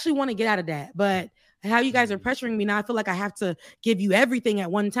actually want to get out of that. But how you guys are pressuring me now, I feel like I have to give you everything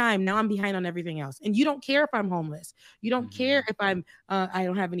at one time. Now I'm behind on everything else. And you don't care if I'm homeless. You don't care if I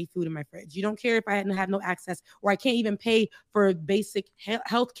don't have any food in my fridge. You don't care if I have no access, or I can't even pay for basic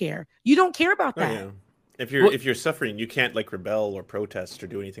health care. You don't care about that. Oh, yeah. If you're suffering, you can't like rebel or protest or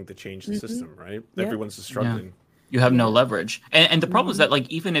do anything to change the system, right? Yep. Everyone's just struggling. Yeah. You have no leverage. And the problem is that, like,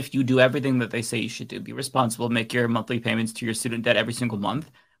 even if you do everything that they say you should do, be responsible, make your monthly payments to your student debt every single month,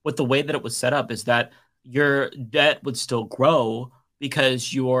 with the way that it was set up is that your debt would still grow,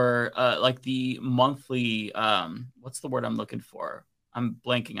 because your like the monthly what's the word I'm looking for? I'm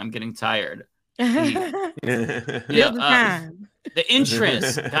blanking. I'm getting tired. The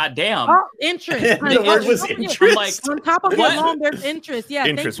interest. Goddamn. Oh, interest. The word was interest. Like, on top of your loan, there's interest. Yeah,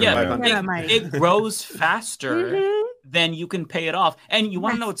 interest. It grows faster than you can pay it off. And you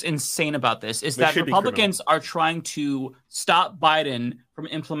want to know what's insane about this is that Republicans are trying to stop Biden from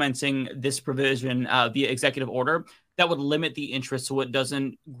implementing this provision via executive order that would limit the interest so it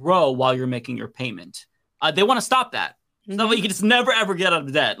doesn't grow while you're making your payment. They want to stop that. So you can just never ever get out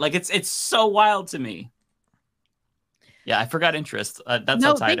of debt. Like, it's so wild to me. Yeah, I forgot interest. That's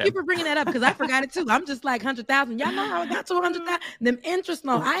no, thank you for bringing that up, because I forgot it too. I'm just like 100,000. Y'all know how I got to 100,000. Them interest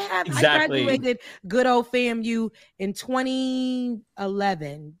loans. I graduated good old FAMU in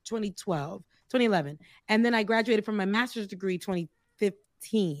 2011, and then I graduated from my master's degree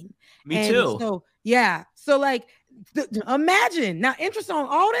 2015. Me too. So yeah, so like, imagine now interest on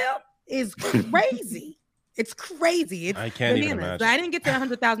all them is crazy. It's crazy. It's I can't even imagine. So I didn't get to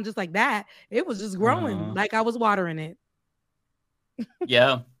 100,000 just like that. It was just growing like I was watering it.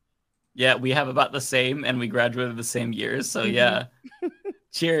 Yeah, we have about the same, and we graduated the same years. So yeah,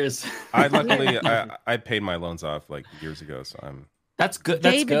 cheers. I luckily I paid my loans off like years ago, so I'm. That's good.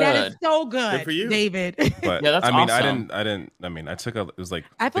 That's David, good. that is so good for you, David. But yeah, that's I mean, awesome. I didn't. I mean, I took a. It was like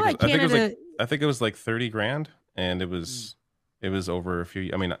I feel like Canada. I think it was like 30 grand, and it was over a few.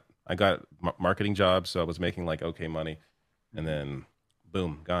 I mean, I got marketing jobs, so I was making like okay money, and then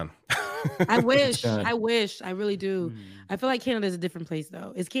boom, gone. I wish, I really do. I feel like Canada is a different place,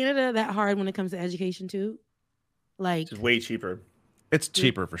 though. Is Canada that hard when it comes to education too? Like, it's way cheaper. It's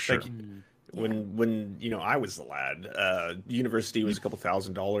cheaper for sure. Like, when I was a lad, university was a couple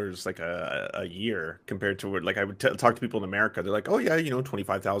 $1,000s like a year compared to what, like, I would talk to people in America. They're like, oh yeah,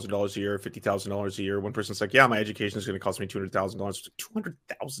 $25,000 a year, $50,000 a year. One person's like, yeah, my education is going to cost me $200,000.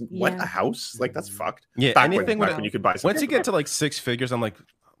 $200,000? What, a house? Like, that's fucked. Yeah, back anything when you could buy something. Once you get to like six figures, I'm like,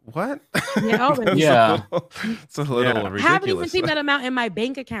 what? Yeah, It's a little ridiculous. I haven't even seen that amount in my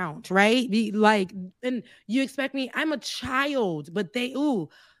bank account, right? And you expect me? I'm a child, but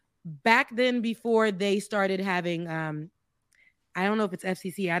back then, before they started having, I don't know if it's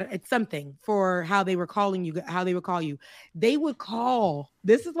FCC, it's something for how they were calling you, how they would call you. They would call.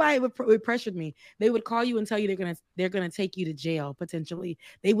 This is why it pressured me. They would call you and tell you they're gonna take you to jail potentially.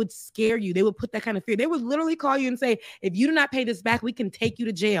 They would scare you. They would put that kind of fear. They would literally call you and say, if you do not pay this back, we can take you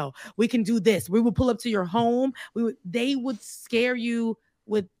to jail. We can do this. We will pull up to your home. They would scare you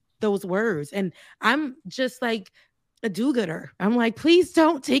with those words, and I'm just like a do-gooder. I'm like, please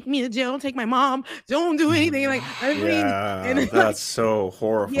don't take me to jail. Don't take my mom. Don't do anything. Like, I mean, and that's so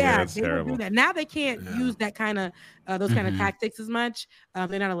horrible. Yeah, that's they terrible. would do that. Now they can't use that kind of those kind of tactics as much.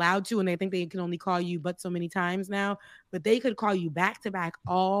 They're not allowed to, and they think they can only call you but so many times now. But they could call you back to back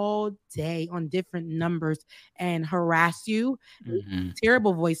all day on different numbers and harass you.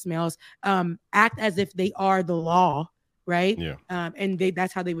 Terrible voicemails. Act as if they are the law, right? Yeah. And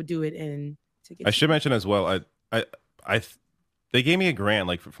that's how they would do it. And I should mention as well, they gave me a grant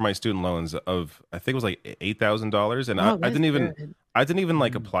like for my student loans of, I think it was like $8,000, and I didn't even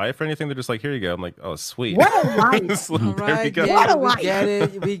like apply for anything. They're just like, here you go. I'm like, oh sweet. What a life! There you go. What a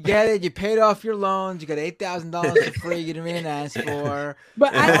life. We get it. You paid off your loans. You got $8,000 for free. You didn't even ask for.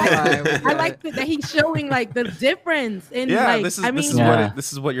 But I like that he's showing like the difference in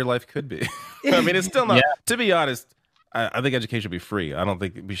this is what your life could be. I mean, it's still not. To be honest, I think education should be free. I don't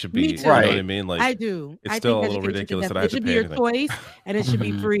think we should be. You know what I mean? Like, I do. It's still a little ridiculous that I have to pay. It should be your choice, and it should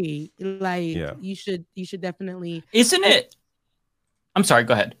be free. Like, you should definitely. Isn't it? I'm sorry.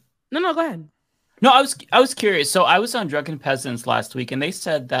 Go ahead. No, go ahead. No, I was curious. So I was on Drunken Peasants last week, and they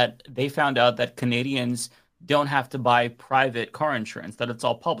said that they found out that Canadians don't have to buy private car insurance; that it's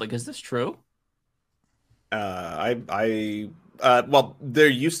all public. Is this true? Well, there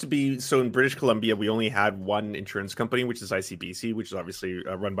used to be, so in British Columbia, we only had one insurance company, which is ICBC, which is obviously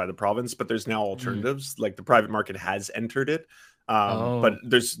run by the province, but there's now alternatives. Like, the private market has entered it. But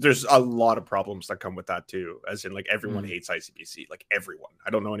there's a lot of problems that come with that too. As in, like, everyone hates ICBC, like everyone.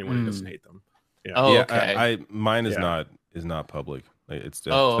 I don't know anyone who doesn't hate them. Yeah. Okay. Mine is not public. It's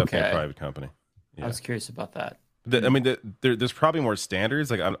definitely a private company. Yeah. I was curious about that. I mean, there's probably more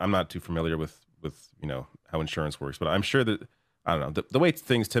standards. Like, I'm not too familiar with how insurance works, but I'm sure that, I don't know, the way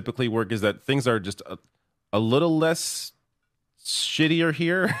things typically work is that things are just a little less shittier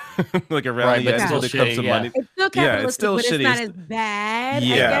here, like around the edge when it comes to money. It's still it's still but shitty. It's not as bad.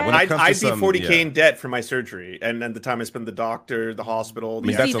 Yeah, I'd be $40K in debt for my surgery, and then the time I spent the doctor, the hospital,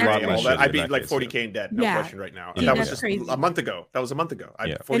 that's a lot less. I'd be like $40K in debt, no question, right now. And that was just a month ago. That was a month ago.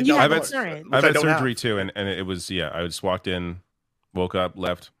 I've had surgery too, and it was I just walked in, woke up,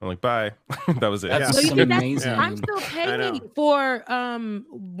 left. I'm like, bye. That was it. That's amazing. I'm still paying for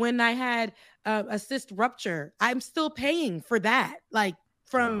when I had a cyst rupture. I'm still paying for that. Like,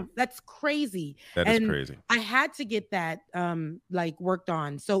 that's crazy. That is crazy. I had to get that like worked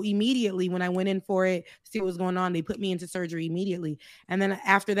on. So immediately when I went in for it, see what was going on, they put me into surgery immediately. And then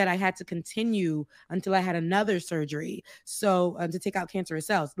after that, I had to continue until I had another surgery. So to take out cancerous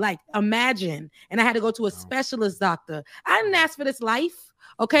cells. Like, imagine. And I had to go to a specialist doctor. I didn't ask for this life.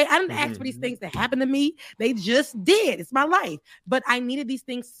 Okay, I didn't ask for these things to happen to me. They just did. It's my life. But I needed these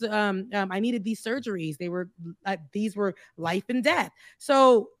things. I needed these surgeries. These were life and death.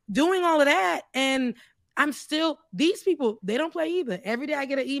 So doing all of that, and I'm still, these people, they don't play either. Every day I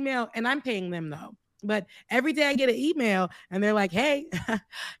get an email, and I'm paying them though. But every day I get an email, and they're like, "Hey,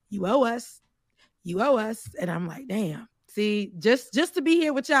 you owe us. You owe us." And I'm like, "Damn." See, just to be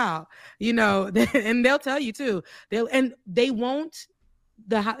here with y'all, and they'll tell you too. They won't.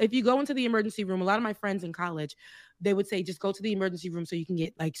 If you go into the emergency room, a lot of my friends in college, they would say, just go to the emergency room so you can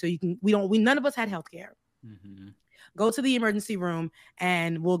get none of us had healthcare. Go to the emergency room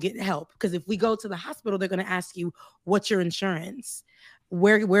and we'll get help. Because if we go to the hospital, they're going to ask you, what's your insurance? Who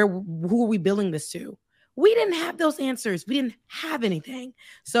are we billing this to? We didn't have those answers. We didn't have anything.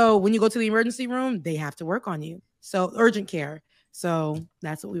 So when you go to the emergency room, they have to work on you. So urgent care. So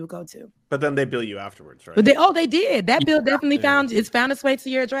that's what we would go to. But then they bill you afterwards, right? But they did. That bill definitely found its way to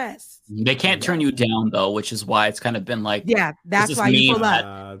your address. They can't turn you down though, which is why it's kind of been like, that's why you pull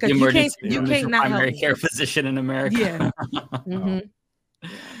up, because you can't not primary care physician in America.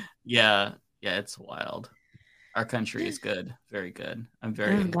 Yeah. Yeah, it's wild. Our country is good, very good. I'm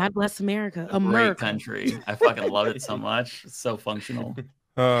very God bless America. great America. country. I fucking love it so much. It's so functional.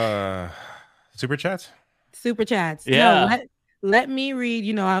 Super chats. Super chats. Yeah. No, let me read.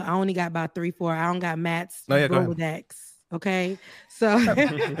 You know, I only got about 3, 4. I don't got Matt's No, yeah, go ahead. Rolodex. Okay, so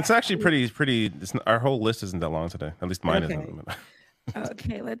It's actually pretty. Our whole list isn't that long today. At least mine isn't.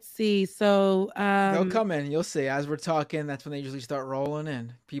 Okay, let's see. So they'll come in. You'll see. As we're talking, that's when they usually start rolling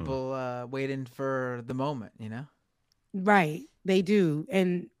in. People waiting for the moment, you know? Right. They do.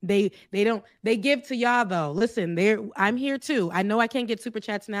 And they give to y'all though. Listen, I'm here too. I know I can't get super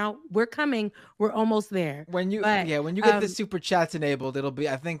chats now. We're coming. We're almost there. When you get the super chats enabled, it'll be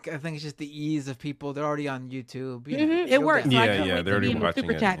I think it's just the ease of people. They're already on YouTube. You know, it works. So they're already watching watching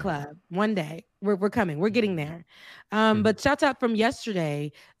Super Chat Club one day. We're coming. We're getting there. But shout out from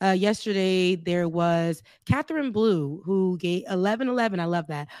yesterday. Yesterday there was Catherine Blue who gave 1111. I love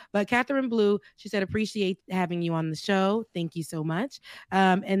that. But Catherine Blue, she said, appreciate having you on the show. Thank you so much.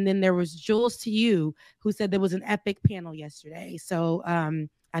 And then there was Jules to You who said there was an epic panel yesterday. So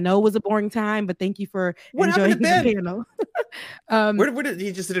I know it was a boring time, but thank you for enjoying the panel. Where did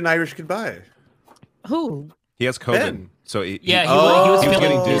he just did an Irish goodbye? Who? He has COVID, Ben. so he was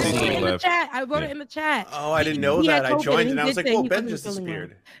getting dizzy. So he in the left. chat. I wrote it in the chat. Oh, I didn't know that. I joined and I was like, "Well, Ben just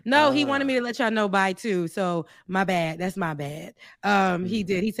disappeared." No, he wanted me to let y'all know bye too. So my bad. That's my bad. He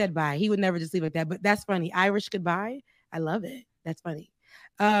did. He said bye. He would never just leave like that. But that's funny. Irish goodbye. I love it. That's funny.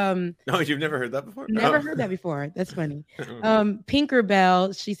 No, you've never heard that before? Never heard that before. That's funny. Pinker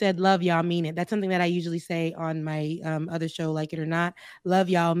Bell, she said, love y'all, mean it. That's something that I usually say on my other show, Like It or Not. Love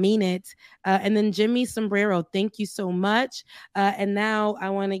y'all, mean it. And then Jimmy Sombrero, thank you so much. And now I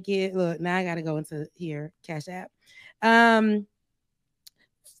want to now I got to go into here, Cash App.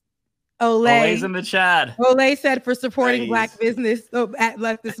 Ole's in the chat. Ole said for supporting Black business at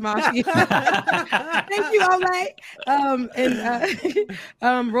Leftist Mafia. Thank you, Ole. And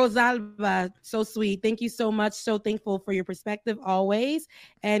Rosalba, so sweet. Thank you so much. So thankful for your perspective always.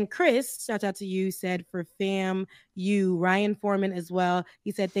 And Chris, shout out to you, said for fam, you, Ryan Foreman as well.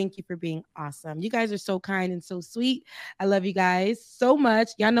 He said, thank you for being awesome. You guys are so kind and so sweet. I love you guys so much.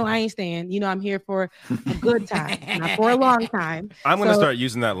 Y'all know I ain't staying. You know, I'm here for a good time, not for a long time. I'm going to start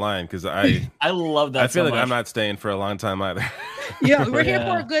using that line because I love that. I feel like I'm not staying for a long time either. Yeah, we're here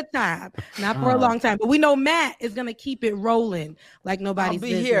for a good time, not for a long time. But we know Matt is going to keep it rolling like nobody's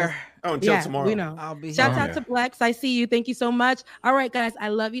business. Here. Oh, until tomorrow. We know. I'll be here. Shout out to Plex. I see you. Thank you so much. All right, guys. I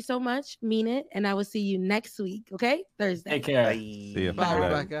love you so much. Mean it. And I will see you next week. Okay? Thursday. Take care. See you. Bye,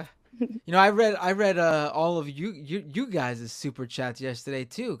 Rebecca. You know, I read all of you guys' super chats yesterday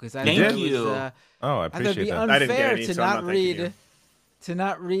too, because I thank you. I appreciate it'd be that. unfair to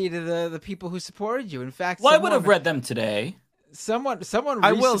not read the people who supported you. In fact, I would have read them today. Someone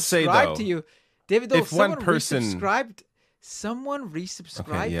I will say though, to you, David. Though, if one person someone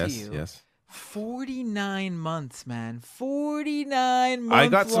resubscribed to you. Yes. 49 months, man. 49 months. I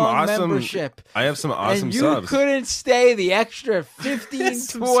got some awesome membership. I have some awesome and you subs. couldn't stay the extra 15,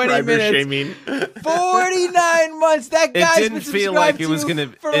 20 minutes. Shaming. 49 months. That guy's it didn't feel like it was gonna.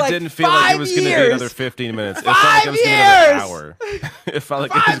 It didn't feel like it was gonna be another 15 minutes. It felt like it was gonna be another hour. It felt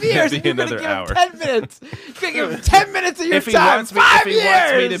like it was gonna be another hour. 10 minutes. You could give him 10 minutes of your If he time. wants me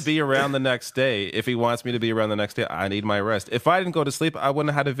to be around the next day, I need my rest. If I didn't go to sleep, I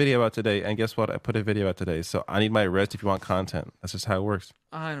wouldn't have had a video out today. And guess what? I put a video out today, so I need my rest. If you want content, that's just how it works.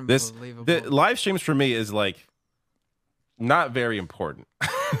 Unbelievable. The live streams for me is like not very important.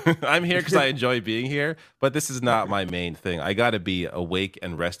 I'm here because I enjoy being here, but this is not my main thing. I got to be awake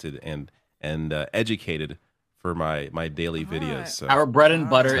and rested and educated for my daily videos. So. Our bread and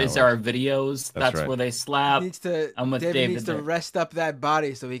butter is our videos. That's right. where they slap. I'm with David. Needs to rest up that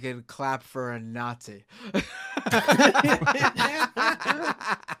body so he can clap for a Nazi.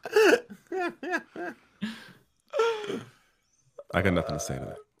 I got nothing to say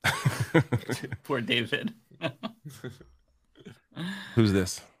to that. Poor David. Who's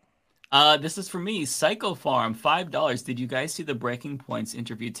this? This is for me, Psycho Farm, $5. Did you guys see the Breaking Points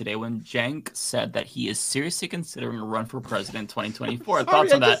interview today when Cenk said that he is seriously considering a run for president in 2024?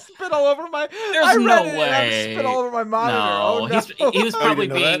 Thoughts on that? Just spit all over my. There's no way. Spit all over my monitor. No, he was probably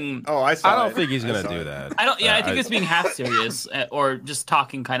being. I don't think he's gonna do that. I don't. Yeah, I think he's being half serious or just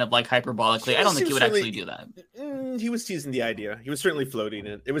talking kind of like hyperbolically. I don't think he would actually do that. He was teasing the idea. He was certainly floating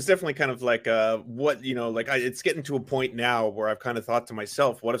it. It was definitely kind of like it's getting to a point now where I've kind of thought to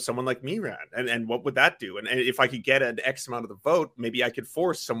myself, what if someone like me ran, and what would that do? And if I could get an X amount of the vote, maybe I could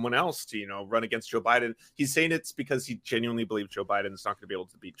force someone else to run against Joe Biden. He's saying it's because he genuinely believes Joe Biden is not going to be able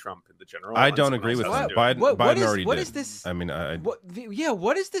to beat Trump in the general. I don't agree with that. Biden already did. What is this? I mean, what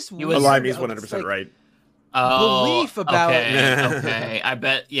is this? Alimi's 100% right. belief about Okay, I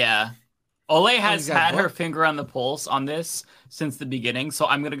bet, yeah. Ole has had her finger on the pulse on this since the beginning, so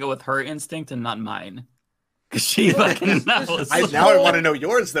I'm gonna go with her instinct and not mine. Because she fucking knows. Now I want to know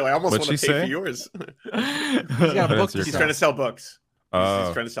yours, though. I almost want to What'd she pay for say? yours. He's got a book. He's trying to sell books.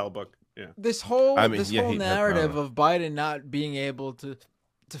 He's trying to sell a book. Yeah. This whole narrative of Biden not being able to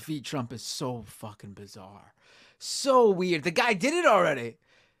defeat Trump is so fucking bizarre, so weird. The guy did it already.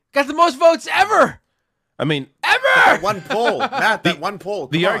 Got the most votes ever. I mean, that one poll, Matt. That one poll.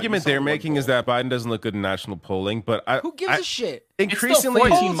 The argument they're making is that Biden doesn't look good in national polling, but who gives a shit?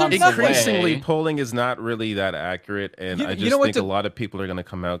 Increasingly, polling is not really that accurate, and I just think a lot of people are going to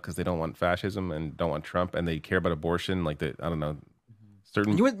come out because they don't want fascism and don't want Trump, and they care about abortion. Like I don't know,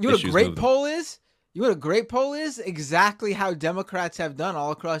 certain. You know what a great poll is? You know what a great poll is? Exactly how Democrats have done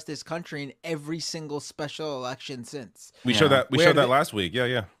all across this country in every single special election since. We showed that. We showed that last week.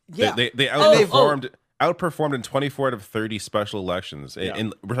 Yeah. They outperformed in 24 out of 30 special elections. Yeah.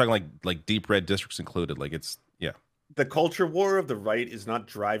 And we're talking like deep red districts included. Like the culture war of the right is not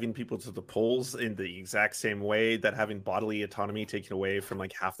driving people to the polls in the exact same way that having bodily autonomy taken away from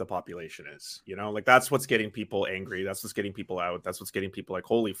like half the population is. You know, like that's what's getting people angry. That's what's getting people out. That's what's getting people like,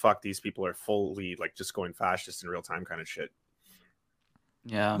 holy fuck, these people are fully like just going fascist in real time kind of shit.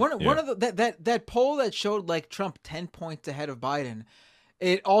 Yeah. One of that poll that showed like Trump 10 points ahead of Biden.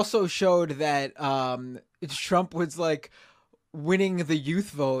 It also showed that Trump was like winning the youth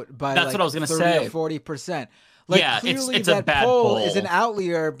vote by what I was gonna 30 say. or 40%. Like clearly it's that a bad poll is an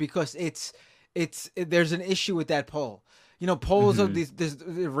outlier because there's an issue with that poll. You know, polls are these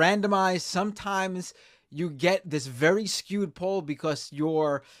randomized. Sometimes you get this very skewed poll because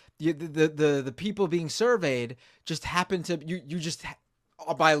the people being surveyed just happen to you just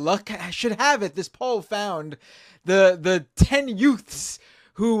by luck should have it. This poll found the 10 youths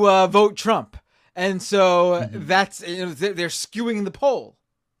who vote Trump, and so that's they're skewing the poll.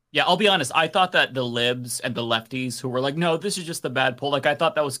 Yeah, I'll be honest. I thought that the libs and the lefties who were like, no, this is just a bad poll. Like, I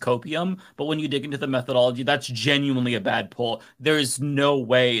thought that was copium. But when you dig into the methodology, that's genuinely a bad poll. There is no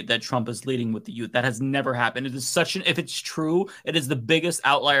way that Trump is leading with the youth. That has never happened. It is if it's true, it is the biggest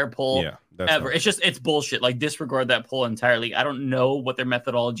outlier poll ever. It's bullshit. Like, disregard that poll entirely. I don't know what their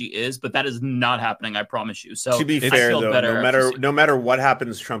methodology is, but that is not happening. I promise you. So to be fair, though, no matter what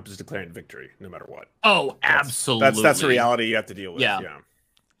happens, Trump is declaring victory, no matter what. Oh, absolutely. That's the reality you have to deal with. Yeah.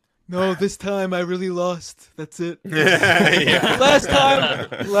 No, this time I really lost. That's it. Last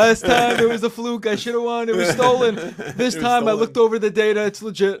time it was a fluke. I should have won. It was stolen. This time I looked over the data. It's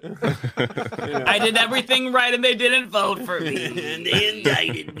legit. I did everything right and they didn't vote for me. And they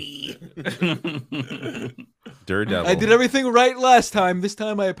indicted me. Daredevil. I did everything right last time. This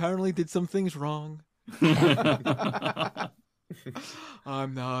time I apparently did some things wrong.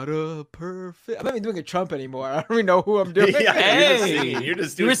 I'm not a perfect. I'm not even doing a Trump anymore. I don't even know who I'm doing. You're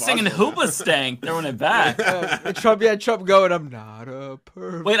just singing Hoobastank, throwing it back. Trump going. I'm not a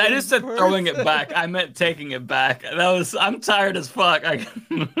perfect. Wait, I just said throwing it back. I meant taking it back. I'm tired as fuck.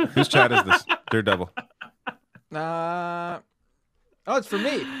 Whose chat is this? Daredevil. Oh, it's for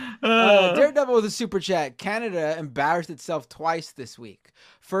me. Daredevil with a super chat. Canada embarrassed itself twice this week.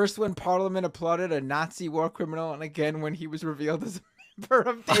 First, when Parliament applauded a Nazi war criminal, and again when he was revealed as a member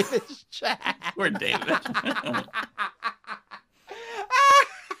of David's chat. Poor David.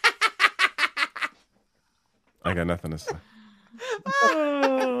 I got nothing to say.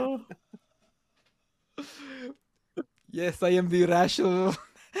 Yes, I am the rational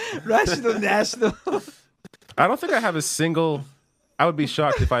national. I don't think I have a single. I would be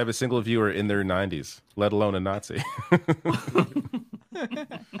shocked if I have a single viewer in their 90s, let alone a Nazi.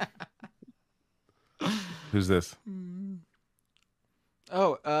 Who's this?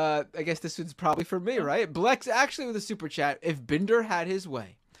 Oh, I guess this one's probably for me, right? Blex actually with a super chat. If Binder had his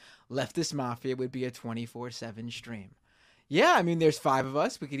way, Leftist Mafia would be a 24/7 stream. Yeah, I mean, there's 5 of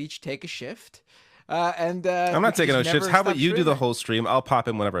us. We could each take a shift. I'm not taking no shifts. How about you do the whole stream? I'll pop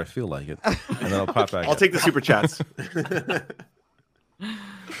in whenever I feel like it, and then I'll pop back. I'll take the super chats.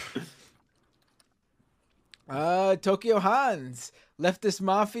 Tokyo Hans. Leftist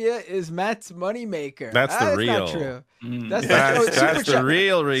Mafia is Matt's moneymaker. That's the real. Not true. That's the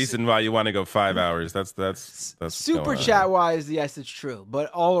real reason why you want to go 5 hours. That's super chat wise. Yes, it's true, but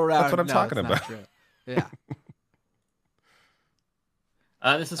all around. That's what I'm talking about. Yeah.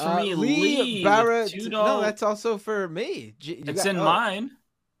 This is for me, Lee Barrett. No, that's also for me. It's in mine.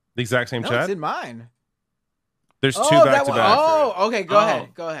 The exact same chat. It's in mine. There's 2 back to back. Oh, okay. Go ahead.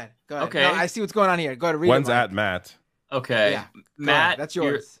 Okay. No, I see what's going on here. Go ahead. Read One's at Matt. Okay. Yeah. Matt, that's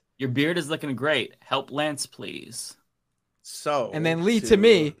yours. Your beard is looking great. Help Lance, please. So. And then Lee to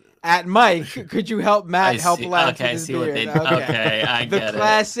me. At Mike, could you help Matt help Lance with his beard? Okay, I get it. The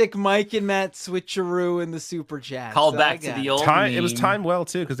classic Mike and Matt switcheroo in the super chat. Call back to the old meme. It was timed well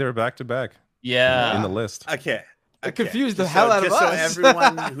too because they were back to back. Yeah, in the list. Okay. It confused the hell out of us. So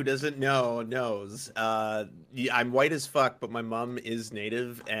everyone who doesn't know knows, I'm white as fuck, but my mom is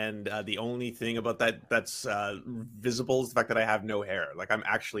native, and the only thing about that's visible is the fact that I have no hair. Like I'm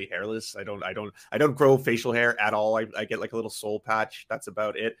actually hairless. I don't grow facial hair at all. I get like a little soul patch. That's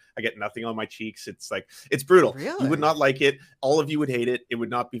about it. I get nothing on my cheeks. It's brutal. Really? You would not like it. All of you would hate it. It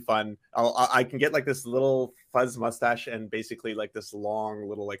would not be fun. I can get like this little fuzz mustache and basically like this long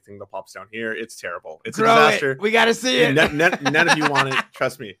little like thing that pops down here. It's terrible. It's a disaster. We gotta see it. None of you want it.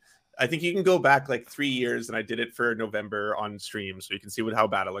 Trust me. I think you can go back like 3 years, and I did it for November on stream, so you can see how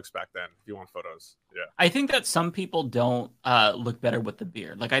bad it looks back then. If you want photos, yeah. I think that some people don't look better with the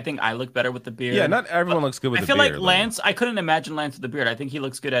beard. Like I think I look better with the beard. Yeah, not everyone looks good with the beard. I feel like Lance. I couldn't imagine Lance with the beard. I think he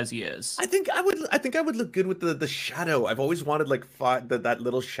looks good as he is. I think I would look good with the shadow. I've always wanted like that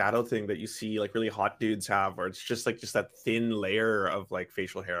little shadow thing that you see like really hot dudes have, where it's just that thin layer of like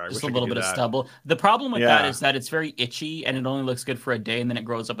facial hair. Just a little bit of stubble. The problem with that is that it's very itchy, and it only looks good for a day, and then it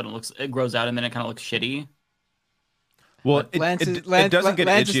grows up and it grows out, and then it kind of looks shitty. Well, it doesn't get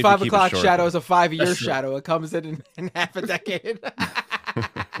Lance's itchy if 5 you keep o'clock it short, shadow though. is a 5-year shadow. It comes in half a decade.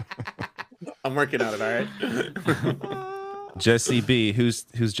 I'm working on it. All right. Jesse B. Who's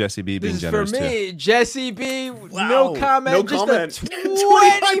Jesse B being This is generous for me, to? Jesse B. Wow. No comment. No just comment. a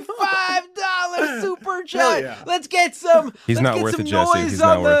 $25 super chat. Yeah. Let's get some. He's let's not get worth some it, Jesse. noise He's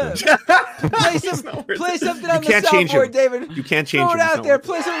on not worth the. Play something on the can't change soundboard, him. David. You can't change Throw him. it He's out not there. worth it.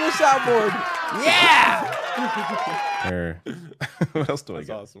 Play something on the soundboard. Yeah. What else do I That's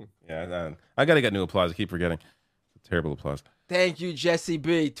get? awesome. Yeah, I gotta get new applause. I keep forgetting. Terrible applause. Thank you, Jesse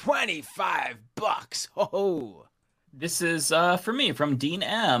B. $25. Oh. This is for me from Dean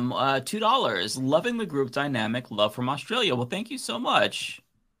M. $2. Loving the group dynamic. Love from Australia. Well, thank you so much.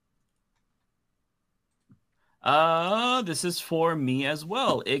 This is for me as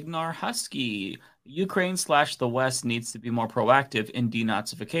well. Ignar Husky. Ukraine/the West needs to be more proactive in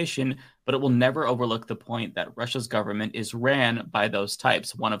denazification, but it will never overlook the point that Russia's government is ran by those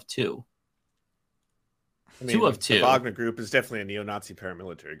types. One of two. I mean, two of two. The Wagner group is definitely a neo-Nazi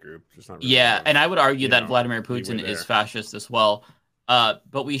paramilitary group. It's not really and I would argue that Vladimir Putin is fascist as well.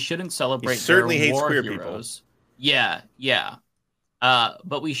 But we shouldn't celebrate certainly their hates war queer heroes. Yeah.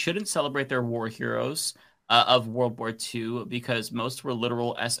 But we shouldn't celebrate their war heroes of World War II because most were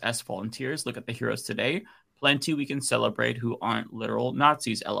literal SS volunteers. Look at the heroes today. Plenty we can celebrate who aren't literal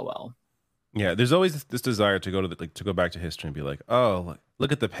Nazis. LOL. Yeah, there's always this desire to go to go back to history and be like, oh,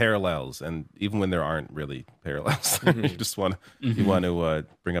 look at the parallels, and even when there aren't really parallels, you just want to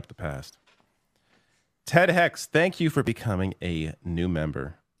bring up the past. Ted Hex, thank you for becoming a new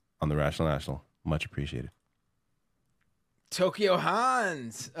member on the Rational National. Much appreciated. Tokyo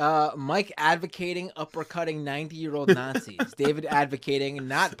Hans. Mike advocating uppercutting 90-year-old Nazis. David advocating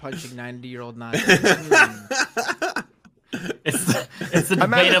not punching 90-year-old Nazis. It's the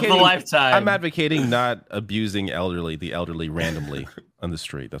debate of the lifetime. I'm advocating not abusing the elderly randomly on the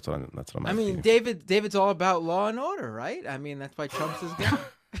street. That's what I'm I mean, David's all about law and order, right? I mean, that's why Trump's his guy.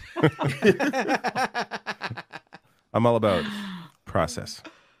 I'm all about process.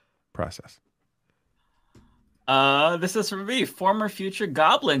 This is from me, former future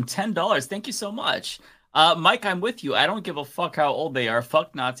goblin, $10. Thank you so much. Mike, I'm with you. I don't give a fuck how old they are.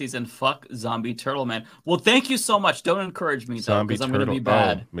 Fuck Nazis and fuck Zombie Turtle Man. Well, thank you so much. Don't encourage me, though, because I'm going to be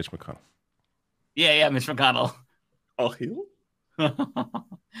bad. Oh, Mitch McConnell. Yeah, Mitch McConnell. Oh, heal?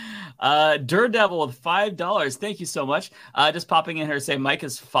 Daredevil with $5. Thank you so much. Just popping in here to say Mike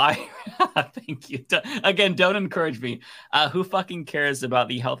is fire. Thank you. Again, don't encourage me. Who fucking cares about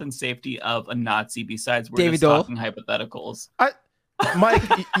the health and safety of a Nazi besides we're David just Dole. talking hypotheticals? Mike,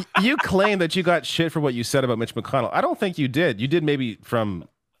 you claim that you got shit for what you said about Mitch McConnell. I don't think you did. You did maybe from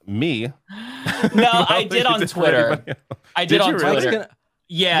me. No, I did on Twitter. I did on Twitter.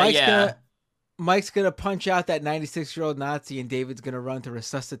 Yeah. Mike's gonna punch out that 96-year-old Nazi, and David's gonna run to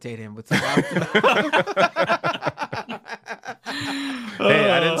resuscitate him with some. Hey,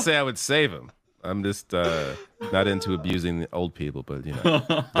 I didn't say I would save him. I'm just not into abusing the old people, but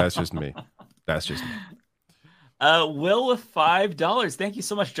that's just me. Will with $5. Thank you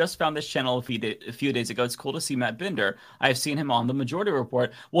so much. Just found this channel a few days ago. It's cool to see Matt Binder. I've seen him on the Majority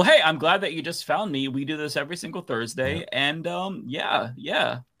Report. Well, hey, I'm glad that you just found me. We do this every single Thursday, and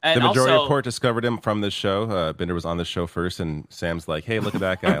yeah. And the Majority also, Report discovered him from this show. Binder was on the show first, and Sam's like, "Hey, look at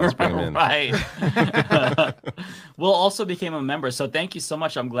that guy. Let's bring him in." Right. Will also became a member, so thank you so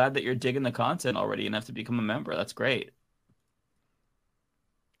much. I'm glad that you're digging the content already enough to become a member. That's great.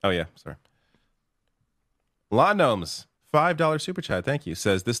 Oh, yeah. Sorry. Law Gnomes, $5 super chat. Thank you.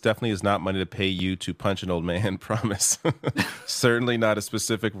 Says, this definitely is not money to pay you to punch an old man. Promise. Certainly not a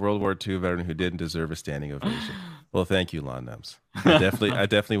specific World War II veteran who didn't deserve a standing ovation. Well, thank you, Law Gnomes. I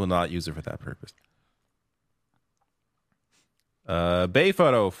definitely will not use it for that purpose. Bay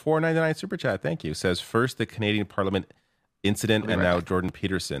Photo, $4.99 super chat. Thank you. Says, first the Canadian Parliament incident and now Jordan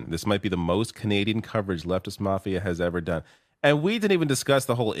Peterson. This might be the most Canadian coverage Leftist Mafia has ever done. And we didn't even discuss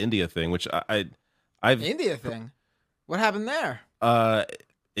the whole India thing, which I've India thing. What happened there?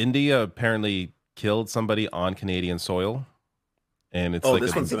 India apparently killed somebody on Canadian soil. And it's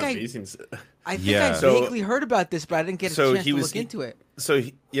this one's an amazing. I think I vaguely heard about this, but I didn't get a chance to look into it.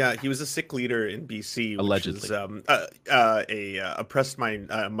 He was a Sikh leader in BC, allegedly, which is a oppressed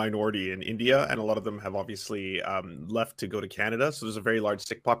minority in India, and a lot of them have obviously left to go to Canada. So there's a very large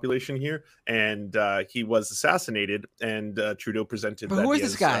Sikh population here, and he was assassinated. And Trudeau presented. But who is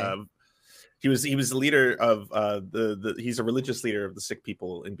this guy? He was the leader of he's a religious leader of the Sikh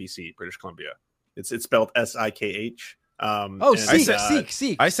people in BC, British Columbia. It's spelled Sikh.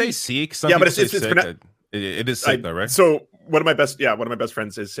 Sikh. I say Sikh. Some but it's it is Sikh though, right? So one of my best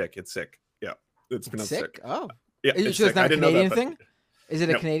friends is Sikh. It's Sikh. Yeah, it's pronounced Sikh. Oh, yeah. It's not a Canadian thing. Is it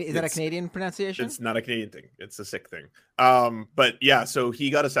a Canadian? Is that a Canadian pronunciation? It's not a Canadian thing. It's a Sikh thing. But yeah, so he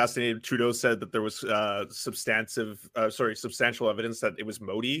got assassinated. Trudeau said that there was substantial evidence that it was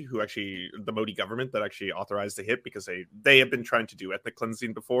Modi the Modi government that actually authorized the hit, because they have been trying to do ethnic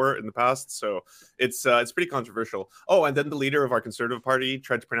cleansing before in the past. So it's pretty controversial. Oh, and then the leader of our Conservative Party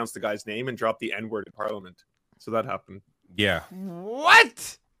tried to pronounce the guy's name and dropped the N-word in Parliament. So that happened. Yeah.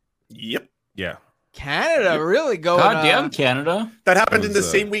 What? Yep. Yeah. Canada really going. Goddamn Canada! That happened in the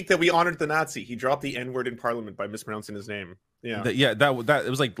same week that we honored the Nazi. He dropped the N-word in Parliament by mispronouncing his name. Yeah, that it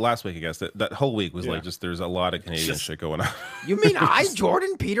was like last week, I guess. That whole week was like just there's a lot of Canadian shit going on. You mean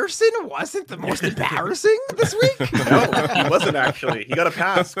Jordan Peterson wasn't the most embarrassing this week? No, he wasn't actually. He got a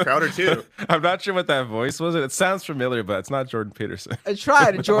pass. Crowder too. I'm not sure what that voice was. It sounds familiar, but it's not Jordan Peterson. I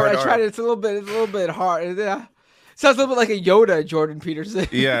tried, Jordan. I tried it. It's a little bit hard. Yeah, sounds a little bit like a Yoda, Jordan Peterson.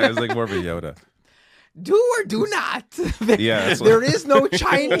 Yeah, it was like more of a Yoda. Do or do not. Yeah, there is no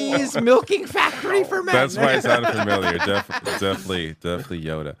Chinese milking factory for men. That's why it sounded familiar. Definitely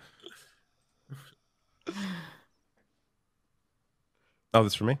Yoda. Oh,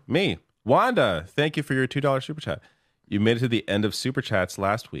 this for me? Me. Wanda, thank you for your $2 super chat. You made it to the end of super chats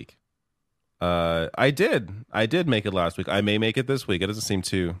last week. I did make it last week. I may make it this week. It doesn't seem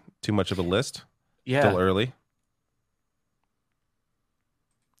too much of a list. Yeah. Still early.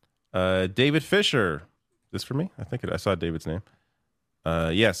 David Fisher. This for me? I think I saw David's name.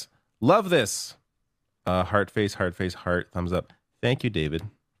 Yes. Love this. Heart face, heart, thumbs up. Thank you, David,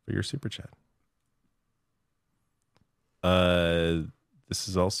 for your super chat. This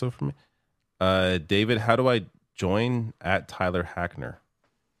is also for me. David, how do I join at Tyler Hackner?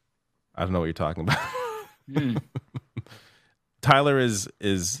 I don't know what you're talking about. Tyler is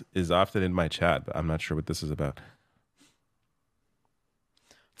often in my chat, but I'm not sure what this is about.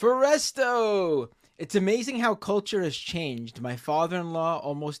 Foresto! It's amazing how culture has changed. My father-in-law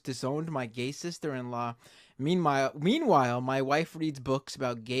almost disowned my gay sister-in-law. Meanwhile, my wife reads books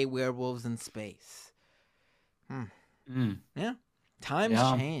about gay werewolves in space. Yeah. Times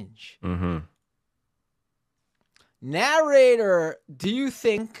change. Mm-hmm. Narrator, do you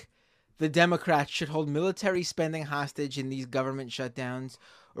think the Democrats should hold military spending hostage in these government shutdowns,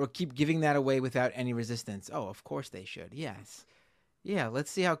 or keep giving that away without any resistance? Oh, of course they should. Yes. Yeah, let's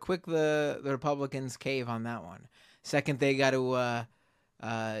see how quick the Republicans cave on that one. Second, they got to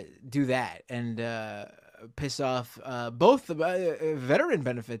do that and piss off both the veteran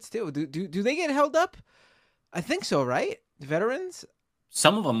benefits too. Do they get held up? I think so, right? Veterans?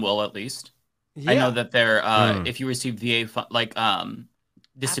 Some of them will, at least. Yeah. I know that they're if you receive VA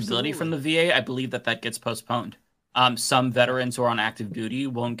disability from the VA, I believe that gets postponed. Some veterans who are on active duty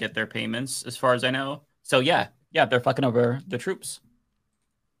won't get their payments, as far as I know. So yeah, they're fucking over the troops.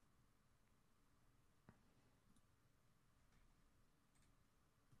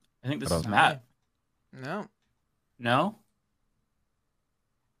 I think this is Matt. No.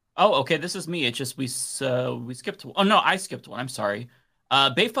 Oh, okay. This is me. It's just we skipped. Oh no, I skipped one. I'm sorry.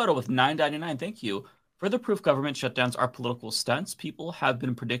 Bay Photo with $9.99. Thank you. Further proof government shutdowns are political stunts. People have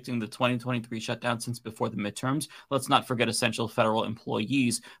been predicting the 2023 shutdown since before the midterms. Let's not forget essential federal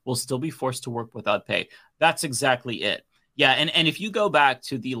employees will still be forced to work without pay. That's exactly it. Yeah, and if you go back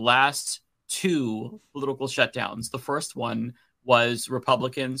to the last two political shutdowns, the first one was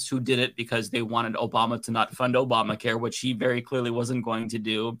Republicans who did it because they wanted Obama to not fund Obamacare, which he very clearly wasn't going to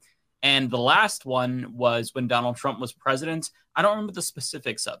do. And the last one was when Donald Trump was president. I don't remember the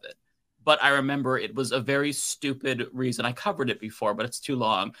specifics of it, but I remember it was a very stupid reason. I covered it before, but it's too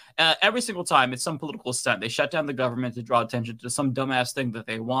long. Every single time, it's some political stunt. They shut down the government to draw attention to some dumbass thing that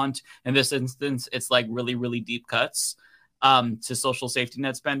they want. In this instance, it's like really, really deep cuts to social safety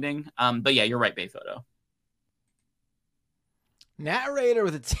net spending. But yeah, you're right, Bayphoto. Narrator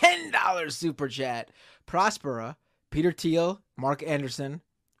with a $10 super chat. Prospera, Peter Thiel, Mark Andreessen,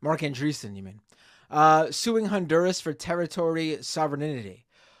 you mean, suing Honduras for territory sovereignty.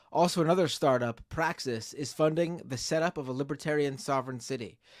 Also, another startup, Praxis, is funding the setup of a libertarian sovereign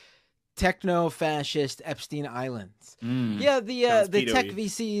city. Techno-fascist Epstein Islands. Yeah, the tech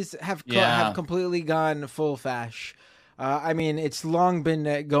VCs have completely gone full fash. I mean, it's long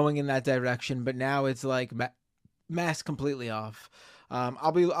been going in that direction, but now it's like mask completely off.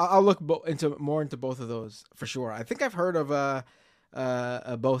 I'll look more into both of those for sure. I think I've heard of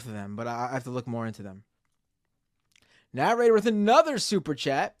both of them, but I have to look more into them. Narrator with another super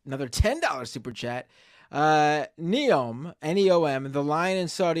chat, another $10 super chat. Neom, N-E-O-M, the lion in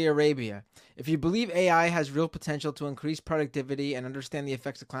Saudi Arabia. If you believe AI has real potential to increase productivity and understand the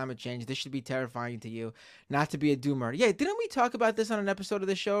effects of climate change, this should be terrifying to you, not to be a doomer. Yeah, didn't we talk about this on an episode of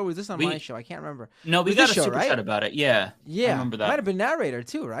the show, or was this on my show? I can't remember. No, we got a super chat about it. Yeah, I remember that. Might have been narrator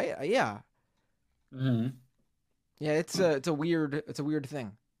too, right? Yeah. Mm-hmm. Yeah, it's a weird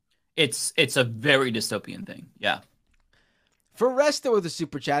thing. It's a very dystopian thing. Yeah. For Resto with a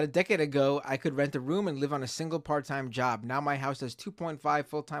super chat, a decade ago, I could rent a room and live on a single part-time job. Now my house has 2.5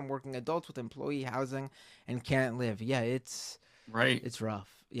 full-time working adults with employee housing and can't live. Yeah, it's rough.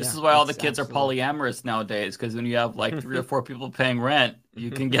 This is why all the kids are polyamorous nowadays, because when you have like 3 or 4 people paying rent,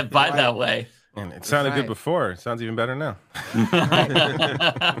 you can get by that way. And it sounded good before. It sounds even better now.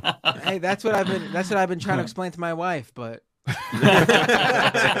 Hey, that's what I've been trying to explain to my wife, but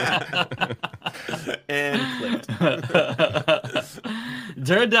and clipped.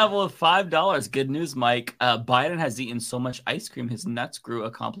 Daredevil with $5. Good news, Mike. Biden has eaten so much ice cream his nuts grew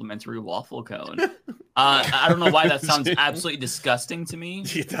a complimentary waffle cone. I don't know why that sounds absolutely disgusting to me.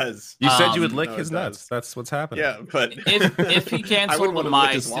 It does. You said you would lick his nuts. That's what's happening. Yeah, but if he canceled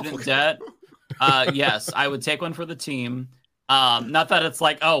my student debt, yes, I would take one for the team. Not that it's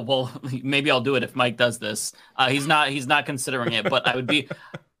like, oh, well, maybe I'll do it if Mike does this. He's not considering it, but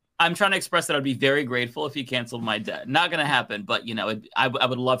I'm trying to express that I'd be very grateful if he canceled my debt. Not going to happen, but I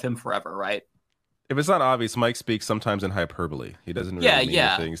would love him forever, right? If it's not obvious, Mike speaks sometimes in hyperbole. He doesn't really mean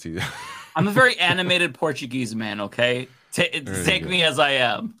the things he... I'm a very animated Portuguese man, okay? Take me as I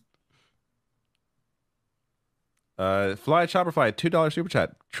am. Fly Chopperfly, $2 super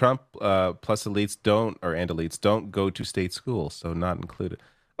chat. Trump plus elites don't go to state schools, so not included.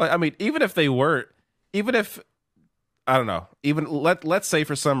 I mean, even if I don't know, even let's say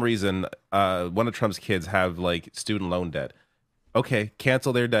for some reason one of Trump's kids have like student loan debt. Okay,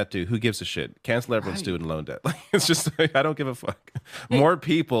 cancel their debt too. Who gives a shit? Cancel everyone's student loan debt. Like, it's just I don't give a fuck. More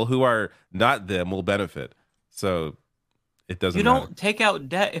people who are not them will benefit. So it doesn't. You don't take out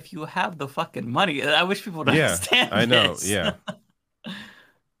debt if you have the fucking money. I wish people would understand. I know. This. Yeah.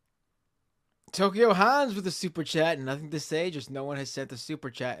 Tokyo Hans with a super chat. Nothing to say. Just no one has sent a super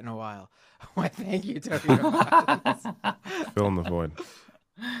chat in a while. Why? Thank you, Tokyo Hans. Filling the void.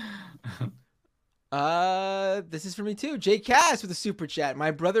 This is for me too. Jay Cass with a super chat.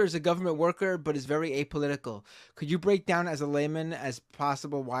 My brother is a government worker, but is very apolitical. Could you break down as a layman as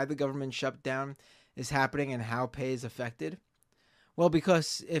possible why the government shutdown is happening and how pay is affected? Well,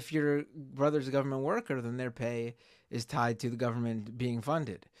 because if your brother's a government worker, then their pay is tied to the government being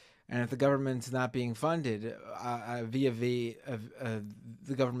funded. And if the government's not being funded via the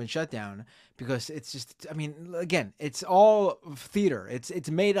government shutdown, because it's just, I mean, again, it's all theater. It's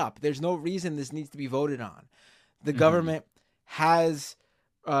made up. There's no reason this needs to be voted on. The government has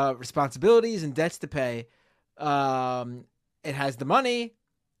responsibilities and debts to pay. It has the money.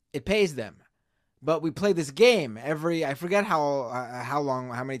 It pays them. But we play this game I forget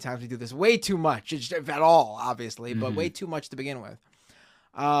how many times we do this. Way too much, if at all, obviously, but way too much to begin with.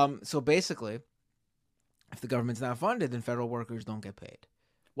 So basically, if the government's not funded, then federal workers don't get paid.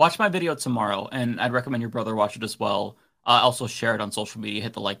 Watch my video tomorrow, and I'd recommend your brother watch it as well. Also share it on social media,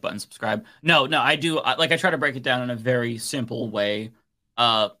 hit the like button, subscribe. No, I do. I try to break it down in a very simple way.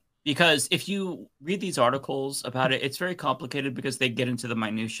 Because if you read these articles about it, it's very complicated because they get into the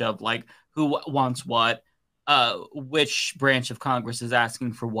minutia of like who wants what, which branch of Congress is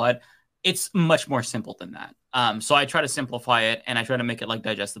asking for what. It's much more simple than that. So I try to simplify it and I try to make it like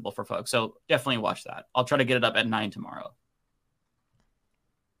digestible for folks. So definitely watch that. I'll try to get it up at 9 tomorrow.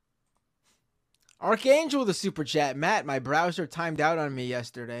 Archangel, the super chat. Matt, my browser timed out on me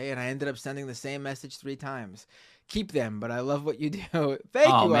yesterday, and I ended up sending the same message 3 times. Keep them, but I love what you do.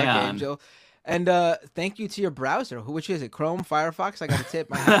 Thank you, man. Archangel. And thank you to your browser. Which is it? Chrome, Firefox? I got to tip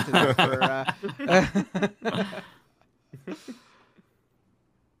my hat to them for...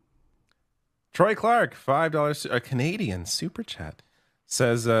 Troy Clark, $5, a Canadian super chat,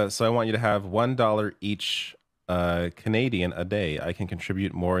 says, so I want you to have $1 each Canadian a day. I can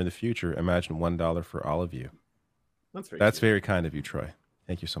contribute more in the future. Imagine $1 for all of you. That's very kind of you, Troy.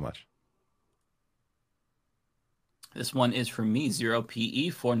 Thank you so much. This one is from me,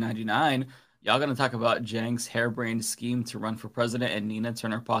 0PE 499. Y'all gonna talk about Jang's harebrained scheme to run for president and Nina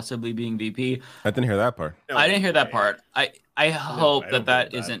Turner possibly being VP? I didn't hear that part. I didn't hear that part. I hope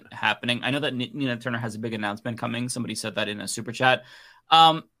that isn't happening. I know that Nina Turner has a big announcement coming. Somebody said that in a super chat.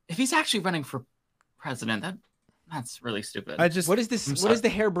 If he's actually running for president, that's really stupid. What is this? What is the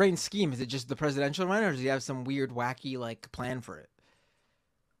harebrained scheme? Is it just the presidential run, or does he have some weird, wacky plan for it?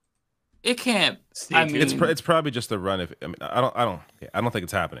 It can't. It's probably just the run. I don't think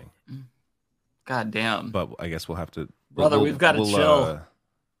it's happening. God damn. But I guess we'll have to. Brother, we've got to chill.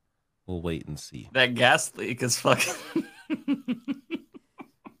 We'll wait and see. That gas leak is fucking.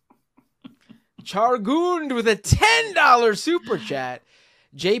 Chargoond with a $10 super chat.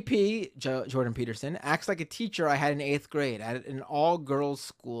 JP, Jordan Peterson, acts like a teacher I had in 8th grade at an all-girls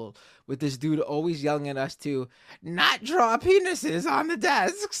school with this dude always yelling at us to not draw penises on the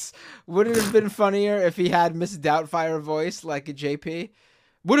desks. Would it have been funnier if he had Miss Doubtfire voice like a JP?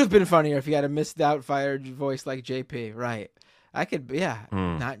 Would have been funnier if he had a Miss Doubtfire voice like JP, right? I could,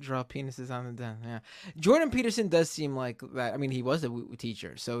 not draw penises on the desk. Yeah, Jordan Peterson does seem like that. I mean, he was a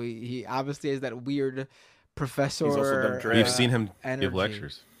teacher, so he obviously has that weird professor. He's also done drag. We've seen him energy. give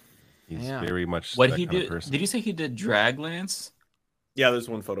lectures. He's very much what that he kind of did. person. Did you say he did drag, Lance? Yeah, there's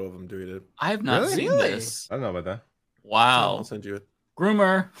one photo of him doing it. I have not seen this. I don't know about that. Wow. I'll send you it.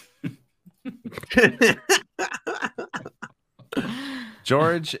 Groomer.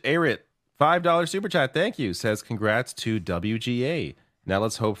 George Arit, $5 super chat. Thank you. Says congrats to WGA. Now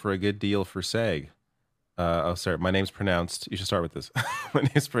let's hope for a good deal for SAG. Sorry, my name's pronounced. You should start with this. My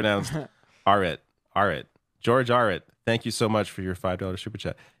name's pronounced Arit. Arit. George Arit. Thank you so much for your $5 super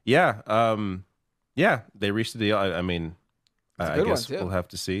chat. Yeah. They reached the deal. I mean, I guess we'll have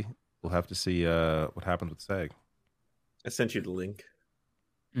to see. We'll have to see what happens with SAG. I sent you the link.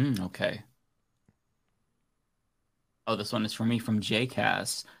 Okay. Oh, this one is for me from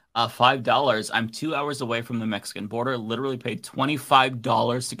JCass. $5. I'm 2 hours away from the Mexican border. Literally paid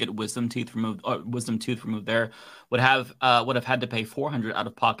 $25 to get wisdom tooth removed there. Would have had to pay $400 out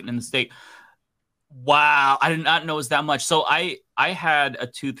of pocket in the state. Wow, I did not know it was that much. So I had a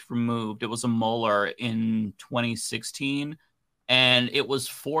tooth removed. It was a molar in 2016, and it was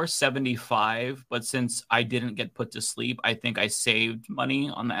 $475. But since I didn't get put to sleep, I think I saved money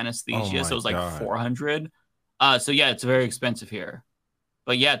on the anesthesia, so it was like $400. So yeah, it's very expensive here.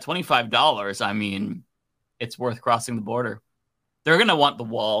 But yeah, $25. I mean, it's worth crossing the border. They're gonna want the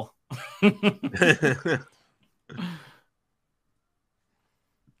wall.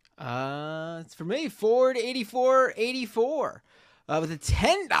 It's for me, Ford8484 with a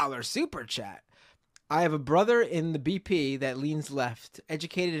 $10 super chat. I have a brother in the BP that leans left,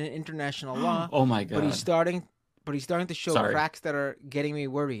 educated in international law. Oh my god! But he's starting to show cracks that are getting me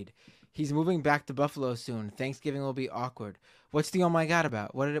worried. He's moving back to Buffalo soon. Thanksgiving will be awkward. What's the oh my god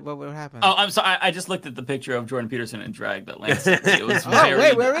about? What happened? Oh, I'm sorry. I just looked at the picture of Jordan Peterson in drag that Lance sent me. It was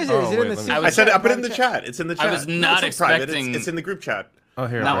wait, where is it? Is it in the? I said I put it in the chat. It's in the chat. I was not expecting. It's in the group chat. Oh,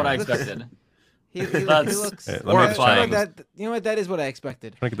 here. Not what I expected. He looks horrifying. You know what? That is what I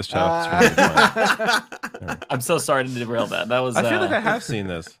expected. Try to get this chat I'm so sorry to derail that. That was. I feel like I have seen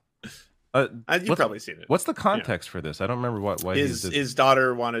this. You've probably seen it. What's the context for this? I don't remember why his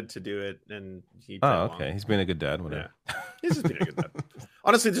daughter wanted to do it, and he. Okay. He's being a good dad. Whatever. Yeah. He's just being a good dad.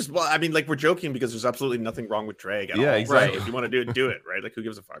 Honestly, I mean, like, we're joking because there's absolutely nothing wrong with drag at all. Exactly. Right. If you want to do it, do it. Right? Like, who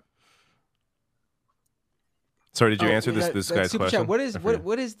gives a fuck? Sorry, did you answer this guy's question? Chat. What is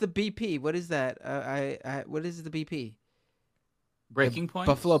the BP? What is that? What is the BP? Breaking Point.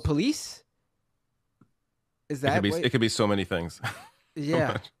 Buffalo Police. Is that? It could be so many things.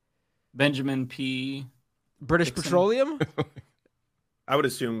 Yeah. Benjamin P. British Dixon. Petroleum. I would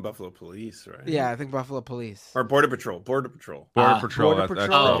assume Buffalo Police, right? Yeah, I think Buffalo Police or Border Patrol. Border Patrol.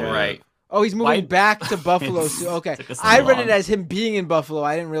 Oh, right. Oh, he's moving back to Buffalo. Okay, I read it as him being in Buffalo.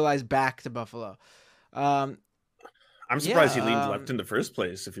 I didn't realize back to Buffalo. I'm surprised he leaned left in the first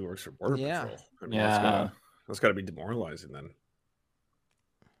place if he works for Border Patrol. I mean, that's got to be demoralizing then.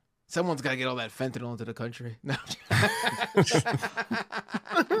 Someone's got to get all that fentanyl into the country. No.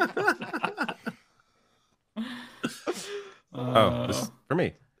 This is for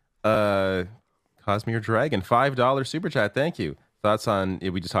me. Cosmere Dragon, $5 super chat. Thank you. Thoughts on?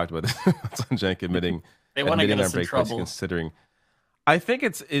 We just talked about this. Thoughts on Cenk admitting they want to get us in trouble. Considering, I think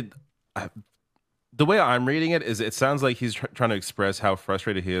the way I'm reading it is it sounds like he's trying to express how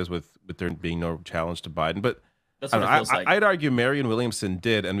frustrated he is with there being no challenge to Biden. But that's what it feels like. I'd argue Marianne Williamson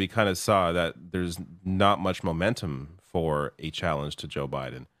did, and we kind of saw that there's not much momentum for a challenge to Joe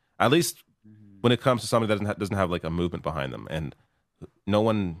Biden. At least when it comes to somebody that doesn't have like a movement behind them, and no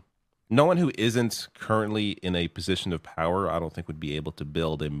one who isn't currently in a position of power, I don't think would be able to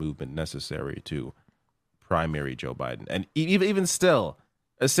build a movement necessary to primary Joe Biden. And even still,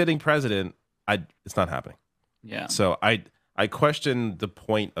 a sitting president, it's not happening. Yeah. So I question the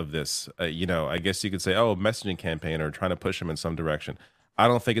point of this. I guess you could say, messaging campaign or trying to push him in some direction. I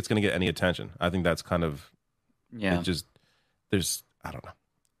don't think it's going to get any attention. I think that's kind of, I don't know.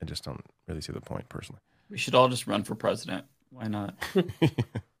 I just don't really see the point personally. We should all just run for president. Why not?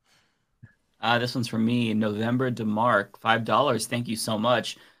 This one's from me, November DeMarc, $5. Thank you so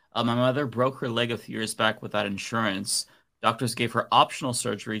much. My mother broke her leg a few years back without insurance. Doctors gave her optional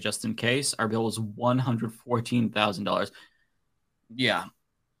surgery just in case. Our bill was $114,000. Yeah,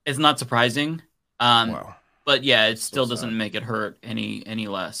 it's not surprising. Wow. But yeah, it still doesn't make it hurt any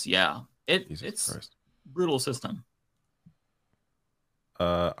less. Yeah, it's brutal system.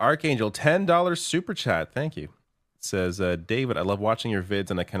 Archangel, $10 super chat. Thank you. It says, David, I love watching your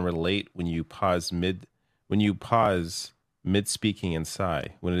vids and I can relate when you pause mid speaking and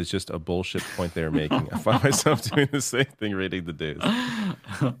sigh when it is just a bullshit point they're making. I find myself doing the same thing reading the news.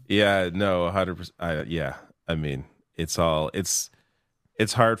 Yeah, no, 100%. Yeah, I mean, it's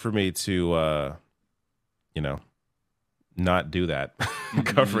hard for me to, not do that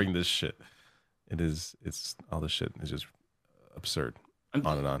covering this shit. It's all this shit is just absurd.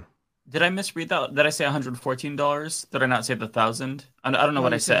 On and on. Did I misread that? Did I say $114? Did I not say the 1,000? I don't know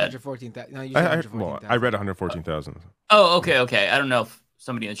what I said. No, you said $114,000. I read 114,000. Oh, okay. I don't know if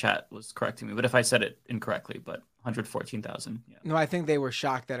somebody in the chat was correcting me, but if I said it incorrectly, but 114,000. Yeah. No, I think they were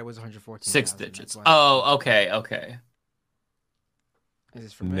shocked that it was 114,000. 6 digits. Oh, okay. Is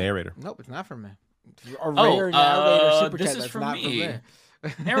this from narrator? Me? Nope, it's not from me. A rare narrator super this chat is that's from not me.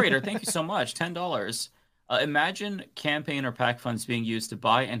 Narrator, thank you so much. $10. Imagine campaign or PAC funds being used to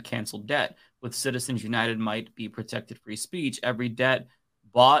buy and cancel debt. With Citizens United might be protected free speech. Every debt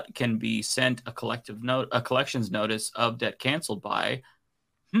bought can be sent a collections notice of debt canceled by.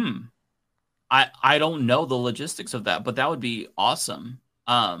 I don't know the logistics of that, but that would be awesome.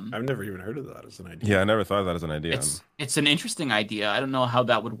 I've never even heard of that as an idea. Yeah, I never thought of that as an idea. It's an interesting idea. I don't know how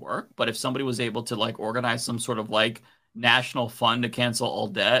that would work, but if somebody was able to organize some sort of national fund to cancel all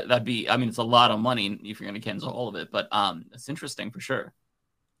debt, it's a lot of money if you're going to cancel all of it, but it's interesting for sure.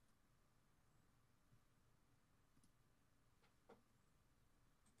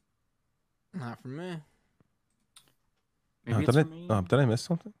 Not for me. Maybe it's for me. Did I miss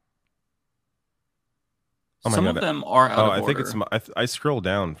something? Oh my Some God. of them are out of order. I think it's I scroll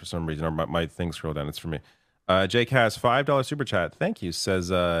down for some reason, or my thing scroll down. It's for me. Jake has $5 super chat. Thank you. Says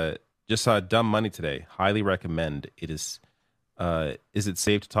just saw Dumb Money today. Highly recommend. It is. Is it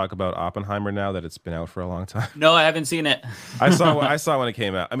safe to talk about Oppenheimer now that it's been out for a long time? No, I haven't seen it. I saw when it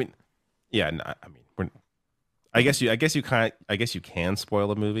came out. I mean, yeah. I guess you can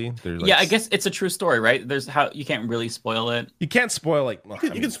spoil a movie. I guess it's a true story, right? There's how you can't really spoil it. You can't spoil you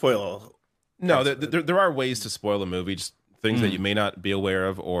can spoil. No, there are ways to spoil a movie, just things that you may not be aware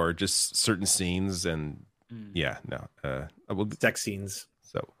of, or just certain scenes. And sex scenes.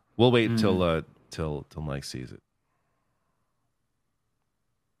 So we'll wait till Mike sees it.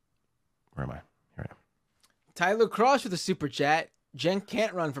 Where am I? Here I am. Tyler Cross with a super chat. Jen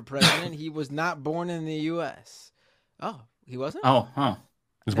can't run for president. He was not born in the U.S. Oh, he wasn't? Oh, huh. He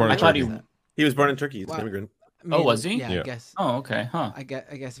was born in Turkey. He was born in Turkey. He's an immigrant. Was he? Yeah, I guess. Oh, okay. Huh. I guess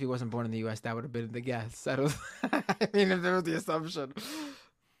if he wasn't born in the U.S., that would have been the guess. I mean, if there was the assumption.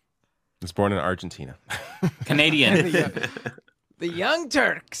 He was born in Argentina. Canadian. The Young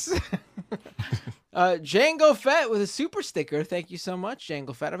Turks. Django Fett with a super sticker. Thank you so much,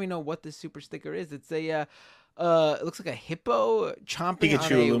 Django Fett. I don't even know what this super sticker is. It's a, it looks like a hippo chomping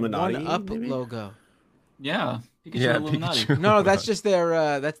Pikachu on a Illuminati, 1UP maybe? Logo. Yeah. Pikachu Illuminati. Pikachu. No, that's just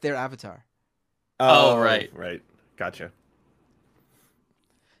that's their avatar. Oh, right. Gotcha.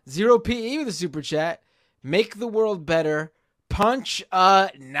 Zero PE with a super chat. Make the world better. Punch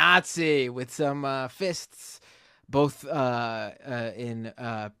a Nazi with some fists, both in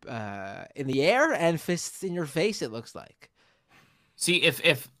the air and fists in your face. It looks like. See,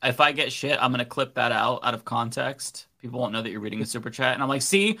 if I get shit, I'm gonna clip that out of context. People won't know that you're reading a super chat, and I'm like,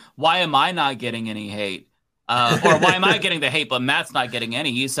 see, why am I not getting any hate? Or why am I getting the hate, but Matt's not getting any?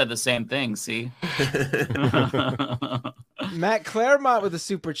 You said the same thing, see? Matt Claremont with a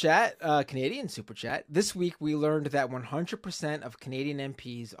super chat, Canadian super chat. This week we learned that 100% of Canadian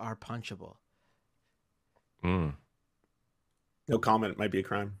MPs are punchable. No comment. Might be a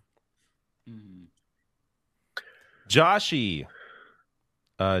crime. Joshy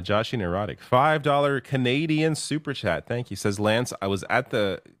Neurotic, $5 Canadian super chat. Thank you. Says Lance, I was at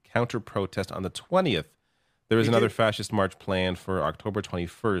the counter protest on the 20th. There is another fascist march planned for October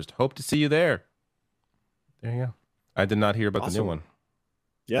 21st. Hope to see you there. There you go. I did not hear about the new one.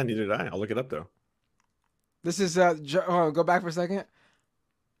 Yeah, neither did I. I'll look it up though. This is go back for a second.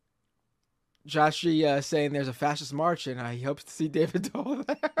 Joshy saying there's a fascist march and he hopes to see David Dole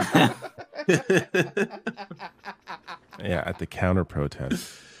there. Yeah, at the counter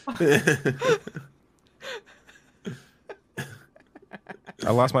protest.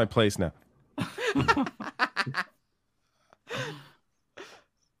 I lost my place now.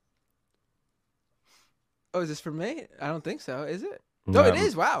 Oh, is this for me? I don't think so. Is it? No, it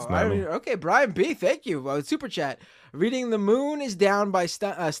is. Wow. Okay, Brian B. Thank you. Super chat. Reading The Moon is Down by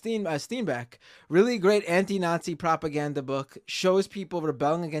Steinbeck. Really great anti-Nazi propaganda book. Shows people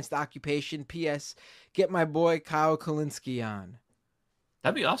rebelling against occupation. P.S. Get my boy Kyle Kalinske on.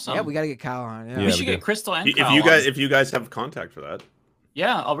 That'd be awesome. Yeah, we got to get Kyle on. Yeah. We should get Crystal and Kyle if you guys have contact for that.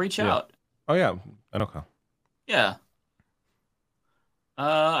 Yeah, I'll reach out. Oh, yeah. I know Kyle. Yeah.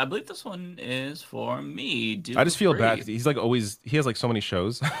 I believe this one is for me. I just feel bad because he's like always, he has like so many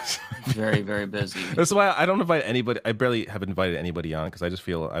shows. Very, very busy. That's why I don't invite anybody. I barely have invited anybody on because I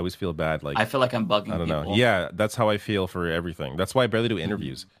always feel bad. Like I feel like I'm bugging I don't people. know. Yeah, that's how I feel for everything. That's why I barely do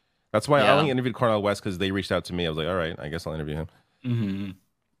interviews. That's why I only interviewed Cornel West because they reached out to me. I was like, all right, I guess I'll interview him.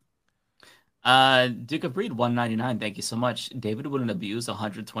 Duke of Breed 199. Thank you so much. David wouldn't abuse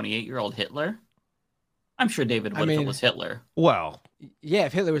 128-year-old Hitler. I'm sure David would if it was Hitler. Well, yeah,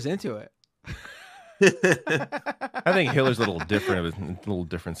 if Hitler was into it. I think Hitler's a little different. It was a little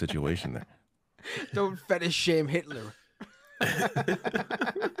different situation there. Don't fetish shame Hitler.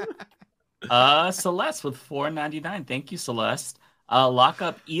 Celeste with $4.99. Thank you, Celeste. Lock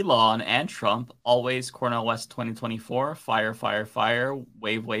up Elon and Trump. Always Cornel West 2024. Fire, fire, fire.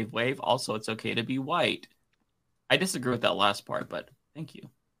 Wave, wave, wave. Also, it's okay to be white. I disagree with that last part, but thank you.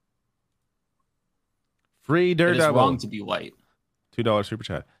 Free Daredevil. It is wrong to be white. $2 super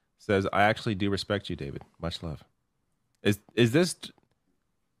chat says, I actually do respect you, David. Much love. Is this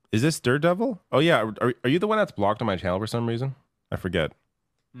Daredevil? Oh yeah. Are you the one that's blocked on my channel for some reason? I forget.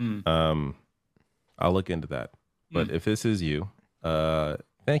 I'll look into that. But if this is you,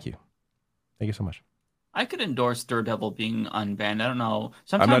 thank you. Thank you so much. I could endorse Daredevil being unbanned. I don't know.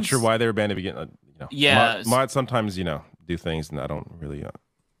 I'm not sure why they were banned to begin. Yeah. Mods sometimes, do things and I don't really, I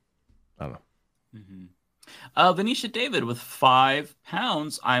don't know. Venetia David with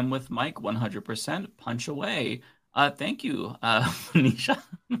 £5. I'm with Mike 100%. Punch away. Thank you, Venetia.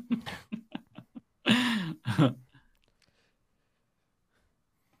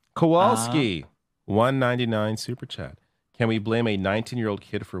 Kowalski, $1.99 super chat. Can we blame a 19-year-old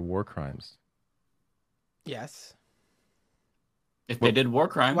kid for war crimes? Yes. If they did war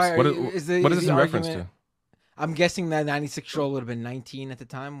crimes. What is this in reference to? I'm guessing that 96-year-old would have been 19 at the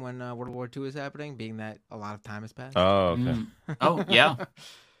time when World War II was happening, being that a lot of time has passed. Oh, okay. Oh, yeah.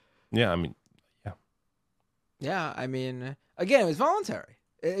 Yeah, I mean, yeah. Yeah, I mean, again, it was voluntary.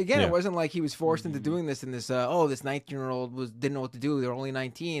 Again, it wasn't like he was forced into doing this and this, this 19-year-old didn't know what to do. They're only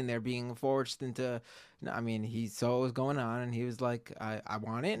 19. They're being forced into, I mean, he saw what was going on and he was like, I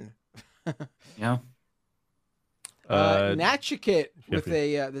want in. Yeah. Natchikit with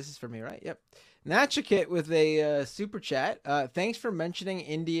this is for me, right? Yep. Natchikit with a super chat. Thanks for mentioning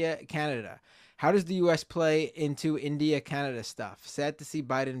India, Canada. How does the U.S. play into India-Canada stuff? Sad to see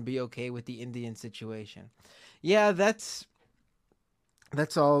Biden be okay with the Indian situation. Yeah, that's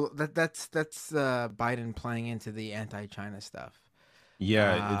all. That's Biden playing into the anti-China stuff.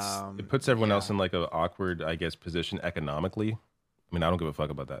 Yeah, it puts everyone else in like an awkward, I guess, position economically. I mean, I don't give a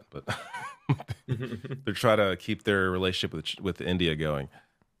fuck about that, but they're trying to keep their relationship with India going,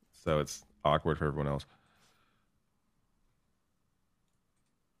 so it's awkward for everyone else.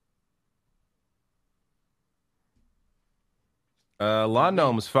 Lawn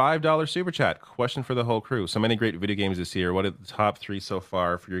Gnomes, $5 super chat. Question for the whole crew. So many great video games this year. What are the top 3 so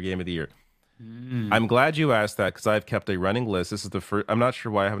far for your game of the year? I'm glad you asked that because I've kept a running list. This is the first. I'm not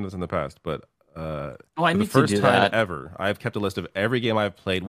sure why I haven't done this in the past, but I for need the first to do time that. ever, I've kept a list of every game I've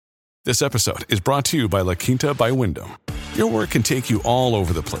played. This episode is brought to you by La Quinta by Wyndham. Your work can take you all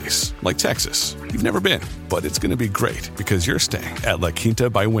over the place, like Texas. You've never been, but it's going to be great because you're staying at La Quinta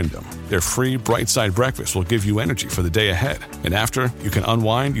by Wyndham. Their free Bright Side breakfast will give you energy for the day ahead. And after, you can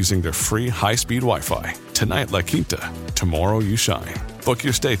unwind using their free high-speed Wi-Fi. Tonight, La Quinta. Tomorrow, you shine. Book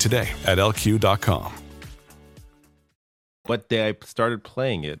your stay today at lq.com. What day I started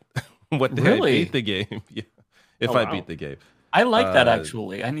playing it? What day I beat the game? Yeah. If I beat the game. I like that,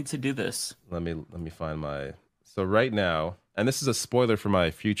 actually. I need to do this. Let me find my... So right now, and this is a spoiler for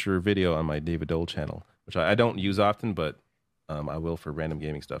my future video on my David Dole channel, which I don't use often, but I will for random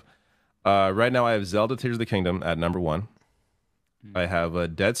gaming stuff. Right now I have Zelda Tears of the Kingdom at number 1. I have a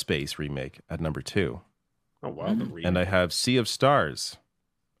Dead Space remake at number 2. Oh, wow. And I have Sea of Stars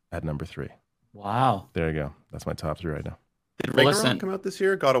at number 3. Wow. There you go. That's my top 3 right now. Did Ragnarok come out this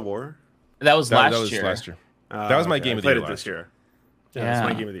year? God of War? That was last year. year. That was my game of the year this year. Yeah, Yeah. that's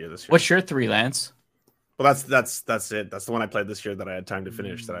my game of the year this year. What's your 3, Lance? Well, that's it. That's the one I played this year that I had time to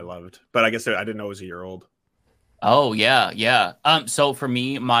finish that I loved. But I guess I didn't know it was a year old. Oh, yeah. So for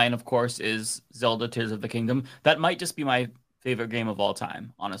me, mine, of course, is Zelda Tears of the Kingdom. That might just be my favorite game of all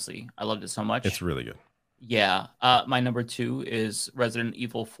time, honestly. I loved it so much. It's really good. Yeah. My number 2 is Resident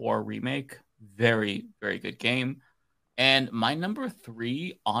Evil 4 Remake. Very, very good game. And my number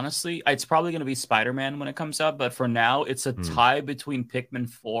 3, honestly, it's probably going to be Spider-Man when it comes out. But for now, it's a tie between Pikmin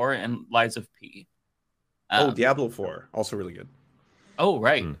 4 and Lies of P. Diablo 4, also really good. Oh,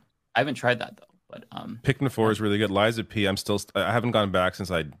 right. I haven't tried that, though. But Pikmin 4 is really good. Lies of P, I haven't gone back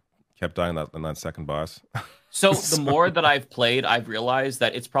since I kept dying on that second boss. So the more that I've played, I've realized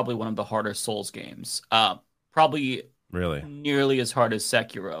that it's probably one of the harder Souls games. Probably really nearly as hard as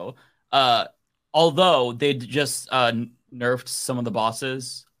Sekiro. Although they just nerfed some of the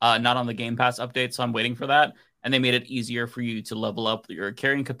bosses, not on the Game Pass update, so I'm waiting for that. And they made it easier for you to level up your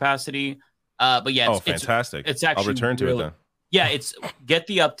carrying capacity. But yeah, fantastic! It's actually I'll return to it then. Yeah, it's get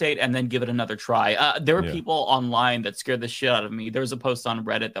the update and then give it another try. There were people online that scared the shit out of me. There was a post on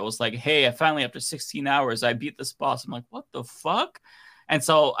Reddit that was like, "Hey, I finally, after 16 hours, I beat this boss." I'm like, "What the fuck?" And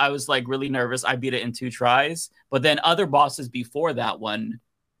so I was like really nervous. I beat it in 2 tries, but then other bosses before that one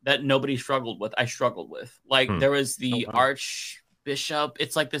that nobody struggled with, I struggled with. Like there was the Archbishop.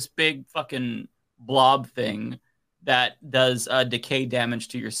 It's like this big fucking blob thing that does decay damage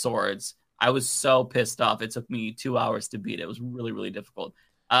to your swords. I was so pissed off. It took me 2 hours to beat it. It was really, really difficult.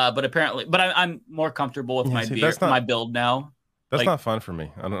 But I'm more comfortable with my build now. That's not fun for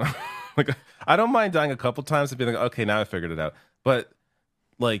me. I don't know. Like, I don't mind dying a couple times and being like, okay, now I figured it out. But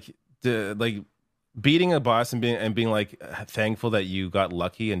like beating a boss and being like thankful that you got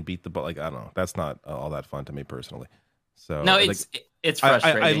lucky and beat the boss, like, I don't know. That's not all that fun to me personally. So no, it's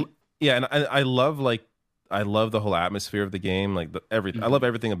frustrating. I love the whole atmosphere of the game, like everything. I love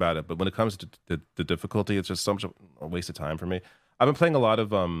everything about it, but when it comes to the difficulty, it's just so much a waste of time for me. I've been playing a lot of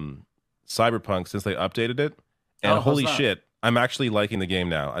Cyberpunk since they updated it, and holy shit, I'm actually liking the game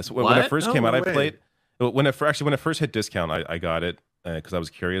now. When it first came out, I played. When it first hit discount, I got it because I was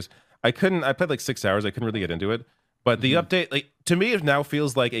curious. I played like 6 hours. I couldn't really get into it, but the update, like to me, it now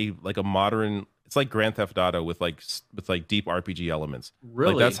feels like a modern. It's like Grand Theft Auto with deep RPG elements.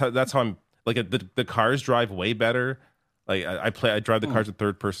 Really, like that's how I'm. Like the cars drive way better. Like I drive the cars in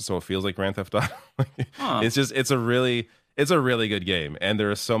third person, so it feels like Grand Theft Auto. It's a really good game, and there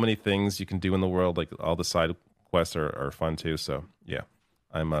are so many things you can do in the world. Like all the side quests are fun too. So yeah,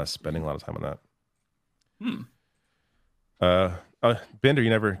 I'm spending a lot of time on that. Bender,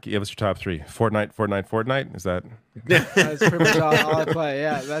 you never gave us your top 3. Fortnite. Is that? That's pretty much all I play.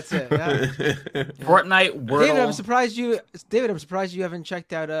 Yeah, that's it. Yeah. Fortnite, Wordle. David, I'm surprised you haven't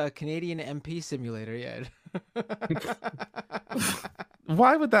checked out Canadian MP Simulator yet.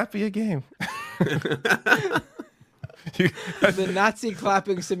 Why would that be a game? The Nazi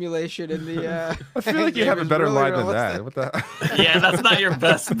clapping simulation in the. I feel like you have a better line than that. What the? Yeah, that's not your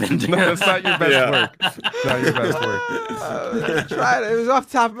best. No, that's not your best work. Not your best work. Tried it. It was off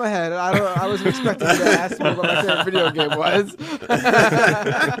the top of my head. I wasn't expecting you to ask me what my favorite video game was.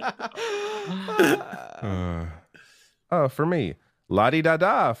 For me,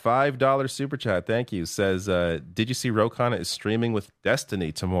 La-di-da-da, $5 super chat. Thank you. Says, did you see Rokana is streaming with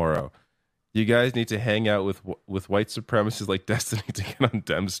Destiny tomorrow? You guys need to hang out with white supremacists like Destiny to get on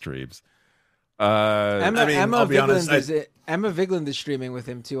Dem streams. Emma Vigland is streaming with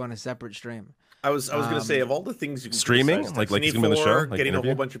him too on a separate stream. I was going to say, of all the things you can streaming, criticize like he's gonna be on the show, like getting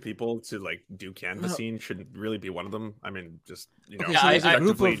interview? a whole bunch of people to like do canvassing shouldn't really be one of them. I mean, just Okay, so there's a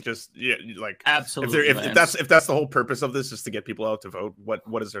group of- just like Absolutely, if that's the whole purpose of this is to get people out to vote,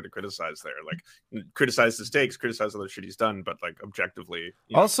 what is there to criticize there? Like criticize the stakes, criticize all the shit he's done, but like objectively.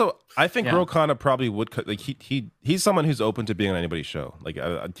 Also, I think Ro Khanna probably would like he's someone who's open to being on anybody's show. Like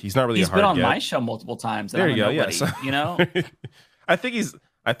he's not really. He's a hard been on get. my show multiple times. There you go. Nobody, Yes. You know.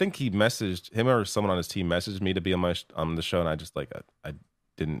 I think he messaged him or someone on his team messaged me to be on the show, and I just like I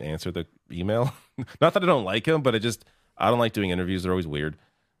didn't answer the email. Not that I don't like him, but I don't like doing interviews. They're always weird.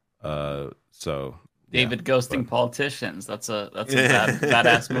 So David ghosting politicians. That's a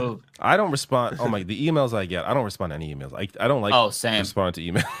badass move. I don't respond. Oh my, the emails I get, I don't respond to any emails. I don't like same. respond to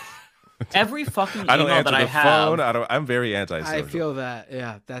email. Every fucking I don't email answer that I the have. phone. I'm very anti-social. I feel that.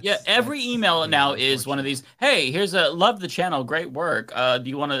 Yeah. Every email now is one of these. Hey, here's love the channel, great work. Do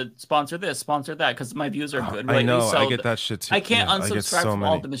you want to sponsor this, sponsor that? Because my views are good. I know. So I get that shit too. I can't I get unsubscribe so from many.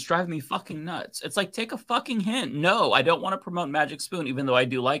 all of them. It's driving me fucking nuts. It's like, take a fucking hint. No, I don't want to promote Magic Spoon, even though I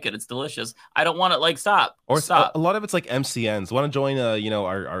do like it. It's delicious. I don't want it. Stop. Or stop. A lot of it's like MCNs. Want to join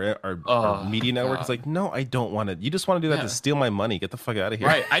our media network? God. It's like, no, I don't want it. You just want to do that to steal my money. Get the fuck out of here.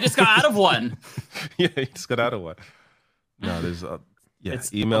 Right. I just got out of one. Yeah, you just got out of one. No, there's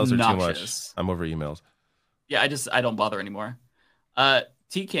It's emails are too much. obnoxious. I'm over emails. Yeah, I don't bother anymore.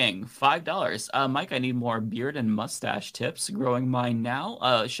 T King, $5. Mike, I need more beard and mustache tips. Growing mine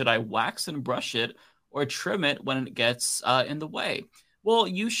now. Should I wax and brush it or trim it when it gets in the way? Well,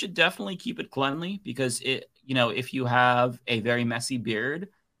 you should definitely keep it cleanly because if you have a very messy beard,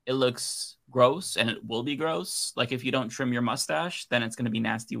 it looks gross and it will be gross. Like if you don't trim your mustache, then it's going to be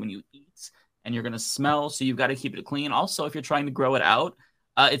nasty when you eat and you're going to smell. So you've got to keep it clean. Also, if you're trying to grow it out,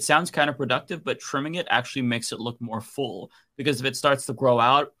 it sounds kind of productive, but trimming it actually makes it look more full because if it starts to grow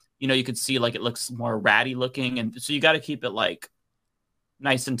out, you can see like it looks more ratty looking. And so you got to keep it like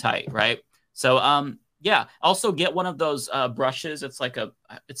nice and tight. Right. So, yeah. Also get one of those brushes. It's like a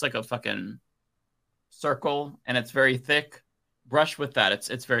fucking circle and it's very thick. Brush with that.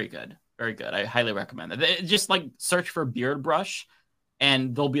 It's very good. Very good. I highly recommend it. Just like search for beard brush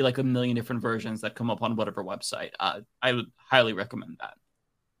and there'll be like a million different versions that come up on whatever website. I would highly recommend that.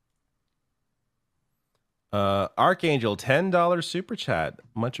 Archangel, $10 super chat.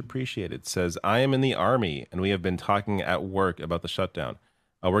 Much appreciated. Says, I am in the Army and we have been talking at work about the shutdown.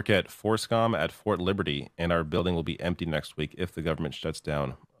 I work at Forscom at Fort Liberty and our building will be empty next week if the government shuts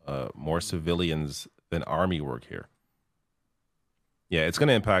down. More civilians than Army work here. Yeah, it's going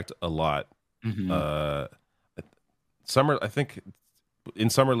to impact a lot. Mm-hmm. I think in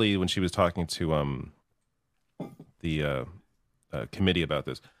Summerlee, when she was talking to the committee about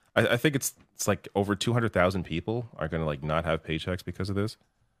this, I think it's like over 200,000 people are going to like not have paychecks because of this.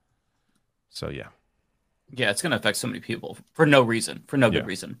 So yeah. Yeah, it's going to affect so many people for no reason, for no good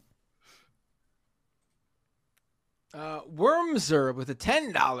reason. Wormser with a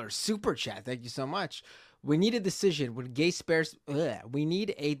 $10 super chat. Thank you so much. We need a decision. We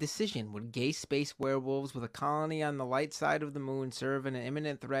need a decision. Would gay space werewolves with a colony on the light side of the moon serve an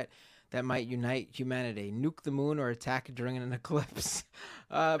imminent threat that might unite humanity? Nuke the moon or attack during an eclipse?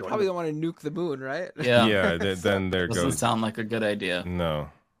 Probably don't want to nuke the moon, right? Yeah. Yeah, then there Doesn't goes. sound like a good idea. No.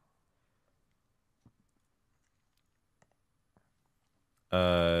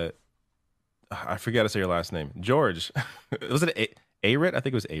 I forgot to say your last name. George. Was it Arit? I think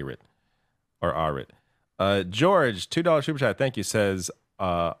it was Arit. Or Arit. George, $2 super chat. Thank you. Says,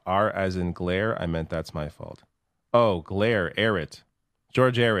 R as in glare. I meant that's my fault. Oh, glare. Arit.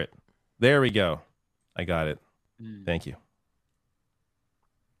 George Arit. There we go. I got it. Thank you.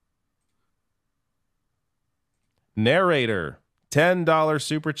 Narrator, $10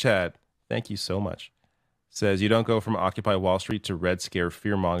 super chat. Thank you so much. Says, you don't go from Occupy Wall Street to Red Scare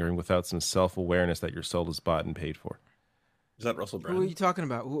fear-mongering without some self-awareness that your soul is bought and paid for. Is that Russell Brand? Who are you talking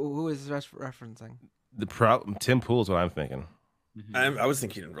about? Who is referencing? Tim Pool is what I'm thinking. I was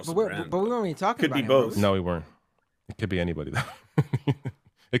thinking Russell Brand. But we weren't even talking Could about be him, both. No, we weren't. It could be anybody, though.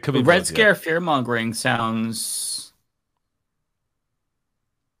 It could be Red both, Scare fear-mongering sounds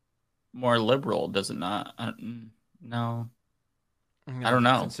more liberal, does it not? No. I don't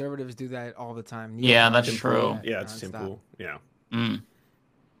know. Conservatives do that all the time. Yeah, that's true. Yeah, it's Tim Pool. Yeah.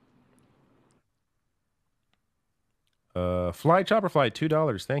 Fly Chopper Fly,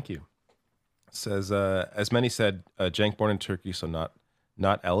 $2. Thank you. Says, as many said, Jank born in Turkey, so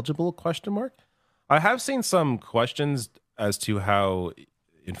not eligible? ? I have seen some questions as to how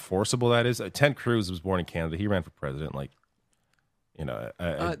enforceable that is. Ted Cruz was born in Canada. He ran for president.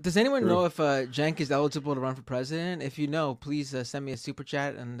 Does anyone know if Jank is eligible to run for president? If you know, please send me a super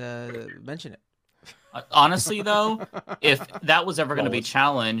chat and mention it. Honestly, though, if that was ever going to be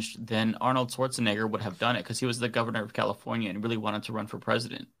challenged, then Arnold Schwarzenegger would have done it because he was the governor of California and really wanted to run for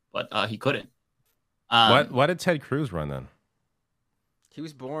president, but he couldn't. Why did Ted Cruz run then? He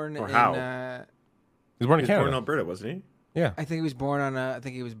was born Or in. how? He was born in Canada. Born in Alberta, wasn't he? Yeah. I think he was born on a. I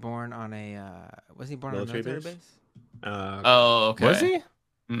think he was born on a. Was he born Military on a military base? Oh, okay. Was he?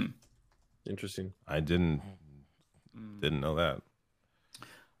 Interesting. I didn't know that.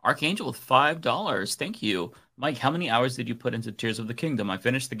 Archangel with $5. Thank you. Mike, how many hours did you put into Tears of the Kingdom? I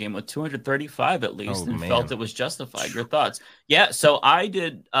finished the game with 235 at least and felt it was justified. Your thoughts? Yeah, so I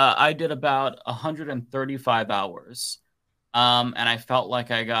did about 135 hours. And I felt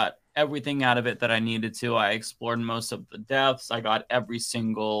like I got everything out of it that I needed to. I explored most of the depths. I got every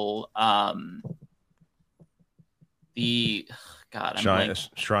single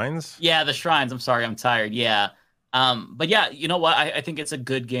shrines? Yeah, the shrines. I'm sorry, I'm tired. Yeah. But yeah, you know what? I think it's a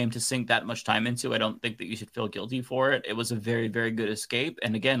good game to sink that much time into. I don't think that you should feel guilty for it. It was a very, very good escape.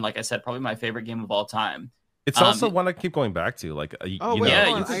 And again, like I said, probably my favorite game of all time. It's also one I keep going back to. Like, you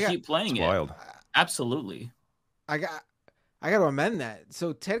can keep playing it. Wild. Absolutely. I got to amend that.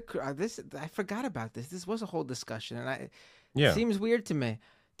 So Ted, I forgot about this. This was a whole discussion, and it seems weird to me.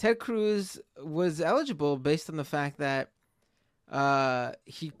 Ted Cruz was eligible based on the fact that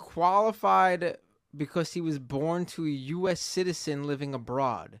he qualified because he was born to a U.S. citizen living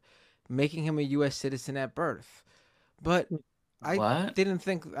abroad, making him a U.S. citizen at birth. But I didn't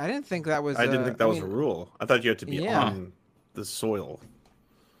think that was. I didn't think that was a rule. I thought you had to be on the soil.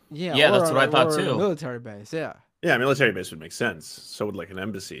 Yeah, that's what I thought too. Military base, yeah. Yeah, military base would make sense. So would like an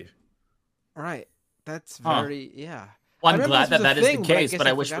embassy. Right. That's very Well, I'm glad that is the case, but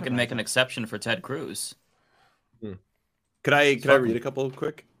I wish we could make an exception for Ted Cruz. Could I read a couple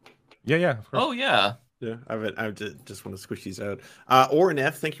quick? Yeah. Oh yeah. Yeah, I just want to squish these out. Orin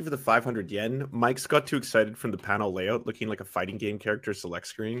F, thank you for the 500 yen. Mike's got too excited from the panel layout, looking like a fighting game character select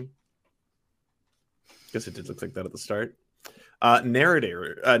screen. Guess it did look like that at the start.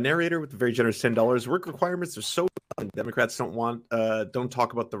 Narrator with the very generous $10. Work requirements are so dumb. Democrats don't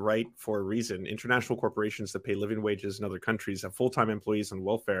talk about the right for a reason. International corporations that pay living wages in other countries have full-time employees on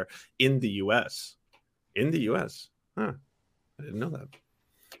welfare in the U.S. In the U.S. Huh. I didn't know that.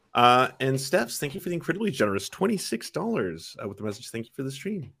 And Stephs, thank you for the incredibly generous $26 with the message. Thank you for the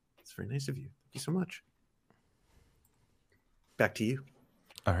stream. It's very nice of you. Thank you so much. Back to you.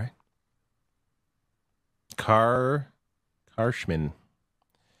 All right. Karshman.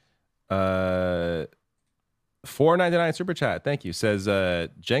 $4.99 super chat. Thank you. Says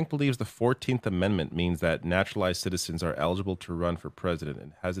Jenk believes the 14th Amendment means that naturalized citizens are eligible to run for president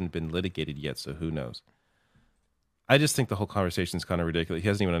and hasn't been litigated yet, so who knows? I just think the whole conversation is kind of ridiculous. He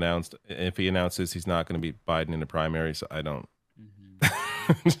hasn't even announced. If he announces he's not going to be Biden in the primary, so I don't. I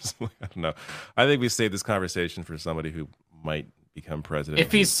don't know. I think we save this conversation for somebody who might become president.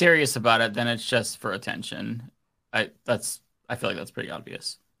 If he's serious about it, then it's just for attention. I feel like that's pretty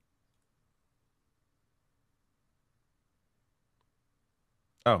obvious.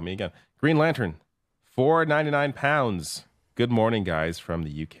 Oh, me again. Green Lantern, £4.99. Good morning, guys from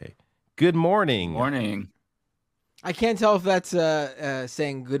the UK. Good morning. Morning. I can't tell if that's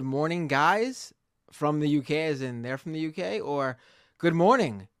saying good morning, guys from the UK, as in they're from the UK, or good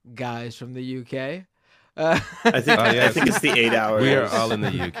morning, guys from the UK. I think it's the 8 hours. We are all in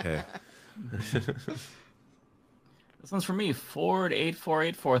the UK. This one's for me.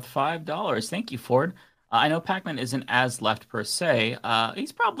 Ford8484 with $5. Thank you, Ford. I know Pac-Man isn't as left per se.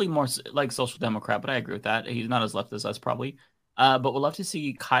 He's probably more like social democrat, but I agree with that. He's not as left as us, probably. But we'd love to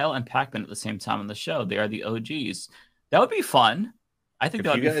see Kyle and Pac-Man at the same time on the show. They are the OGs. That would be fun. I think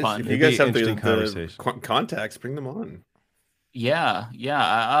that would be fun. If you guys have the contacts, bring them on. Yeah.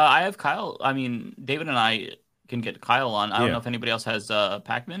 I have Kyle. I mean, David and I can get Kyle on. I don't know if anybody else has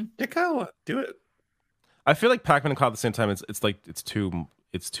Pac-Man. Yeah, Kyle, do it. I feel like Pac-Man and Kyle at the same time. It's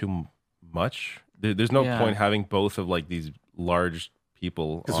too much. There's no point having both of like these large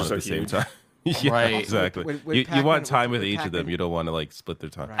people on at the same time. Yeah, right. Exactly. You want time with each of them. You don't want to like split their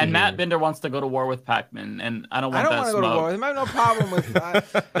time. Right. And Matt Binder wants to go to war with Pac-Man, and I don't want that smoke. Go to war with him. I have no problem with. What I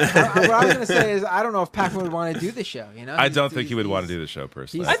was going to say is I don't know if Pac-Man would want to do the show. You know, I don't think he would want to do the show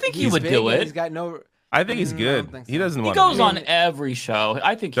personally. I think he would do it. He's got no. I think he's good. He doesn't want. He goes on every show.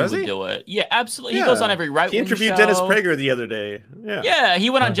 I think he would do it. Yeah, absolutely. He goes on every right. He interviewed Dennis Prager the other day. Yeah. He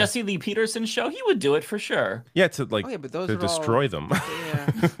went on Jesse Lee Peterson's show. He would do it for sure. Yeah, to to destroy them. Yeah,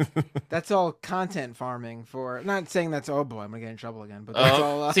 that's all content farming for. Not saying that's. Oh boy, I'm gonna get in trouble again. But that's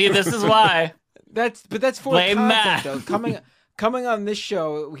all. See, this is why. That's for Blame content Matt. though. coming on this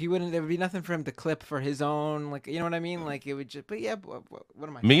show, there would be nothing for him to clip for his own, like, you know what I mean? Like, it would just, but yeah, what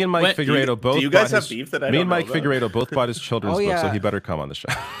am I? Me and Mike Figueredo both. Do you guys have beef that I don't know? Me and Mike Figueredo both bought his children's book, so he better come on the show.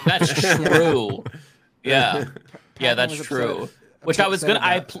 That's true. Yeah, that's true. Which I was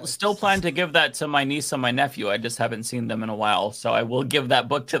gonna. Still plan to give that to my niece and my nephew. I just haven't seen them in a while, so I will give that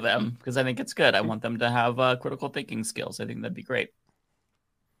book to them because I think it's good. I want them to have critical thinking skills. I think that'd be great.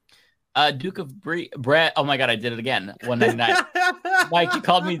 Duke of Brett. Oh my god, I did it again. 199. Mike, you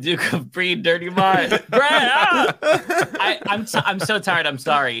called me Duke of Breed, dirty mind. Brett. I'm so tired. I'm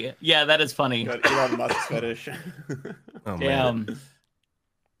sorry. Yeah, that is funny. Got Elon Musk's fetish. Oh, damn. Man.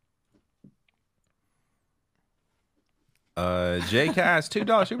 JCast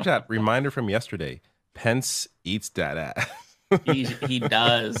 $2 super chat. Reminder from yesterday. Pence eats that ass. He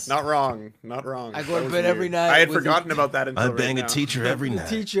does. Not wrong. I go to bed every night. I had forgotten about that until I bang a teacher every night.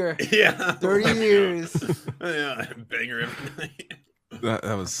 Teacher. Yeah. 30 years. Yeah, I bang her every night.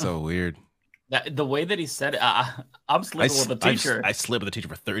 That was so weird. The way that he said it, I'm sleeping with a teacher. I slept with a teacher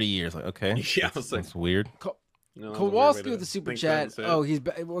for 30 years. Like, okay. Yeah, that's weird. Kowalski with the super chat. Oh, he's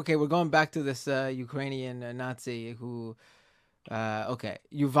okay. We're going back to this Ukrainian Nazi who. Okay,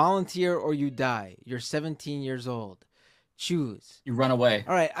 you volunteer or you die. You're 17 years old. Choose. You run away.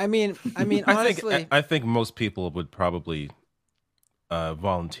 All right. I mean, honestly, I think most people would probably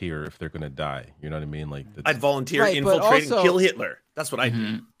volunteer if they're going to die. You know what I mean? Like, I'd volunteer, infiltrate, and kill Hitler. That's what I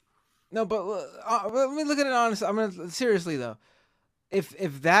do. No, but let me look at it honestly. I'm gonna seriously though.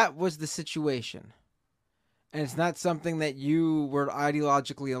 If that was the situation, and it's not something that you were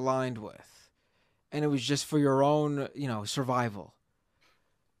ideologically aligned with, and it was just for your own, survival,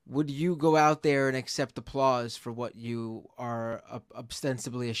 would you go out there and accept applause for what you are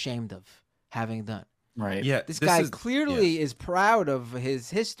ostensibly ashamed of having done? Right. Yeah. This guy clearly is proud of his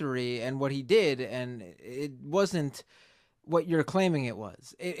history and what he did, and it wasn't what you're claiming it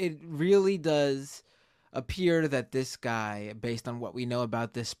was. It really does appear that this guy, based on what we know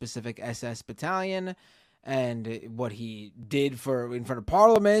about this specific SS battalion and what he did in front of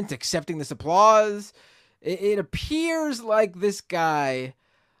Parliament, accepting this applause, it appears like this guy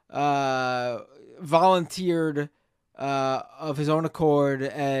volunteered of his own accord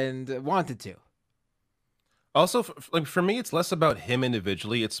and wanted to. Also, for me, it's less about him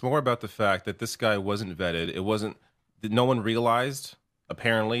individually. It's more about the fact that this guy wasn't vetted. No one realized,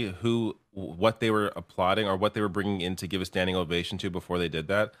 apparently, what they were applauding or what they were bringing in to give a standing ovation to before they did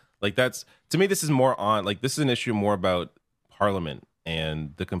that. Like, to me, this is more on, like, this is an issue more about Parliament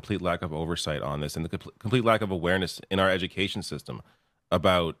and the complete lack of oversight on this and the complete lack of awareness in our education system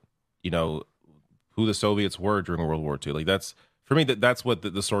about, who the Soviets were during World War II. Like, for me, that's what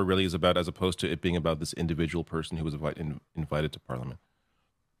the story really is about, as opposed to it being about this individual person who was invited to Parliament.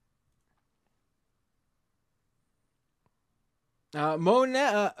 Mo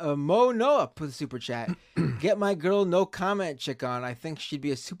Noah put a super chat. Get my girl No Comment Chick on. I think she'd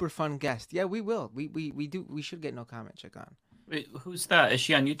be a super fun guest. Yeah, we will. We should get No Comment Chick on. Wait, who's that? Is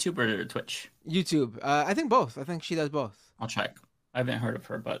she on YouTube or Twitch? YouTube. I think both. I think she does both. I'll check. I haven't heard of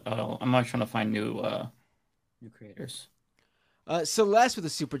her, but I'm not trying to find new creators. Celeste with a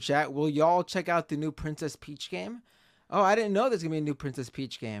super chat. Will y'all check out the new Princess Peach game? Oh, I didn't know there's gonna be a new Princess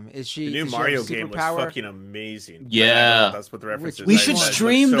Peach game. Is she? The new Mario game was fucking amazing. Yeah, that's what the reference is. We should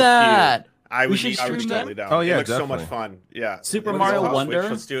stream that. I would totally down. Oh yeah, it looks definitely. so much fun. Yeah, Super Mario Wonder.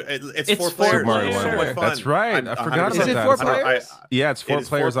 Let's do it. It's 4 players. Super Mario Wonder. That's right. I forgot about that. Is it 4 players? Yeah, it's 4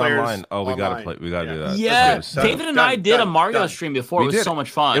 players online. Oh, we gotta play. We gotta do that. Yeah, David and I did a Mario stream before. It was so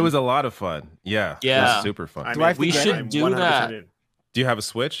much fun. It was a lot of fun. Yeah, it was super fun. We should do that. Do you have a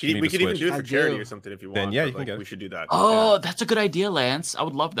Switch? We could even do it for charity or something if you want. Then yeah, you can get it. We should do that. Oh, that's a good idea, Lance. I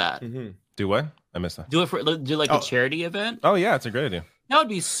would love that. Do what? I missed that. Do like a charity event. Oh yeah, it's a great idea. That would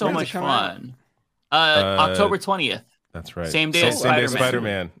be so much fun. October 20th. That's right. Same day as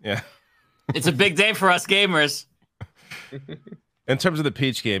Spider-Man. Yeah. It's a big day for us gamers. In terms of the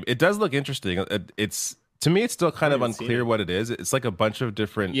Peach game, it does look interesting. It's to me, it's still kind of unclear what it is. It's like a bunch of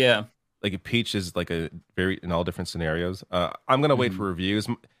different. Yeah. Like Peach is like in all different scenarios. I'm gonna wait for reviews.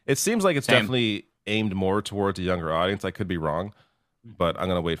 It seems like it's definitely aimed more towards a younger audience. I could be wrong, but I'm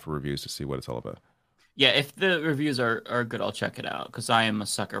gonna wait for reviews to see what it's all about. Yeah, if the reviews are good, I'll check it out because I am a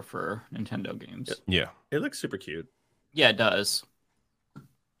sucker for Nintendo games. Yeah, it looks super cute. Yeah, it does.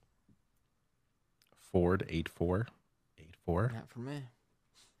 Ford 8484. Not for me.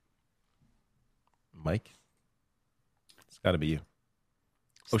 Mike, it's got to be you.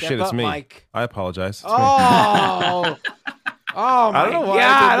 Oh Step shit, it's up, me. Mike. I apologize. It's oh, oh my I don't know why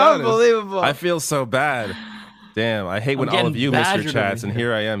God, unbelievable. I feel so bad. Damn, I hate when all of you miss your chats, and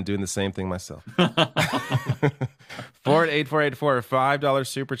here I am doing the same thing myself. 48484, $5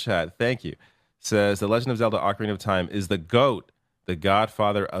 super chat. Thank you. Says, The Legend of Zelda Ocarina of Time is the GOAT, the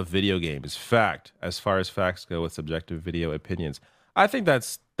godfather of video games. Fact, as far as facts go with subjective video opinions. I think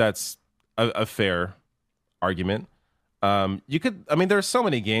that's a fair argument. There's so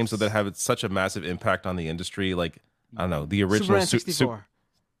many games that have such a massive impact on the industry. Like, I don't know, the original Super 64.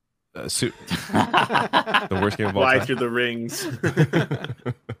 The worst game of all time. Fly through the rings.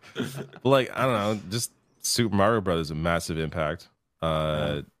 Like, I don't know, just Super Mario Brothers, a massive impact.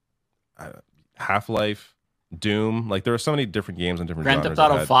 Half-Life, Doom. Like, there are so many different games and different genres. Grand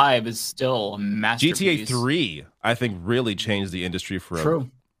Theft Auto 5 is still a masterpiece. GTA 3, I think, really changed the industry for a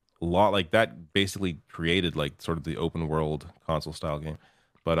lot. Like, that basically created like sort of the open world console style game.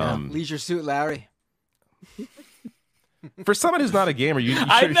 But Leisure Suit Larry. For someone who's not a gamer, you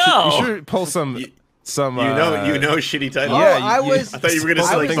should pull some shitty titles. Yeah, I thought you were gonna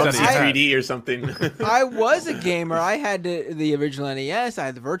say like Bubsy 3D or something. I was a gamer. I had the original NES. I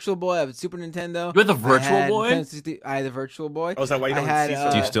had the Virtual Boy. I had the Super Nintendo. You had the Virtual Boy? I had the Virtual Boy. Oh, is that why you don't see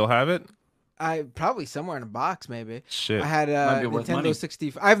Do you still have it? I probably somewhere in a box, maybe. Shit. I had Nintendo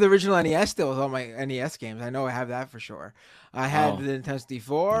 64. I have the original NES still with all my NES games. I know I have that for sure. I had the Nintendo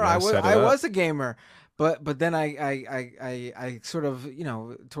 64. I was a gamer. But then I sort of,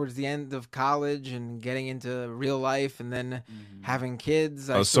 towards the end of college and getting into real life and then having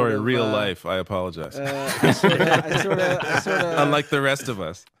kids. Real life. I apologize. I sort of. Unlike the rest of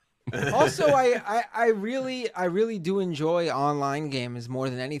us. Also, I really do enjoy online games more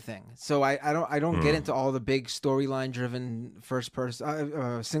than anything. So I don't get into all the big storyline driven first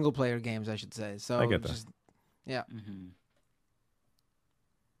person single player games, I should say. So I get that. Yeah.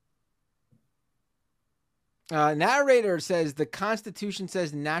 Narrator says the Constitution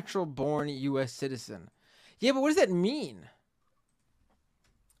says natural born U.S. citizen. Yeah, but what does that mean?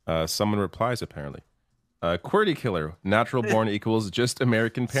 Someone replies apparently. QWERTY killer. Natural born equals just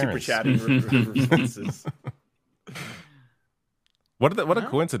American parents. Super chatting responses. What a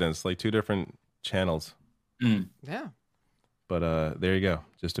coincidence! Like two different channels. Yeah. But there you go.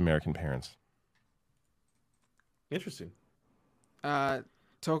 Just American parents. Interesting.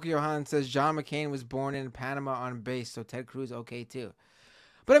 Tokyo Han says John McCain was born in Panama on base, so Ted Cruz okay too.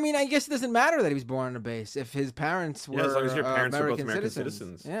 But I mean, I guess it doesn't matter that he was born on a base if his parents were as long as your parents American are both American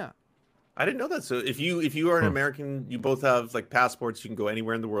citizens. Yeah. I didn't know that. So if you are an American, you both have like passports. You can go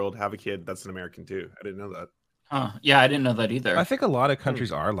anywhere in the world, have a kid. That's an American too. I didn't know that. Yeah, I didn't know that either. I think a lot of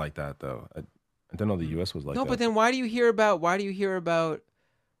countries are like that though. I didn't know the U.S. was like that. No, but then why do you hear about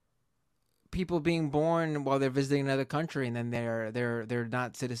people being born while they're visiting another country and then they're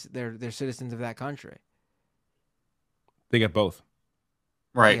not citizens, they're citizens of that country? They get both.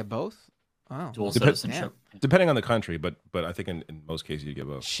 Right. They get both? Oh. Dual citizenship. Depending on the country, but I think in most cases you get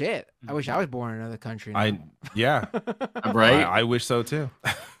both. Shit. I wish I was born in another country. Yeah. Right? I wish so too.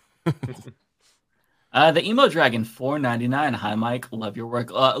 The Emo Dragon, $4.99. Hi, Mike. Love your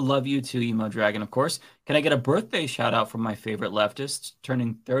work. Love you too, Emo Dragon, of course. Can I get a birthday shout out from my favorite leftist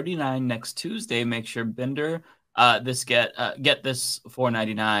turning 39 next Tuesday? Make sure Bender get this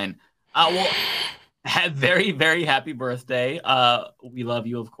 $4.99. Very, very happy birthday. We love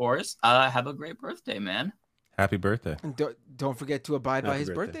you, of course. Have a great birthday, man. Happy birthday. And don't forget to abide by his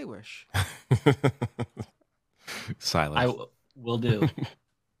birthday wish. Silence. I will do.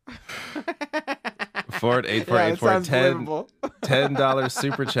 Ford 8484 $10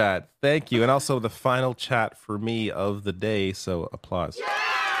 super chat. Thank you. And also the final chat for me of the day, so applause.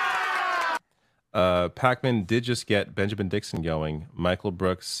 Pac-Man did just get Benjamin Dixon going. Michael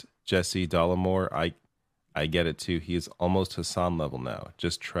Brooks, Jesse Dollamore. I get it too. He is almost Hassan level now.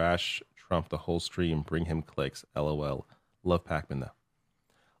 Just trash Trump the whole stream. Bring him clicks. LOL. Love Pac-Man though.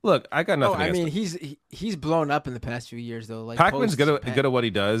 Look, I got nothing. I mean, he's blown up in the past few years though. Like Pac-Man's good at what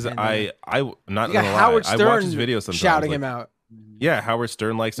he does. I'm not gonna lie. Howard Stern I watch his videos sometimes, shouting him out. Yeah, Howard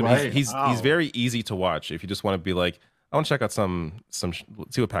Stern likes him. Right. He's very easy to watch if you just want to be like, I want to check out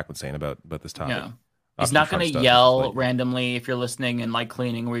see what Pac-Man's saying about this topic. Yeah. He's not going to yell randomly if you're listening and like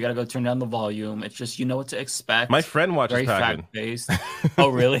cleaning where you got to go turn down the volume. It's just, you know what to expect. My friend watches very Pac-Man. Fact-based. Oh,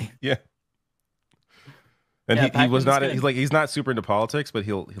 really? Yeah. And he was not. He's not super into politics, but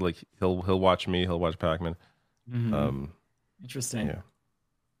he'll watch me. He'll watch Pac-Man. Mm-hmm. Interesting. Yeah.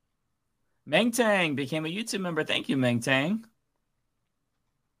 Meng Tang became a YouTube member. Thank you, Meng Tang.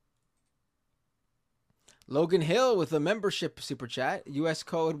 Logan Hill with a membership super chat. U.S.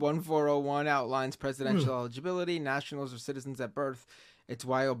 Code 1401 outlines presidential eligibility. Nationals are citizens at birth. It's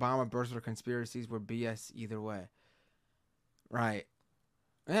why Obama birther conspiracies were BS either way. Right.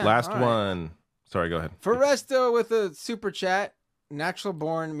 Yeah, Last one. Sorry, go ahead. Foresto with a super chat. Natural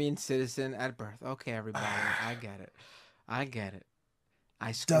born means citizen at birth. Okay, everybody. I get it.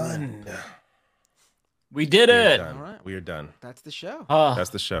 I done. We did it. All right. We are done. That's the show.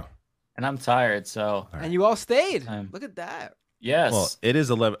 That's the show. And I'm tired, so. And you all stayed. Look at that. Yes. Well, it is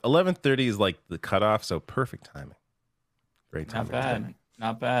 11:30 is like the cutoff, so perfect timing. Great timing.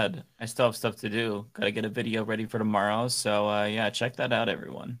 Not bad. I still have stuff to do. Got to get a video ready for tomorrow. So, yeah, check that out,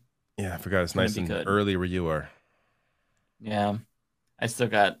 everyone. Yeah, I forgot. It's nice and early where you are. Yeah. I still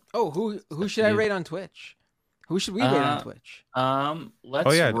got. Oh, who should I rate on Twitch? Who should we rate on Twitch? Let's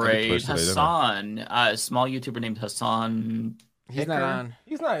rate Hassan. A small YouTuber named Hassan. He's not on.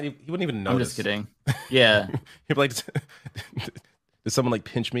 He's not. He wouldn't even notice. I'm just kidding. Yeah. He'd be like, did someone like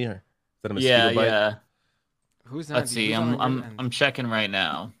pinch me or is that a mosquito bite? Yeah. Who's not? Let's see. I'm checking right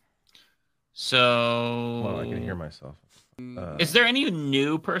now. So. Well, I can hear myself. Is there any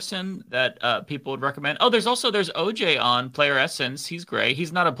new person that people would recommend? Oh, there's OJ on Player Essence. He's great.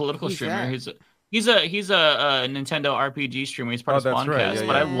 He's not a political streamer. That? He's a Nintendo RPG streamer. He's part of Spawncast. Right. Yeah,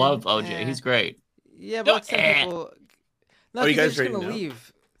 but I love OJ. He's great. Yeah, but some people. No, you guys are just ready gonna now?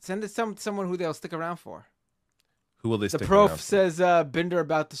 Send it someone who they'll stick around for. Who will they The stick prof around for? says Binder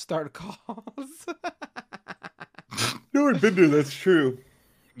about to start calls. No, Binder, that's true.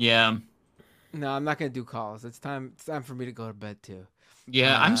 Yeah. No, I'm not gonna do calls. It's time for me to go to bed too.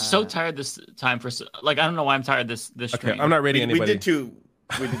 Yeah, I'm so tired this time for I don't know why I'm tired this stream. Okay, I'm not rating anybody. We did too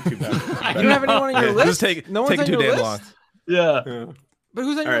bad. You don't have anyone on your list? Just no one's take on too your damn list? long. Yeah. But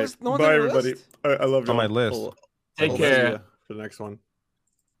who's on your list? No one's Bye, on your everybody. list? I love you. On my list. Take care. For the next one.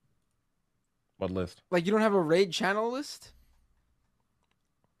 What list? Like you don't have a raid channel list?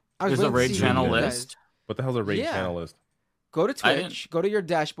 There's a raid channel list. What the hell's a raid channel list? Go to Twitch. Go to your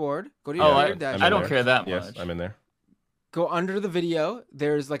dashboard. Go to your dashboard. I don't care that much. Yes, I'm in there. Go under the video.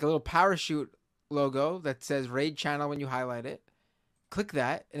 There's like a little parachute logo that says raid channel when you highlight it. Click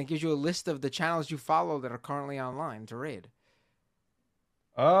that, and it gives you a list of the channels you follow that are currently online to raid.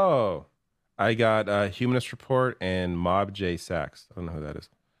 Oh, I got Humanist Report and Mob J Sachs. I don't know who that is.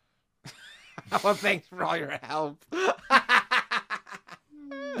 Well, thanks for all your help.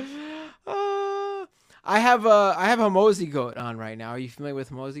 I have a Mosey Goat on right now. Are you familiar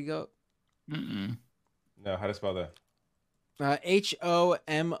with Mosey Goat? Mm-mm. No, how to spell that?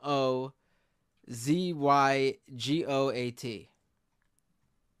 HOMOZYGOAT.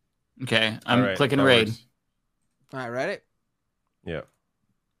 Okay, I'm clicking raid. All right, ready? Yeah.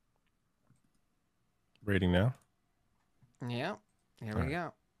 Rating now? Yeah. Here we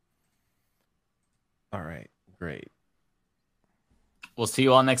go. All right, great. We'll see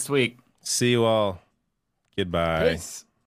you all next week. See you all. Goodbye. Peace.